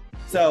stage.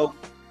 So,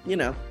 you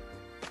know,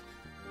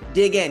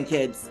 dig in,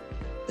 kids.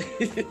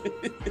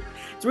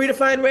 It's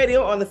Redefine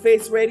Radio on the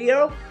Face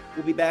Radio.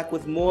 We'll be back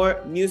with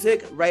more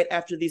music right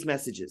after these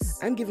messages.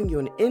 I'm giving you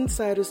an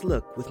insider's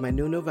look with my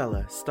new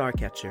novella,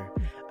 Starcatcher,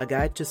 a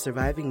guide to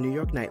surviving New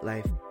York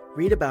nightlife.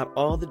 Read about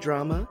all the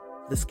drama,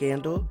 the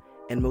scandal,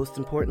 and most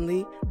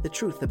importantly, the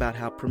truth about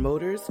how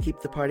promoters keep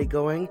the party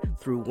going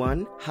through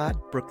one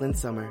hot Brooklyn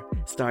summer.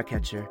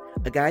 Starcatcher,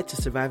 a guide to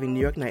surviving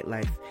New York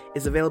nightlife,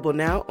 is available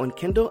now on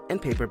Kindle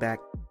and paperback.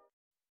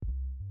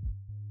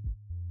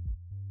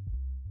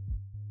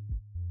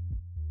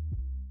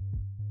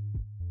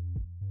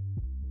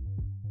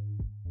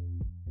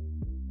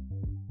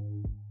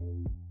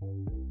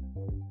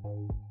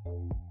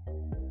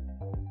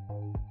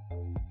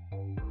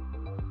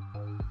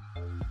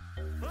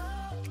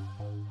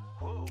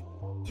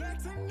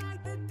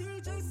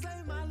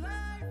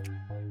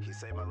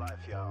 Saved my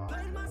life, y'all.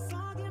 Play my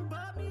song and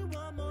bought me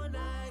one more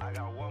night. I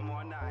got one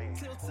more night.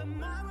 Till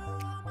tomorrow,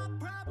 all my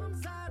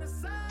problems out of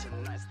sight.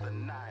 Tonight's the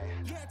night.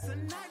 Yeah,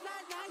 tonight,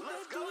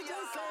 Let's the go, DJ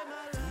y'all. saved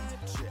my life.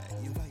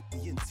 DJ, invite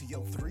me into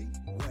your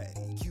three-way.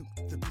 You,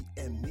 the beat,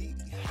 and me.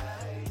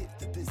 Get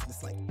the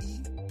business like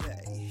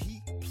eBay.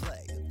 He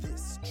play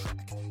this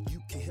track. You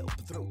can't help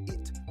but throw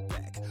it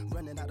back.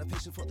 Running out of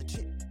patience for the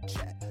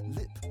chit-chat.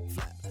 Lip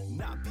flap,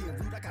 not being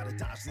rude, I gotta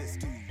dodge this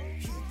dude.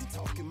 He be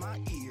talking my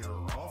ear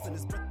off, and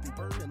his breath be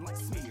burning like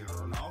smear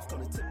off.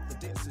 Gonna tip the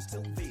dancers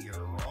till veer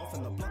off,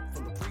 and the blunt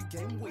from the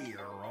pregame we're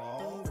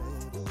all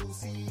rebel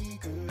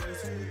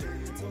seekers who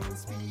dance on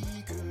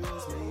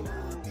speakers may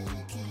not be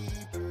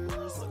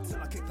keepers. Look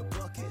till I kick the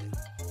bucket,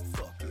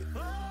 fuck it.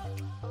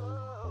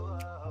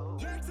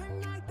 Yeah,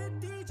 tonight the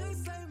DJ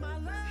saved my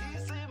life. He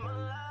saved my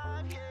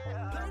life,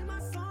 yeah. Play my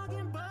song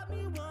and bought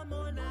me one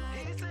more night.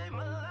 He saved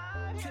my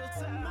life, Till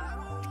yeah.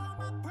 tomorrow, all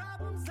my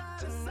problems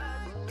out of Tonight,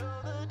 sight. you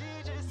know the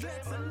DJ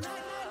saved my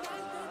life.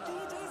 The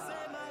DJ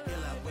saved my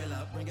life. Wheel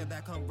up, bring it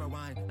back home,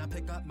 rewind. Now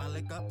pick up my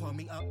liquor, pour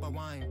me up a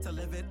wine. To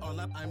live it all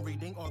up, I'm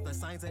reading all the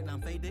signs and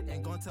I'm faded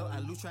and gone till I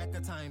lose track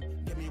of time.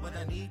 Give me what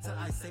I need till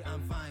I say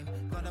I'm fine.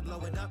 Gonna blow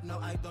it up, no,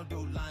 I don't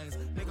do lines.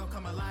 They gon'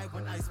 come alive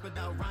when I spit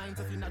out rhymes.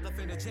 If you're not the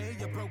fan of J,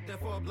 you're broke,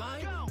 therefore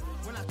blind.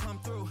 When I come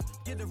through,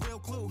 get a real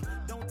clue.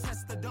 Don't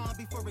test the dawn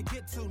before it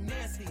get too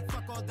nasty.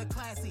 Fuck all the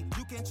classy.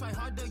 You can try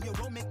harder, you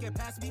won't make it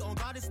past me. On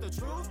God, it's the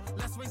truth.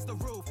 Let's raise the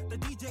roof. The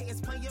DJ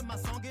is playing my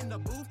song in the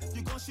booth.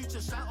 You gon' shoot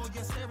your shot or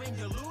you're staring,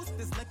 you lose.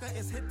 This liquor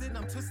is hitting,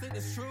 I'm twisted,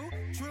 it's true,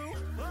 true.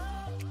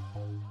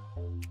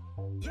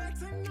 Yeah,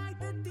 tonight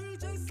the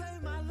DJ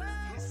saved my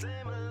life. He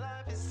saved my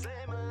life, he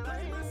saved my life.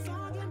 Play my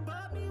song and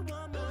bought me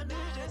one more The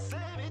night. DJ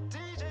saved it,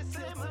 DJ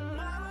saved my life.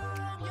 Tomorrow,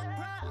 all my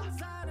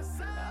problems out of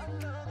sight. I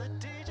know the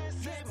DJ Yeah,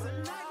 saved my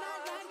tonight,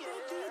 life. the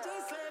DJ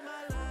saved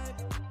my life.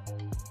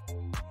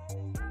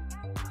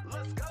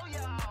 Let's go,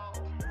 y'all.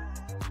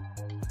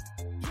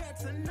 Yeah,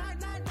 tonight,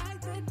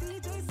 the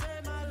DJ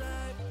saved my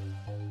life.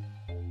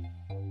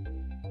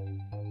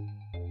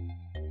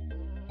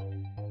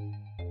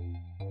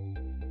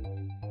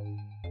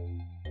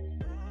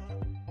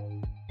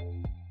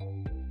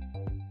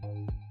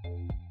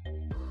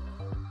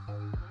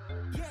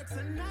 Yeah,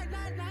 tonight,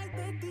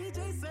 the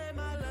DJ saved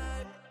my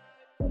life.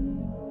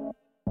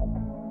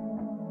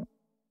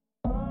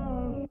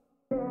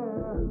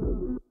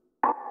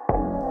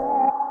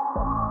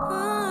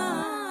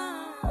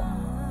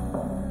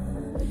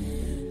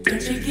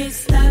 Don't you get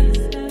stuck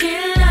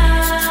in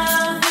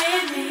love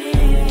with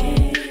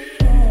me?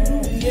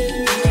 Don't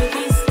you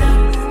get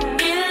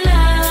stuck in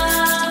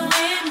love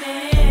with me?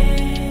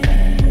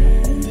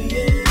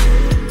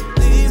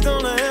 Please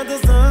don't let the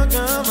sun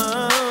come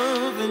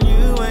up and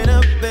you ain't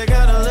up there,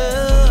 gotta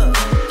love.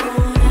 Go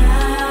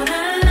out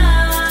of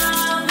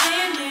love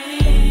with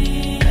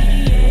me.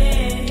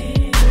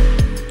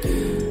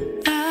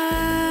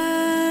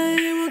 I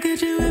will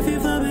get you if you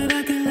fall, but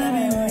I can love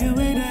you when you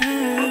way down.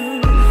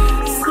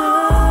 So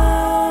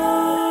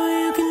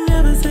you can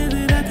never say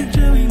that I could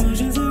show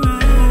emotions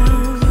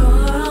around.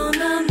 You're on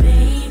the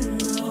main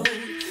road.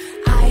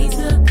 I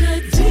took a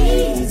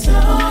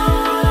detour.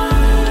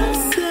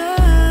 So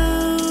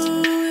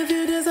if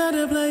you decide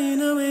to play, you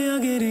know what you're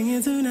getting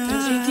into now.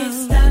 Don't you get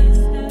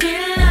stuck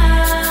in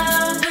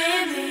love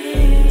with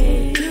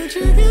me? Don't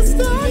you get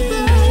stuck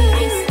there?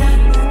 Get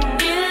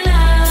stuck in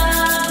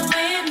love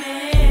with me.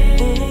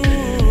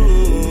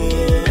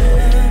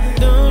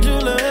 Don't you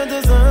let the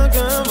sun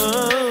come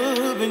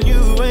up and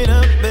you ain't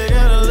up there,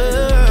 gotta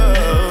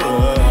love.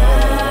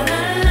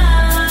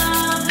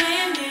 Love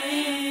with me.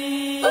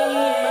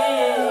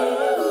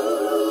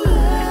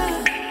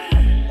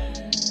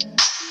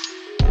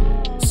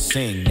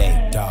 Sing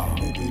Nate Dogg.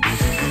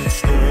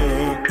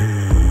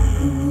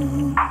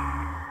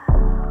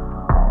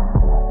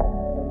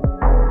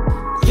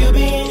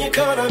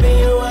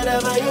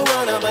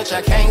 bitch,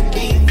 I can't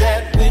beat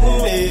that with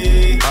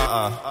me.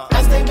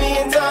 I stay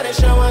being tardy,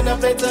 showing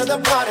up late to the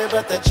party,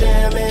 but the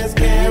jam is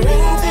guaranteed.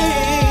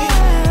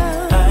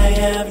 I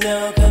have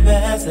no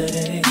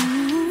capacity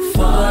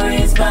for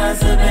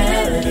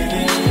responsibility.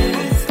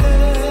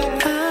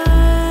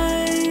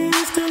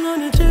 I'm still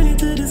on a journey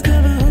to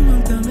discover who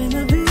I'm coming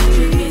to be. Don't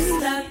you get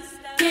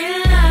stuck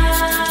in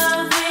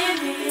love with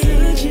me.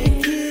 Don't you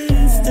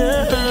get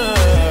stuck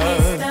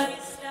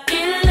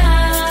in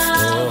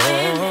love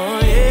with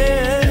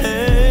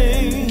me.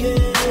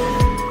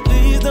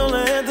 Please don't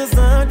let the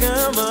sun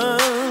come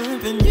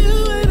up and you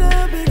and I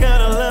be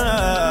out of love.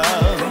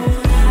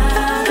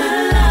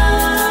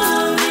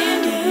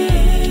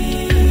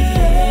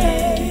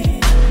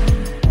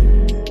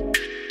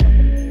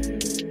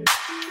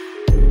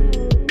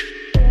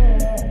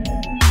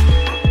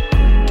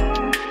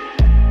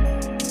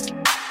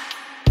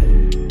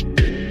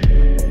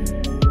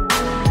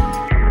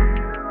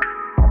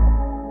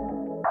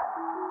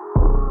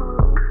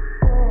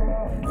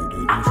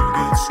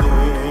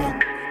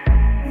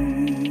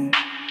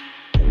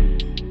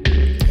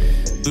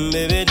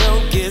 Baby,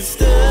 don't get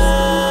stuck.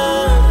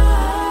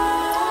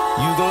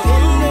 You gon'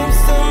 end up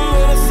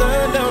somewhere the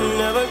sun don't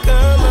never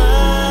come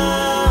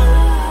up.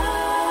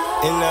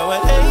 And now I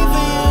hate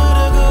for you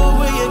to go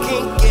where you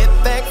can't get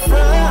back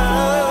from.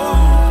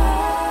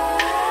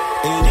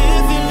 And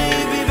if you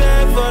leave me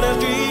back for the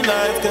street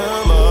lights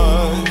come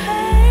on.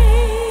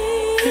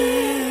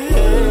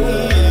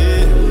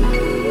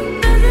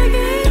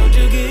 Don't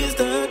you get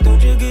stuck,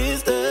 don't you get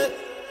stuck.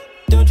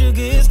 Don't you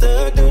get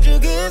stuck, don't you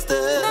get stuck.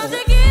 Don't you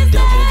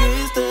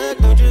get stuck?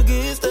 Don't you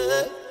get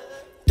stuck?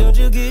 Don't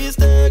you get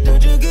stuck?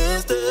 Don't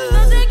you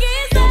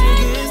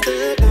get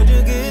stuck? Don't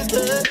you get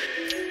stuck?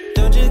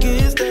 Don't you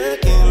get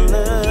stuck in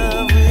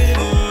love with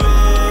me?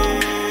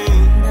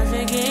 Don't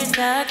you get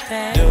stuck,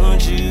 babe?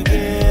 Don't you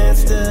get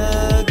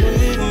stuck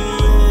with me?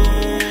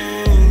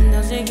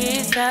 Don't you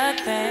get stuck,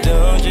 babe?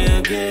 Don't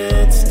you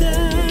get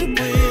stuck with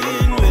me?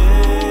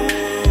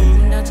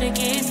 Don't you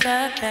get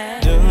stuck,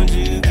 babe? Don't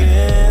you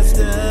get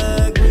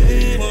stuck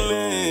with me?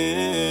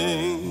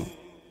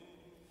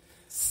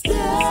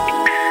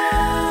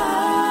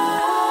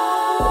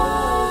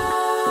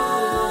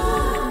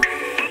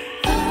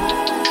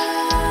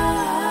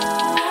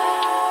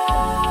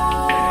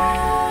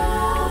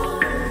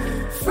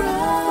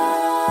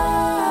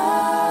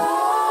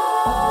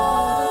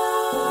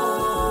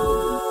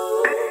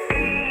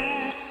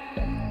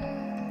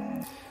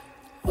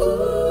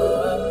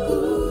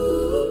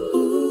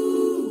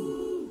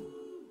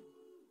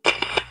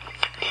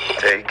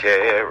 Take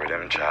care of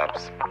them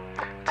chops.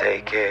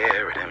 Take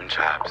care of them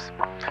chops.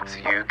 So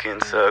you can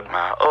suck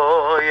my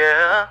oh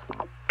yeah.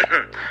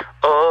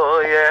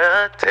 Oh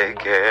yeah. Take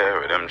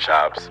care of them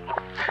chops.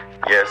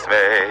 Yes,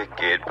 make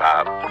it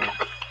pop.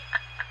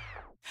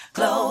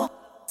 Glow,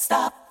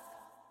 stop,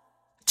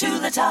 to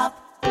the top.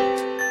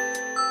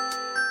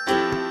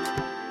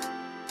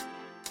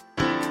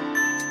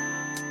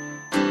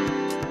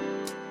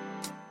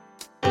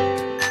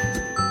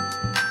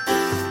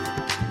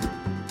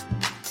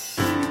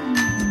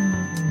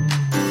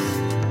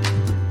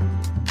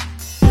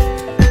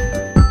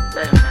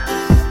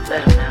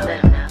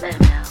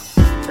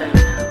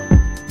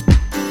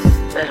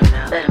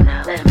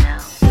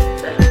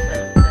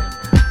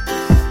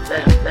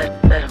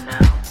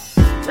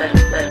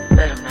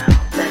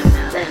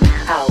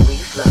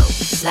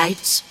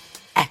 Lights,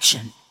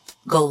 action,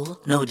 goal,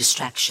 no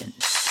distraction.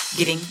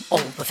 Getting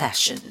all the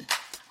fashion,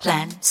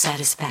 plan,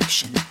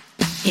 satisfaction.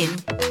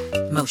 In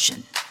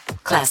motion,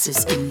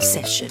 classes in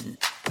session.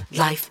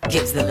 Life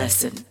gives the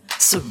lesson,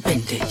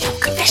 surrender your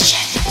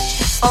confession.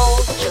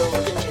 All the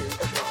children to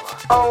the floor.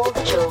 All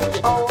the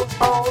children, all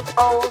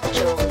the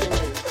children to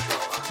the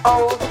floor.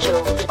 All the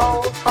children,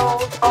 all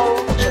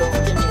the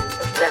children to the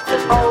floor. Let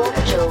them all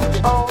the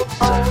children, all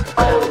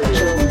the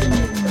children to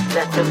the floor.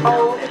 Let them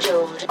all the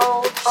children,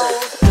 all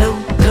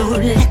Blow,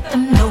 let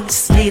them know,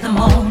 slay them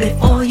all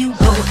before you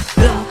go.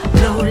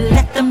 Blow,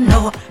 let them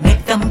know,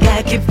 make them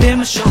gag, give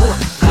them a show.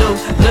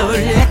 Blow,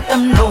 let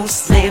them know,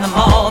 slay them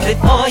all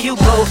before you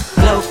go.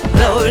 Blow,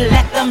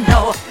 let them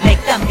know,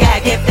 make them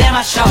gag, give them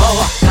a show.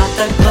 Got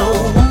the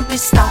glow, won't be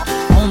stopped,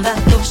 on that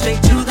flow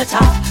straight to the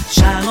top.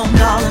 Shine on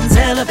garlands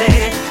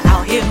elevated,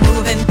 out here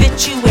moving,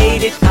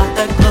 habituated. Got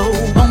the glow,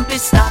 won't be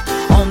stopped,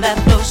 on that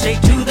flow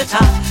straight to the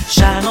top.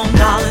 Shine on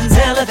garlands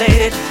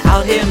elevated,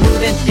 out here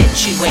moving,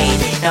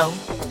 habituated. No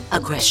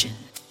aggression,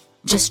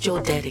 just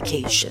your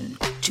dedication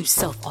to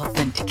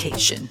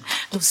self-authentication.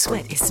 No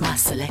sweat, it's my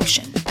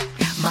selection.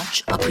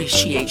 Much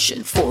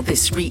appreciation for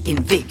this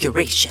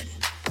reinvigoration.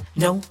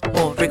 No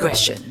more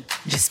regression,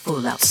 just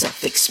full out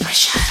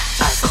self-expression.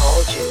 I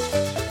called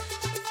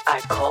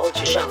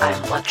you,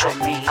 I'm what I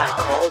mean. I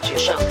called you,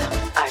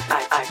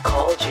 I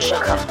called you,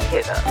 come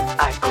hither.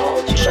 I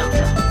called you,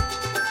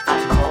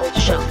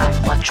 I'm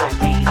what I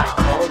mean. I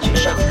called you,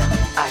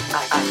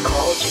 I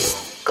called you,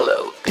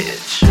 glow,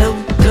 bitch.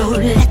 Blow,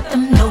 let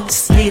them know,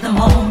 slay them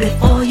all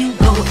before you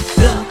go.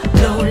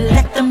 Blow,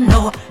 let them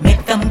know,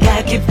 make them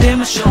gag, give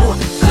them a show.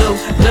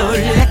 Blow,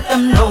 let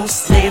them know,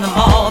 slay them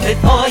all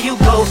before you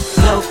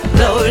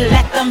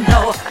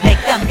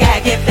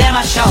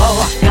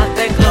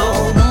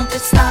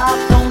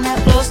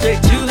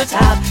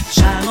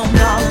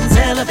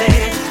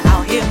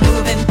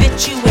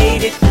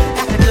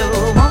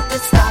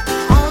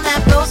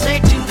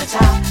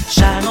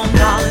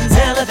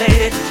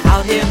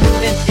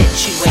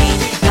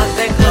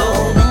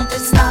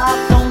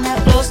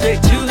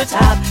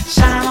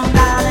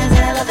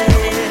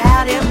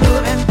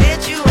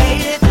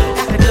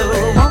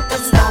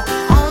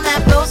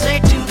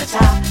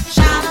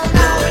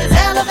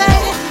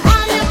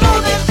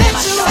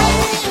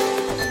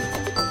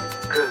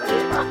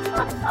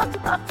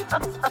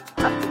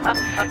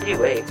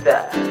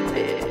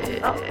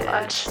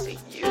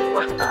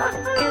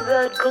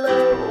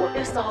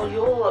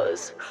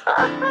yours.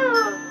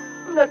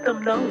 Let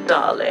them know,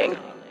 darling.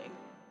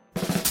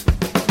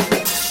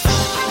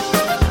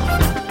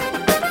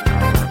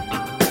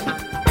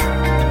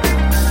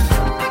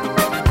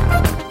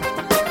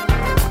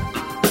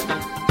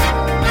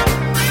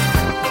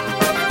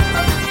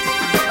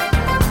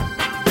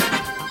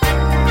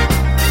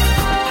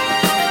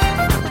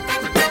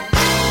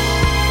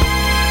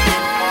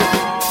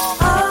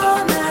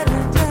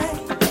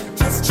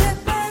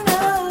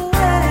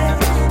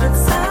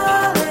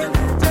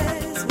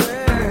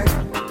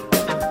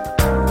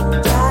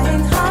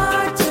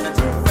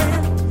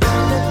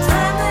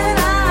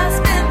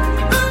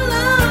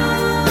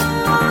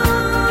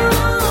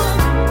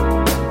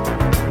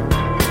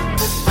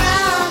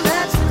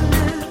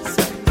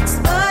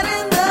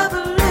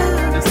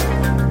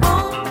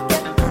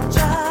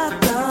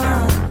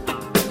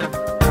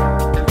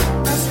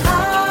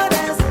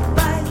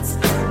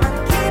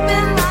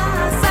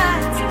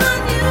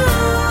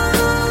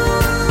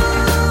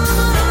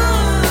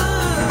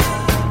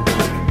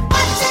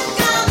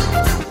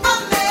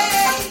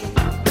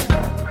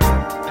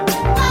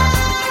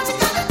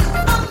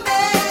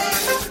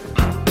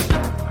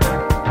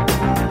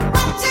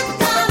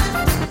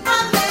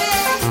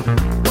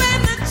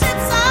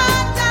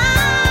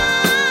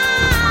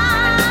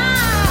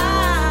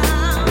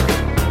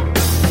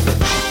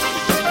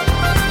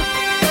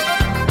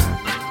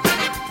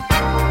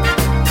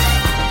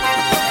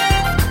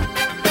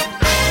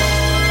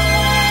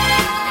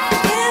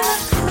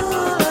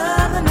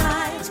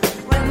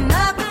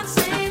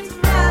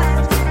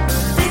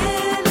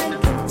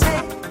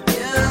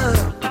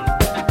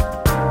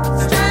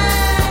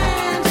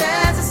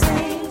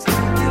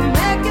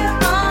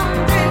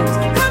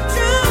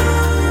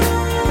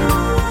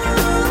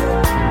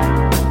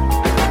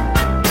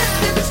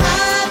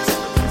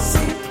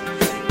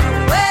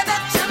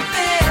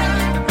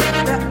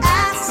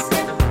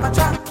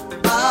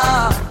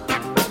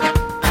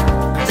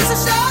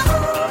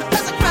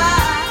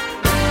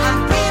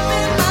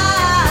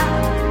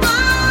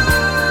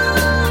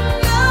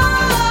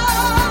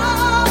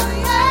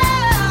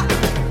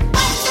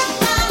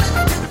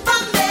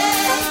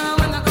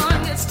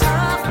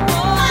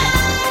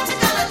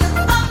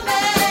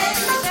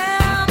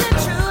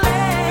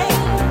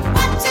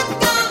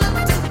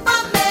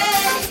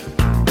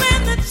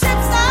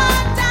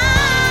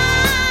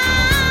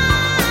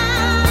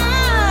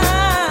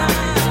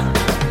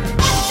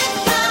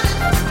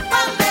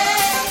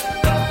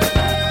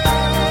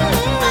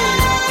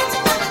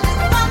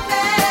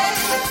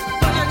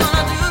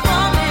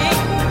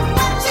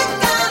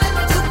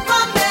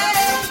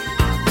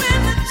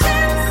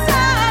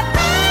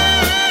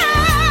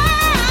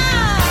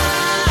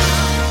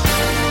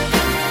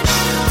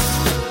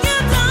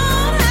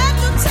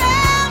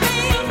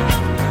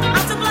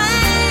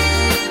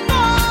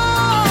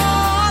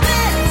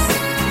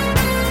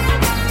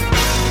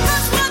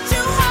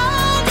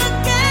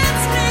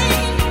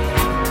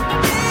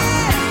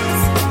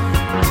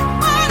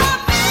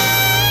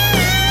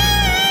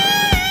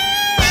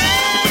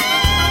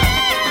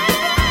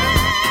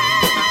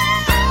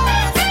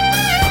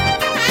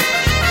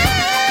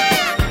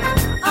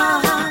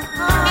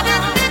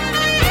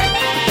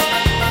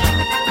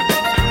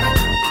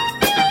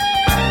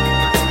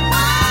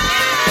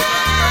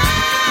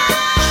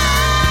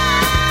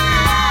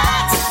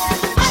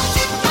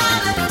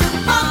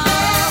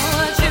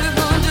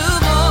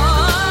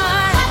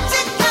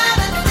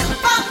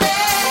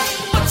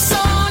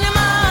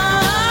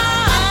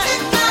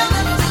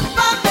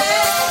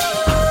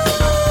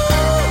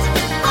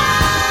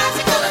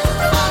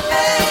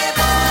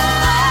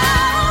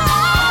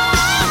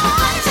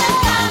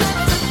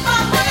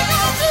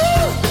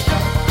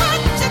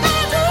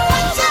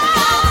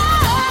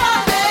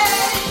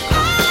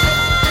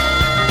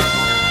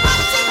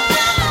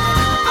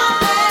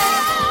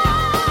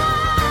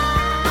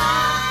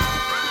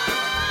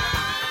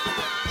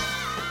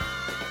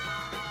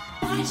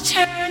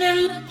 Turn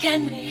and look at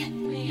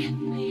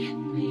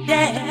me.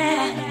 Yeah.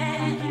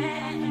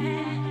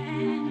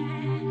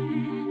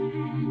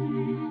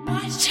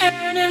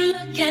 Turn and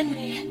look at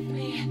me.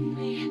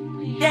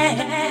 Yeah.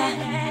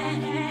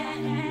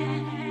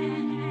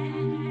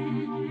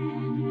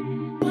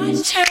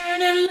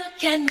 Turn and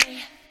look at me.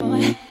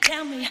 Boy,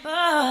 tell me,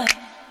 boy.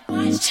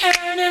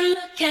 Turn and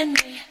look at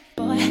me.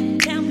 Boy,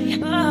 tell me,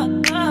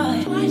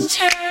 boy.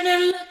 Turn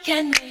and look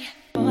at me.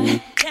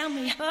 Boy, tell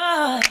me,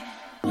 boy.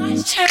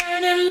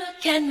 Turn and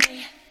look at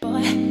me,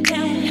 boy,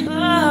 tell me,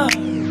 oh.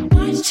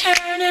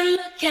 Turn and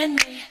look at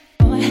me,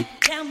 boy,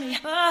 tell me,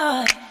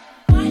 oh.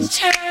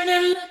 Turn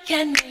and look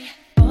at me,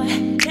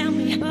 boy, tell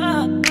me,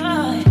 oh.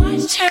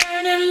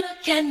 Turn and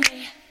look at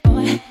me,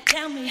 boy,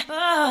 tell me,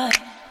 oh.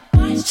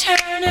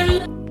 Turn and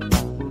look.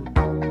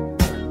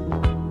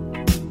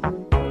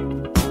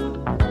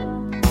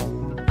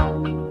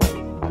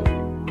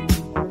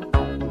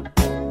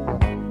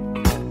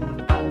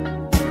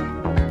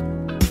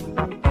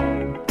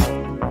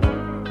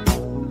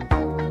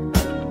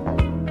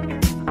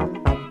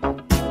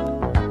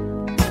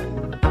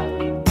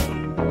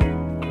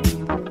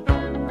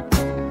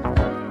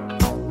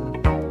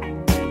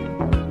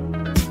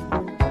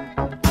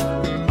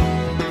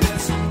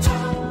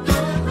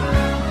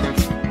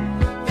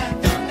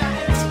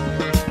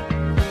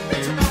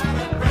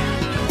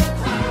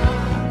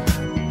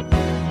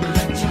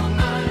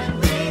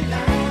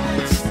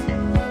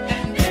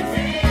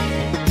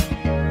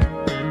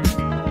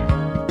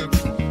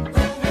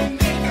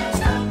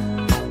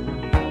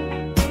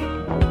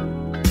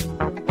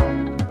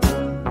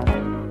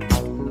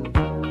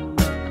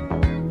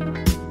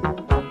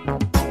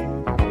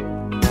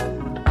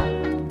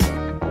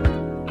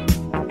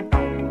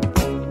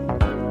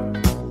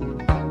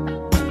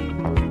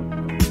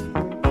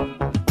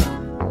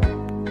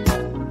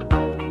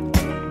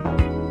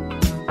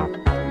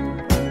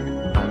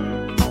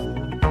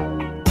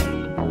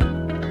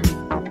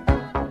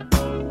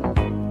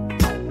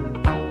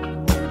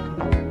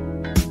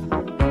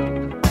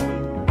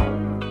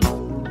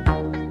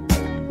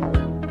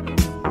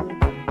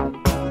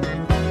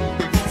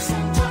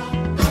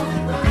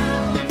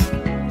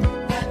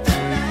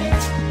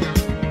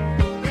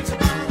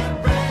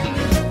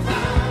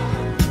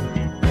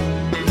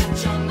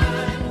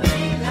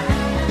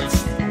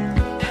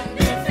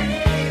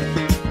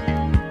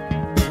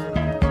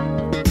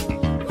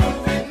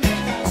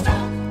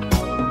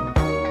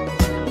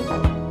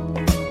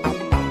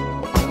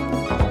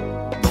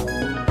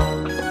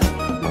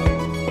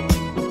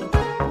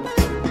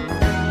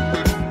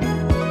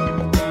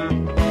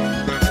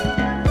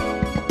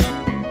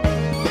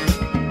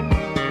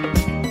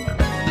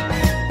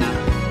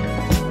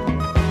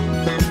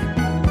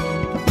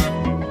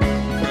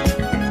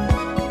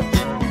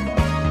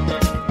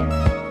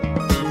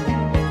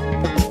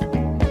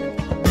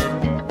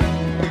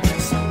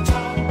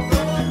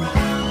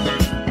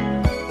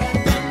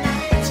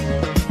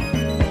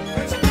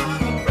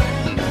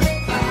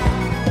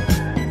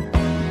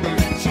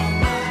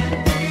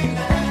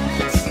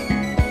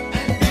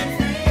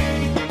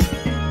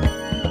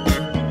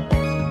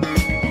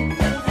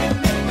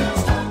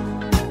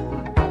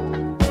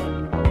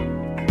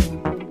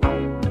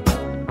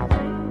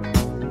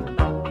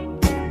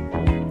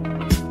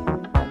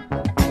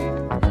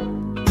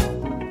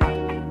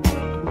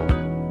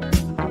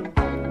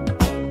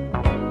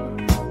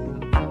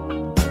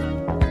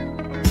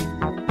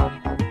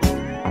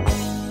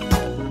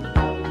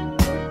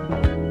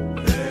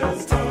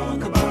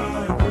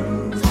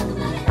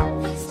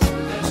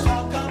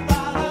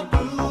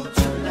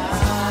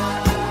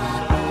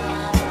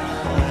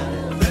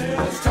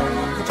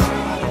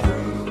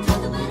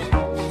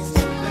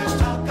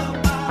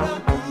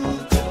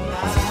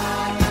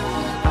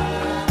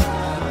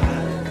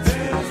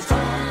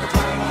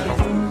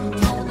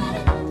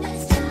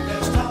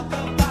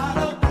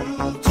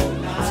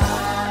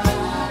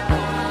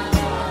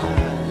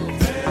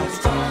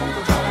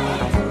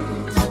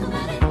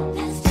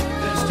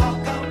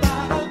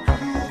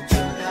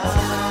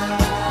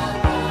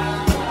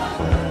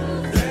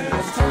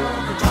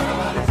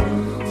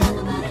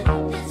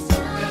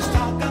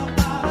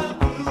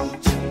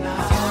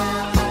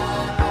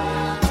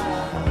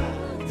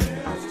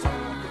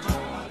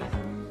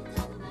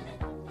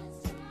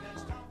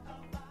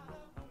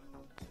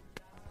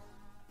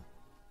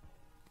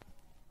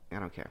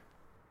 don't care.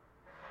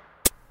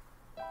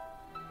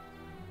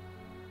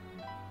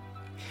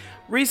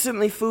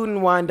 Recently,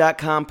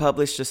 foodandwine.com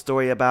published a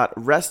story about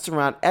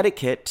restaurant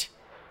etiquette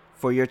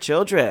for your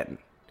children.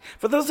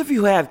 For those of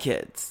you who have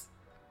kids.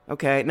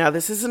 Okay, now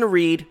this isn't a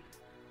read.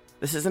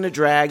 This isn't a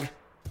drag.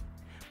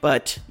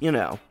 But, you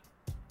know,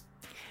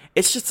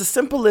 it's just a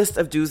simple list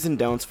of do's and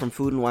don'ts from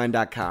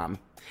foodandwine.com.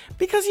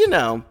 Because, you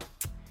know,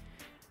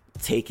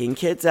 taking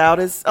kids out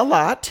is a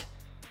lot.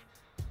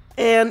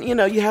 And, you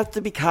know, you have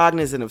to be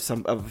cognizant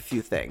of a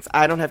few things.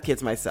 I don't have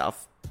kids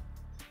myself.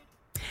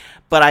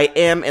 But I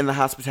am in the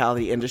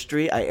hospitality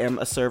industry. I am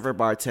a server,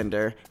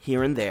 bartender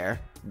here and there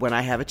when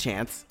I have a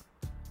chance.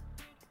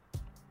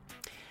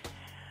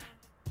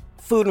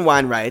 Food and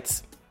Wine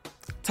writes,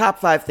 top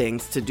 5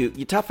 things to do,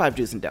 your top 5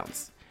 do's and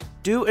don'ts.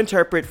 Do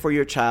interpret for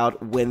your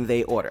child when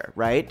they order,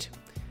 right?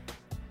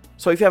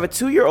 So if you have a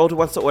 2-year-old who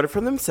wants to order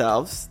for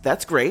themselves,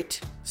 that's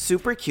great.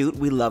 Super cute.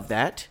 We love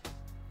that.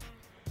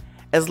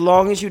 As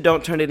long as you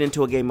don't turn it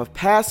into a game of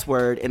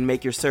password and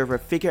make your server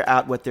figure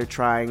out what they're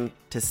trying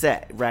to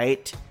say,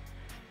 right?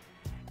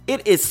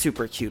 It is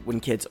super cute when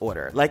kids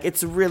order. Like,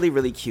 it's really,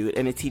 really cute,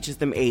 and it teaches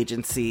them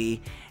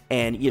agency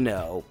and, you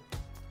know,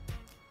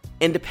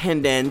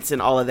 independence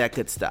and all of that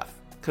good stuff.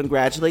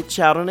 Congratulate the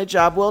child on a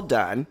job well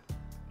done.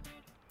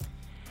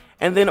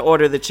 And then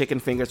order the chicken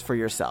fingers for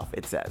yourself,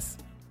 it says.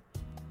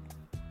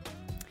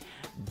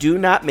 Do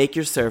not make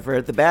your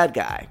server the bad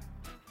guy.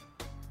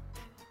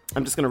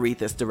 I'm just going to read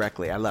this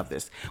directly. I love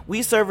this.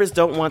 We servers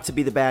don't want to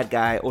be the bad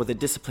guy or the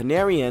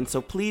disciplinarian,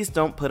 so please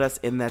don't put us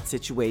in that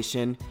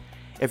situation.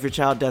 If your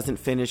child doesn't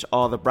finish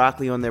all the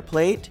broccoli on their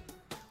plate,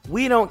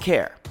 we don't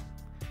care.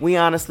 We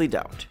honestly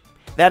don't.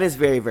 That is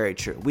very, very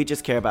true. We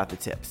just care about the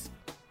tips.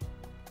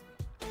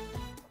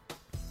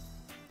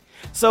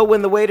 So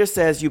when the waiter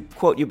says, you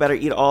quote, you better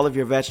eat all of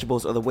your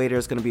vegetables or the waiter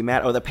is going to be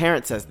mad, or the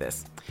parent says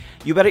this,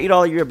 you better eat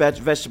all of your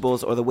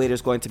vegetables or the waiter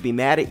is going to be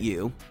mad at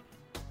you.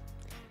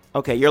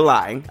 Okay, you're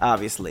lying,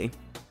 obviously.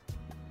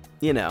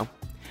 You know,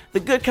 the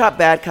good cop,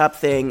 bad cop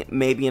thing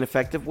may be an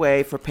effective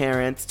way for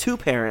parents, to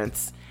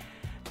parents,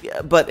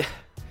 but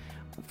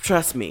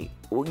trust me,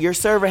 your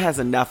server has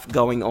enough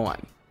going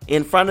on.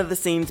 In front of the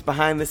scenes,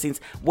 behind the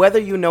scenes, whether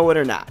you know it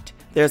or not,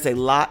 there's a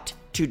lot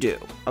to do,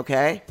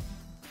 okay?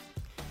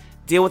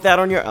 Deal with that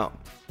on your own.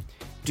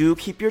 Do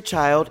keep your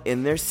child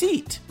in their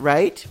seat,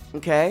 right?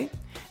 Okay?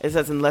 It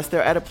says unless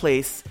they're at a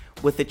place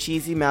with a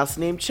cheesy mouse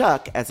named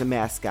Chuck as a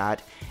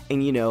mascot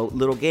and, you know,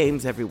 little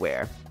games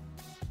everywhere.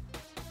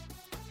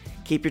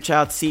 Keep your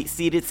child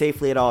seated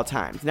safely at all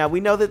times. Now,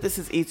 we know that this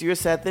is easier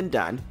said than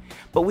done,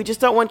 but we just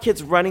don't want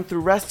kids running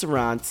through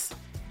restaurants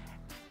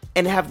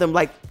and have them,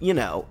 like, you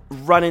know,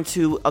 run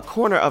into a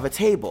corner of a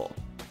table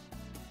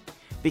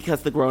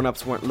because the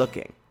grown-ups weren't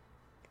looking.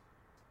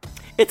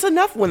 It's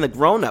enough when the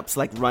grown-ups,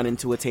 like, run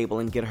into a table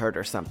and get hurt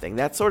or something.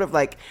 That's sort of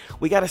like,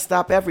 we got to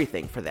stop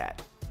everything for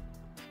that.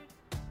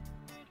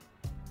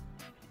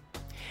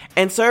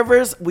 And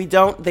servers,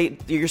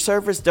 your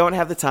servers don't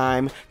have the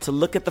time to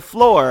look at the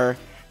floor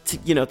to,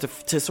 you know,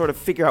 to sort of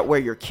figure out where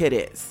your kid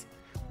is.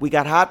 We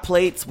got hot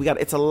plates.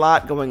 It's a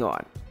lot going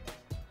on.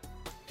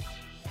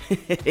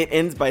 It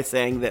ends by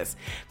saying this,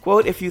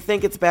 quote, if you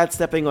think it's bad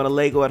stepping on a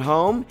Lego at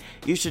home,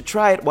 you should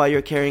try it while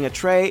you're carrying a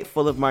tray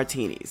full of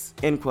martinis,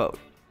 end quote.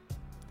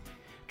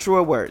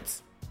 Truer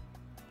words.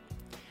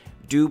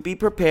 Do be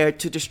prepared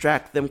to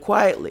distract them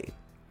quietly.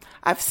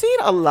 I've seen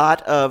a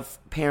lot of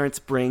parents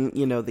bring,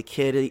 you know, the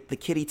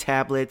kitty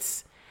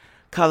tablets,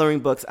 coloring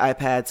books,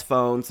 iPads,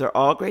 phones. They're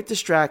all great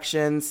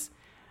distractions.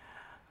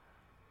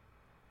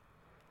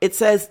 It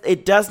says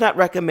it does not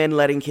recommend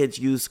letting kids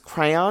use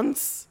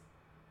crayons.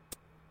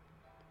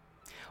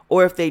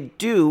 Or if they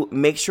do,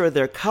 make sure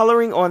they're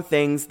coloring on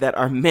things that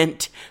are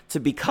meant to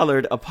be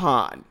colored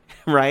upon,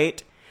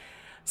 right?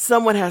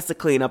 Someone has to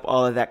clean up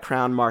all of that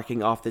crown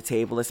marking off the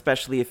table,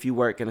 especially if you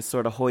work in a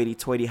sort of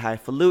hoity-toity,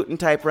 highfalutin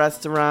type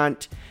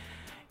restaurant.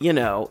 You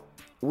know,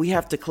 we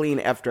have to clean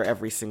after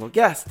every single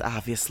guest,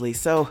 obviously.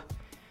 So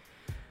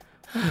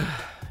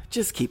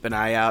just keep an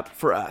eye out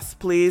for us,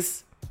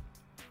 please.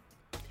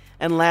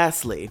 And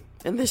lastly,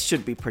 and this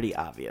should be pretty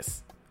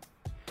obvious,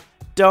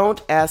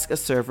 don't ask a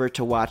server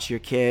to watch your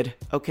kid,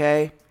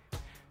 okay?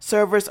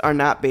 Servers are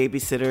not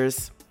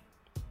babysitters.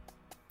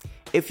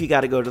 If you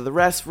got to go to the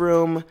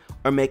restroom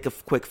or make a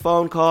quick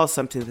phone call,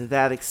 something to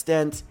that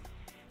extent,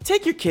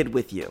 take your kid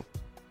with you.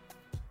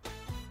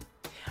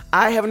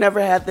 I have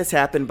never had this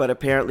happen, but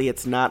apparently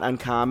it's not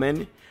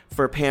uncommon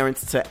for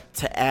parents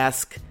to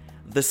ask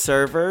the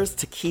servers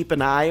to keep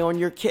an eye on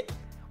your kid.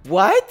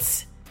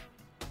 What?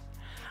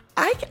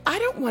 I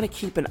don't want to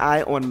keep an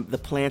eye on the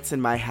plants in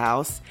my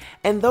house,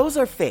 and those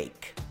are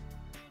fake.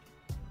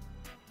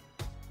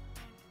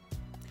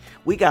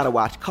 We gotta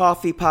watch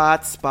coffee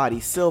pots, spotty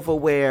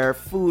silverware,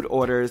 food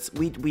orders.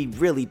 We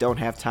really don't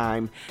have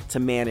time to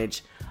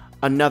manage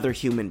another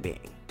human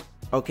being,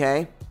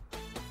 okay?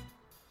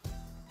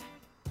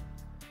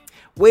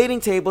 Waiting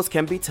tables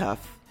can be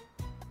tough.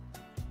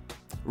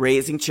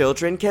 Raising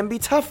children can be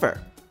tougher.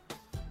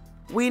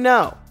 We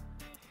know.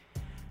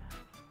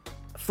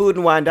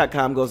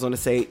 Foodandwine.com goes on to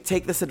say,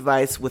 take this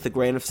advice with a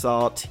grain of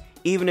salt,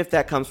 even if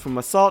that comes from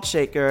a salt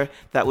shaker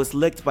that was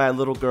licked by a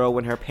little girl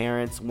when her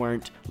parents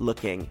weren't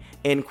looking,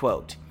 end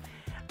quote.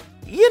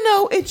 You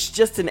know, it's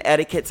just an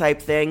etiquette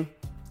type thing,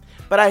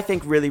 but I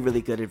think really,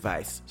 really good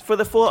advice. For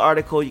the full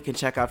article, you can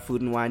check out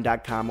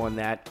foodandwine.com on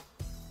that.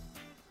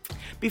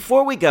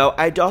 Before we go,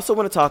 I also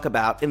want to talk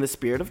about, in the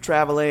spirit of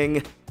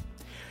traveling,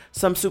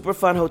 some super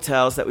fun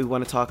hotels that we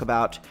want to talk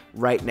about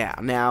right now.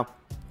 Now,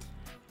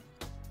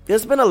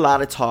 there's been a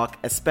lot of talk,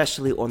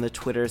 especially on the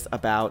Twitters,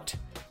 about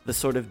the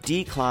sort of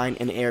decline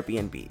in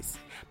Airbnbs.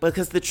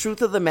 Because the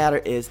truth of the matter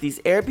is, these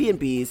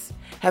Airbnbs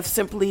have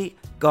simply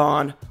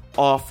gone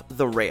off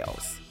the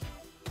rails.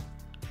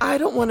 I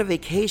don't want a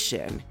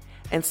vacation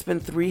and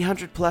spend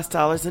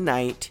 $300+ a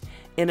night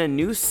in a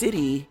new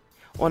city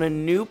on a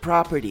new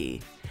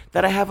property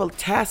that I have a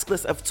task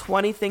list of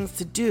 20 things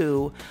to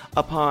do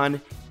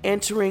upon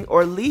entering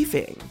or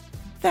leaving.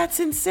 That's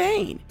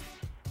insane.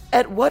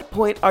 At what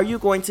point are you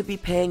going to be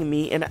paying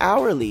me an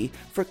hourly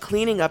for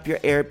cleaning up your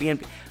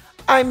Airbnb?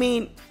 I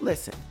mean,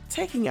 listen,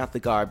 taking out the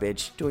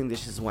garbage, doing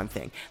this is one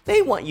thing.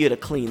 They want you to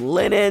clean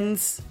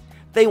linens.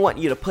 They want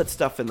you to put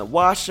stuff in the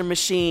washer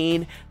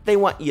machine. They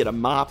want you to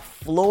mop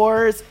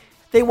floors.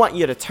 They want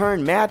you to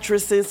turn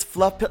mattresses,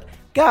 fluff pillows.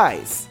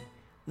 Guys,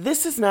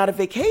 this is not a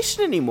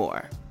vacation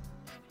anymore.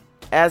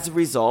 As a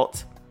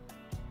result,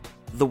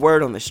 the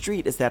word on the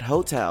street is that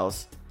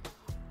hotels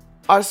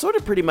are sort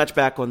of pretty much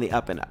back on the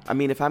up and up. I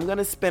mean, if I'm going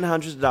to spend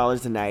hundreds of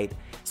dollars a night,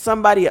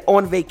 somebody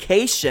on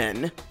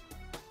vacation,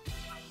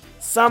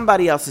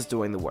 somebody else is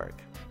doing the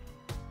work.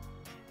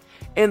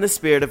 In the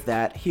spirit of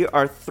that, here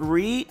are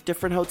 3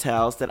 different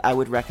hotels that I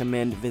would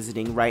recommend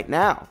visiting right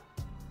now.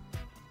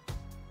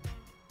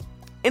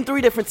 In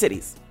 3 different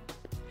cities.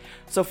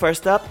 So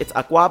first up, it's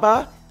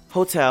Aquaba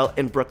Hotel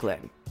in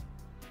Brooklyn.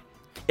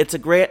 It's a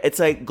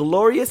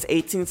glorious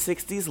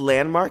 1860s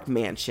landmark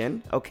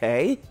mansion,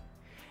 okay,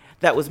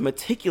 that was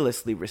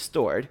meticulously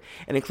restored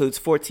and includes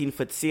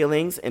 14-foot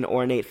ceilings and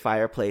ornate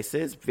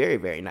fireplaces. Very,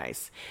 very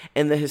nice.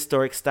 In the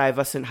historic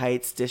Stuyvesant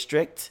Heights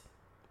district.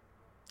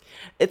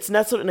 It's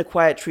nestled in a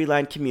quiet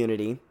tree-lined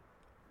community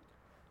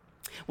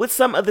with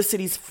some of the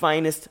city's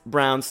finest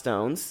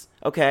brownstones,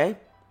 okay?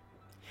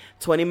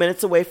 20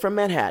 minutes away from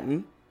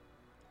Manhattan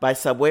by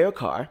subway or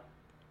car.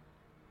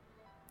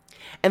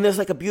 And there's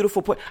like a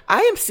beautiful porch. I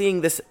am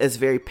seeing this as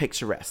very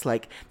picturesque.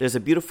 Like, there's a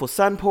beautiful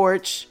sun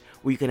porch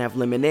where you can have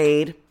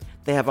lemonade.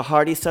 They have a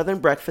hearty southern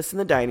breakfast in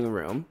the dining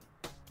room,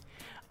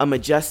 a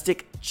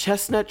majestic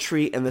chestnut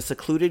tree in the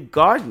secluded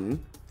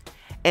garden,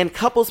 and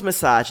couples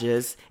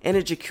massages and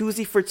a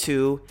jacuzzi for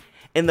 2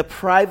 in the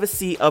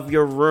privacy of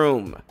your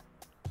room.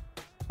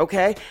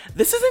 Okay?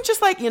 This isn't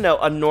just like,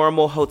 a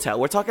normal hotel.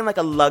 We're talking like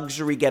a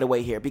luxury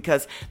getaway here,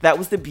 because that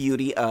was the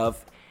beauty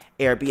of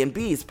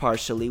Airbnbs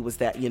partially, was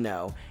that,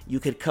 you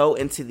could go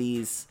into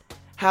these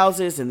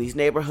houses and these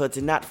neighborhoods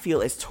and not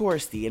feel as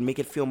touristy and make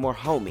it feel more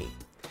homey.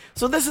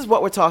 So this is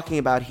what we're talking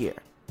about here.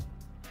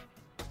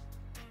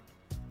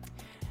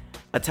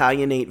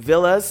 Italianate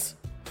villas,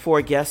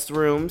 4 guest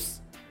rooms.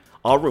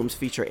 All rooms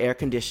feature air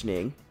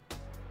conditioning.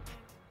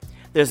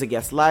 There's a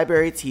guest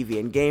library, TV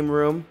and game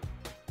room.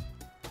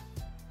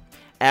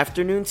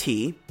 Afternoon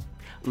tea.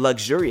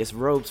 Luxurious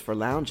robes for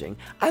lounging.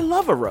 I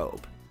love a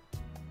robe.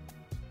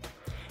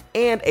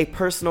 And a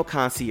personal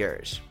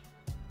concierge.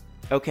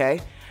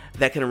 Okay?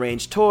 That can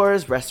arrange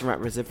tours,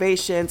 restaurant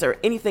reservations, or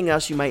anything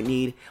else you might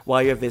need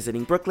while you're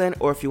visiting Brooklyn,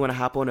 or if you want to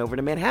hop on over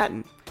to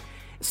Manhattan.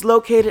 It's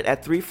located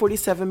at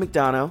 347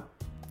 McDonough,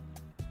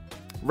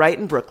 right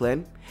in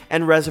Brooklyn,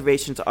 and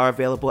reservations are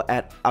available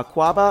at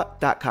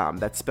aquaba.com.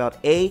 That's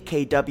spelled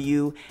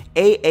AKWAABA.com.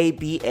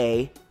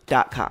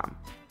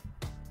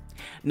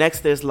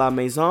 Next, there's La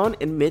Maison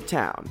in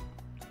Midtown.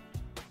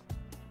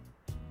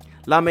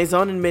 La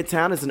Maison in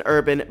Midtown is an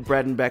urban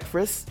bread and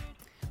breakfast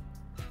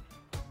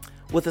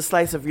with a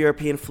slice of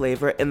European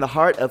flavor in the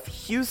heart of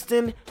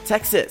Houston,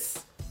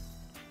 Texas.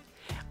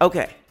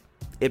 Okay,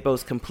 it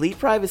boasts complete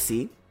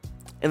privacy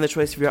and the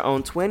choice of your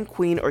own twin,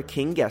 queen, or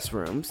king guest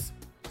rooms.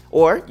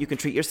 Or you can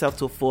treat yourself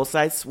to a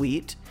full-size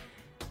suite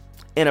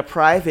in a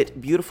private,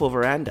 beautiful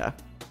veranda.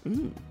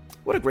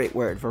 What a great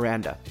word,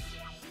 veranda.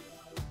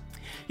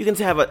 You can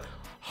have a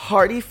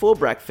hearty full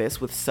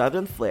breakfast with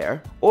southern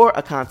flair, or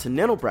a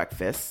continental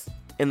breakfast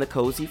in the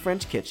cozy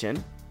French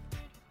kitchen.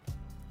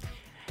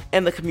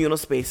 And the communal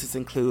spaces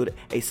include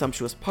a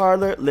sumptuous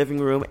parlor, living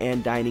room,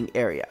 and dining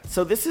area.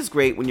 So this is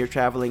great when you're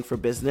traveling for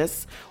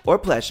business or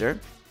pleasure,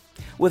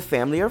 with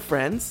family or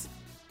friends.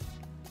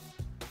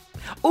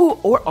 Ooh,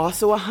 or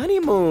also a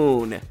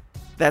honeymoon.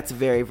 That's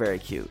very, very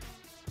cute.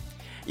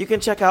 You can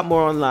check out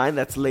more online.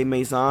 That's La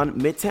Maison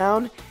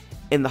Midtown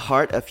in the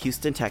heart of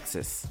Houston,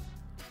 Texas.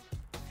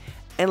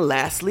 And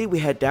lastly, we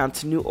head down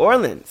to New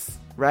Orleans,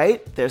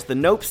 right? There's the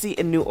Nopesy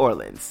in New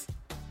Orleans.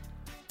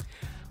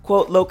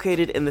 Quote,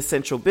 located in the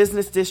Central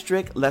Business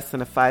District, less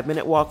than a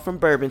 5-minute walk from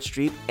Bourbon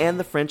Street and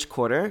the French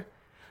Quarter,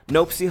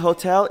 Nopesy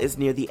Hotel is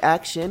near the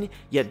action,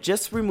 yet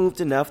just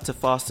removed enough to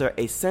foster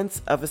a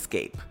sense of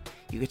escape.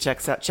 You can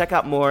check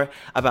out more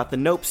about the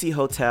Nopesy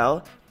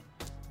Hotel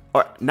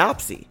or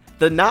Nopsy,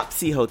 the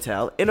Nopsy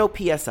Hotel,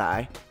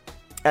 Nopsi,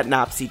 at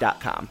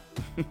Nopsy.com.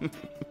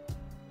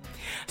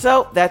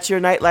 So that's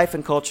your nightlife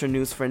and culture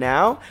news for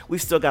now.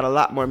 We've still got a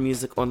lot more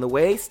music on the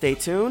way. Stay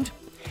tuned.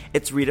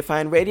 It's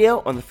Redefine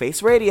Radio on the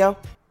Face Radio.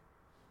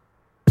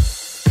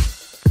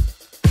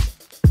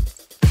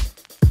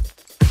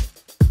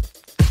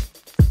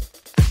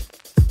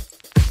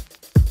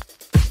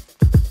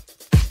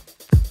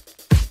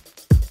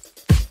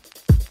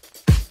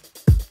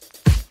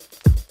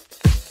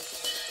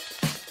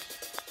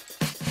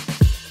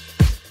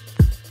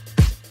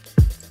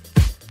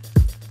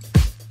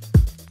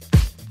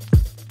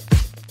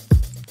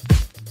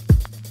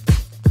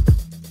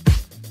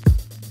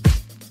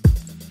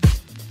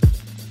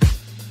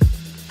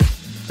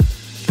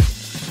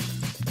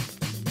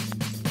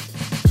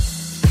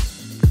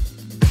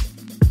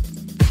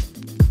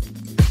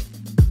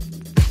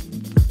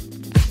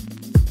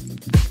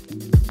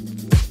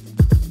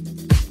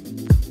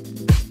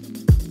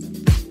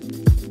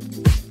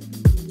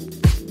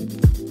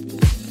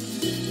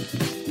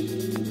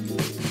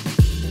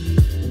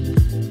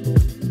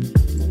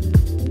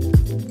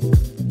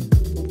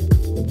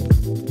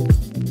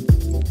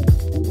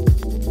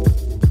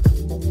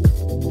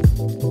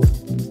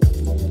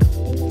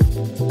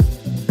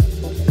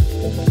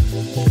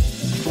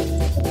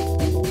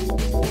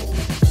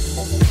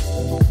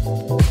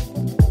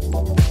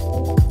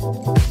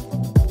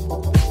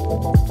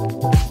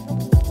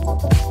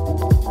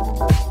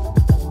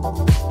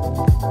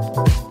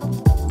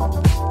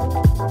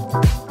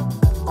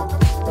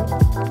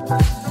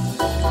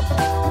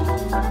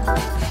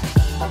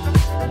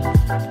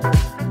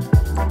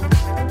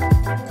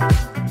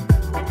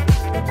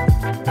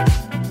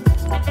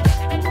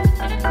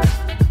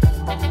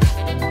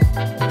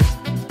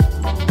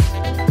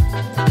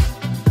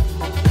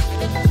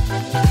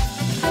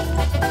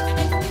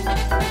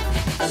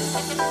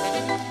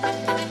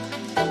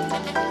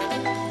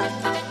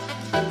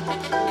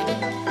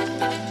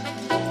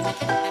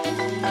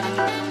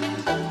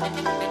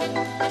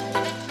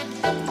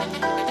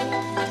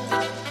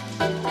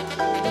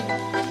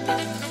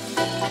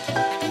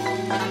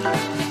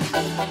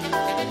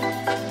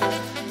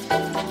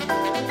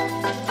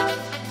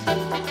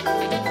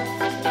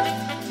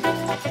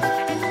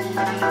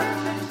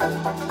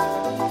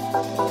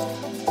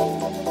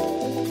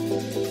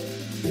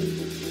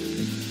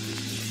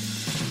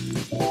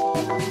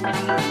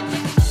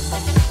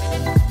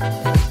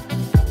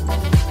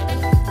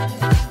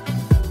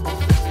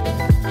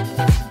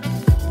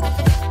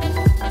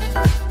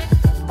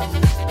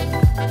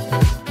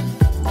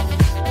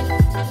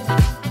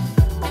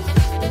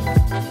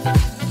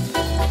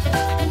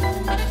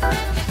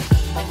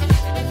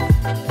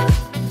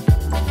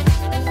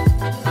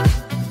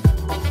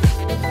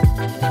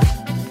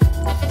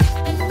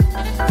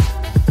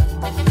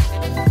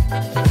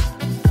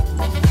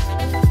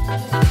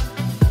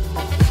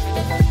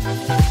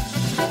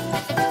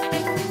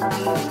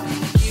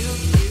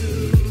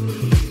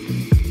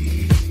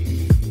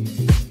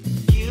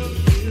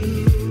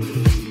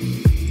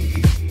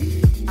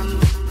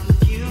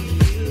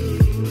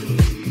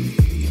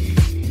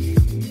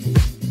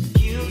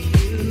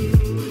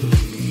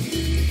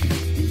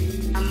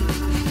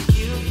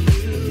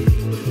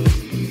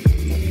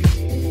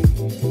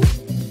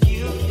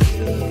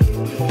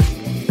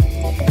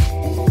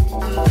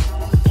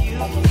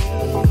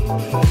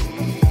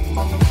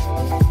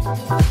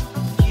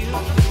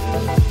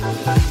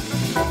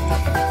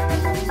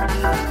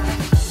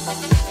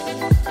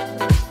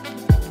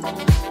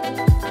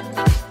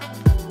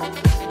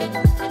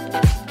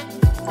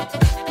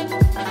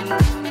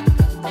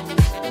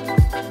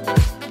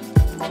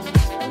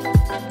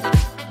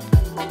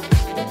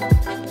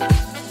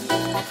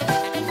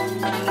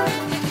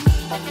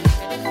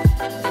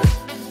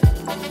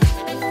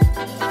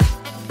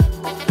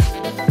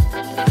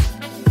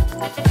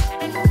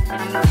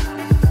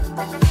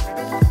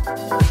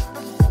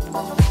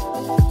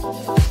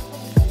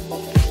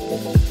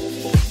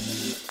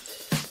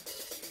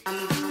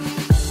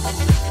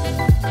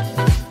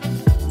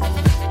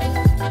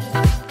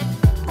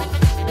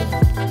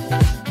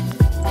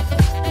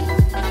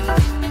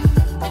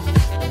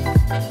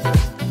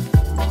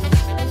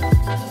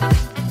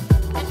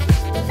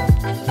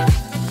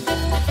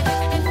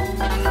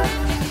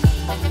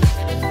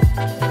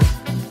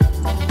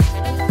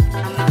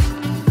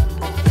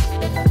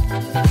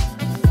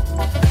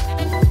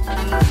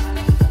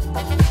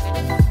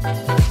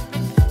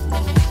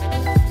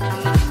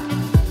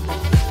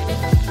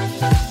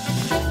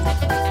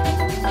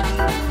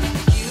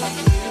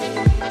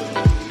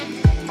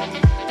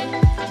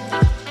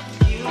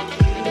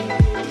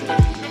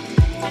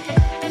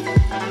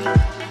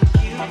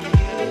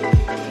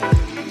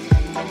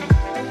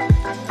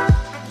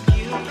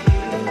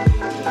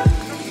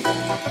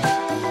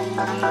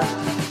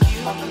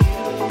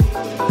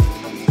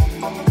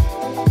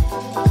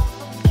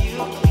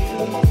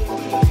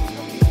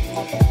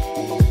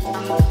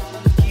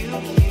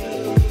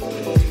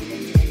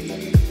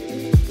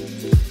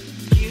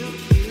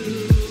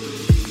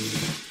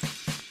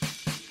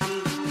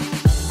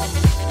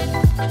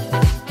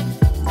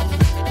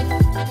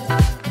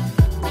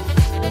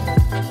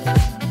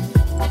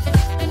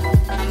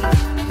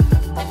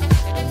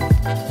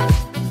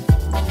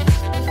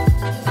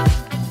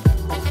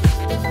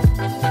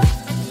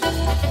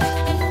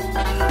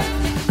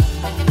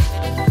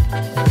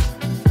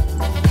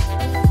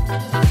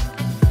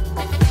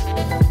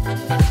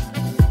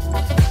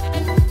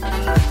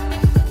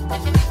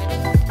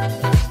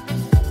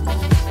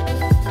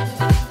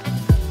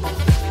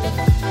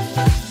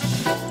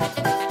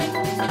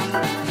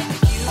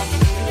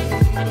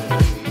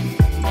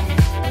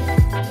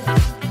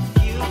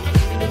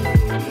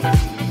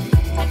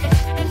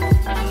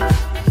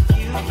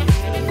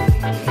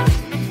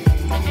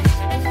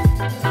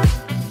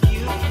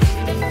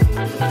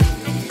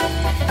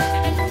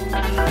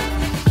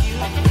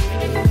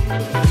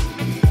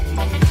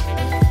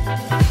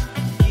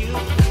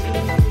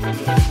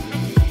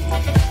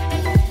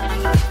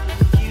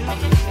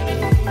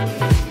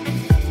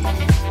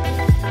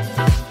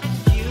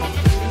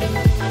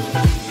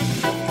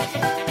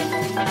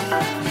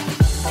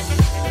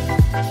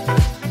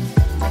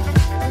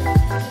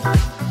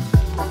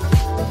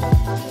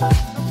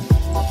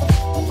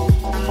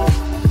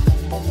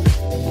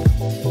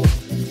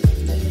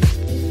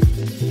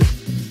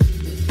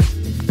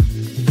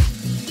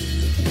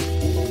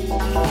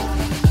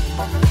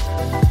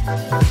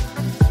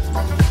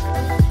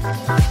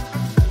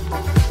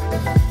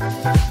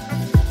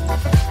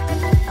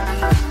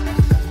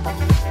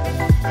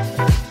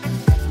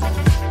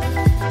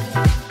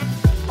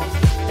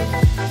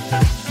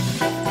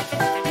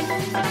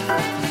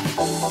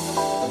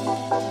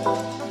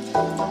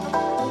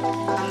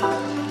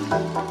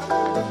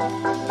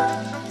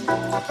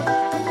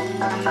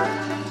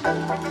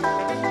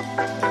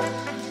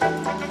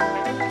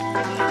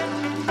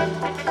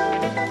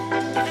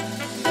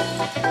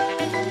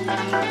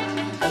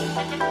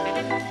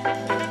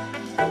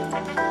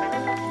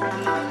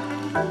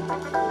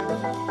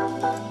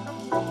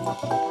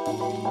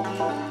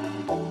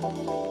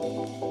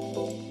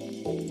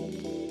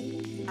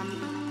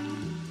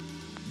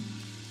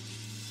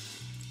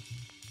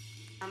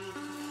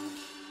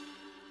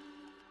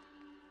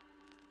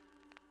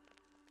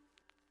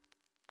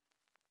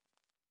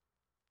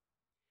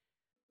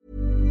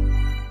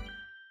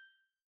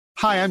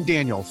 Hi, I'm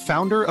Daniel,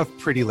 founder of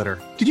Pretty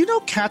Litter. Did you know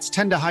cats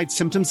tend to hide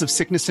symptoms of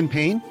sickness and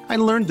pain? I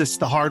learned this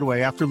the hard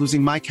way after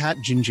losing my cat,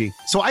 Gingy.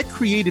 So I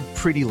created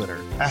Pretty Litter,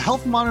 a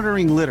health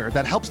monitoring litter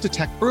that helps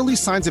detect early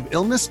signs of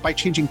illness by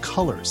changing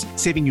colors,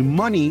 saving you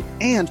money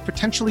and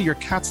potentially your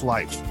cat's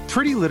life.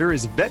 Pretty Litter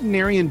is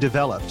veterinarian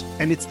developed,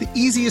 and it's the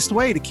easiest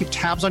way to keep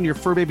tabs on your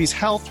fur baby's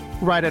health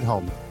right at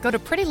home. Go to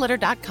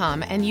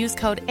prettylitter.com and use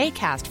code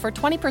ACAST for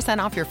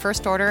 20% off your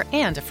first order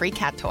and a free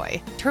cat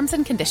toy. Terms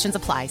and conditions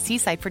apply. See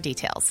site for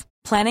details.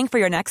 Planning for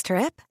your next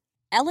trip?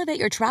 Elevate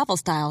your travel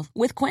style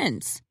with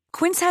Quince.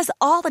 Quince has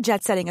all the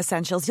jet-setting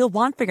essentials you'll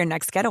want for your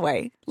next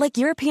getaway, like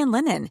European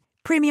linen,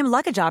 premium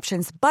luggage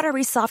options,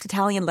 buttery soft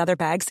Italian leather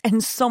bags,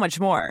 and so much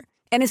more.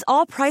 And is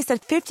all priced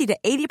at 50 to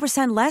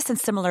 80% less than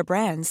similar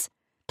brands.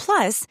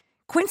 Plus,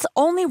 Quince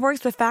only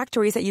works with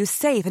factories that use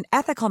safe and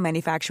ethical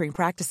manufacturing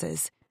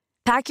practices.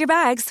 Pack your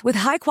bags with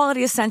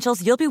high-quality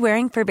essentials you'll be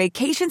wearing for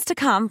vacations to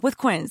come with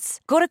Quince.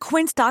 Go to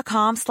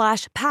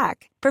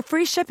quince.com/pack for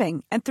free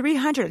shipping and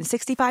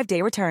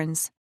 365-day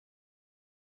returns.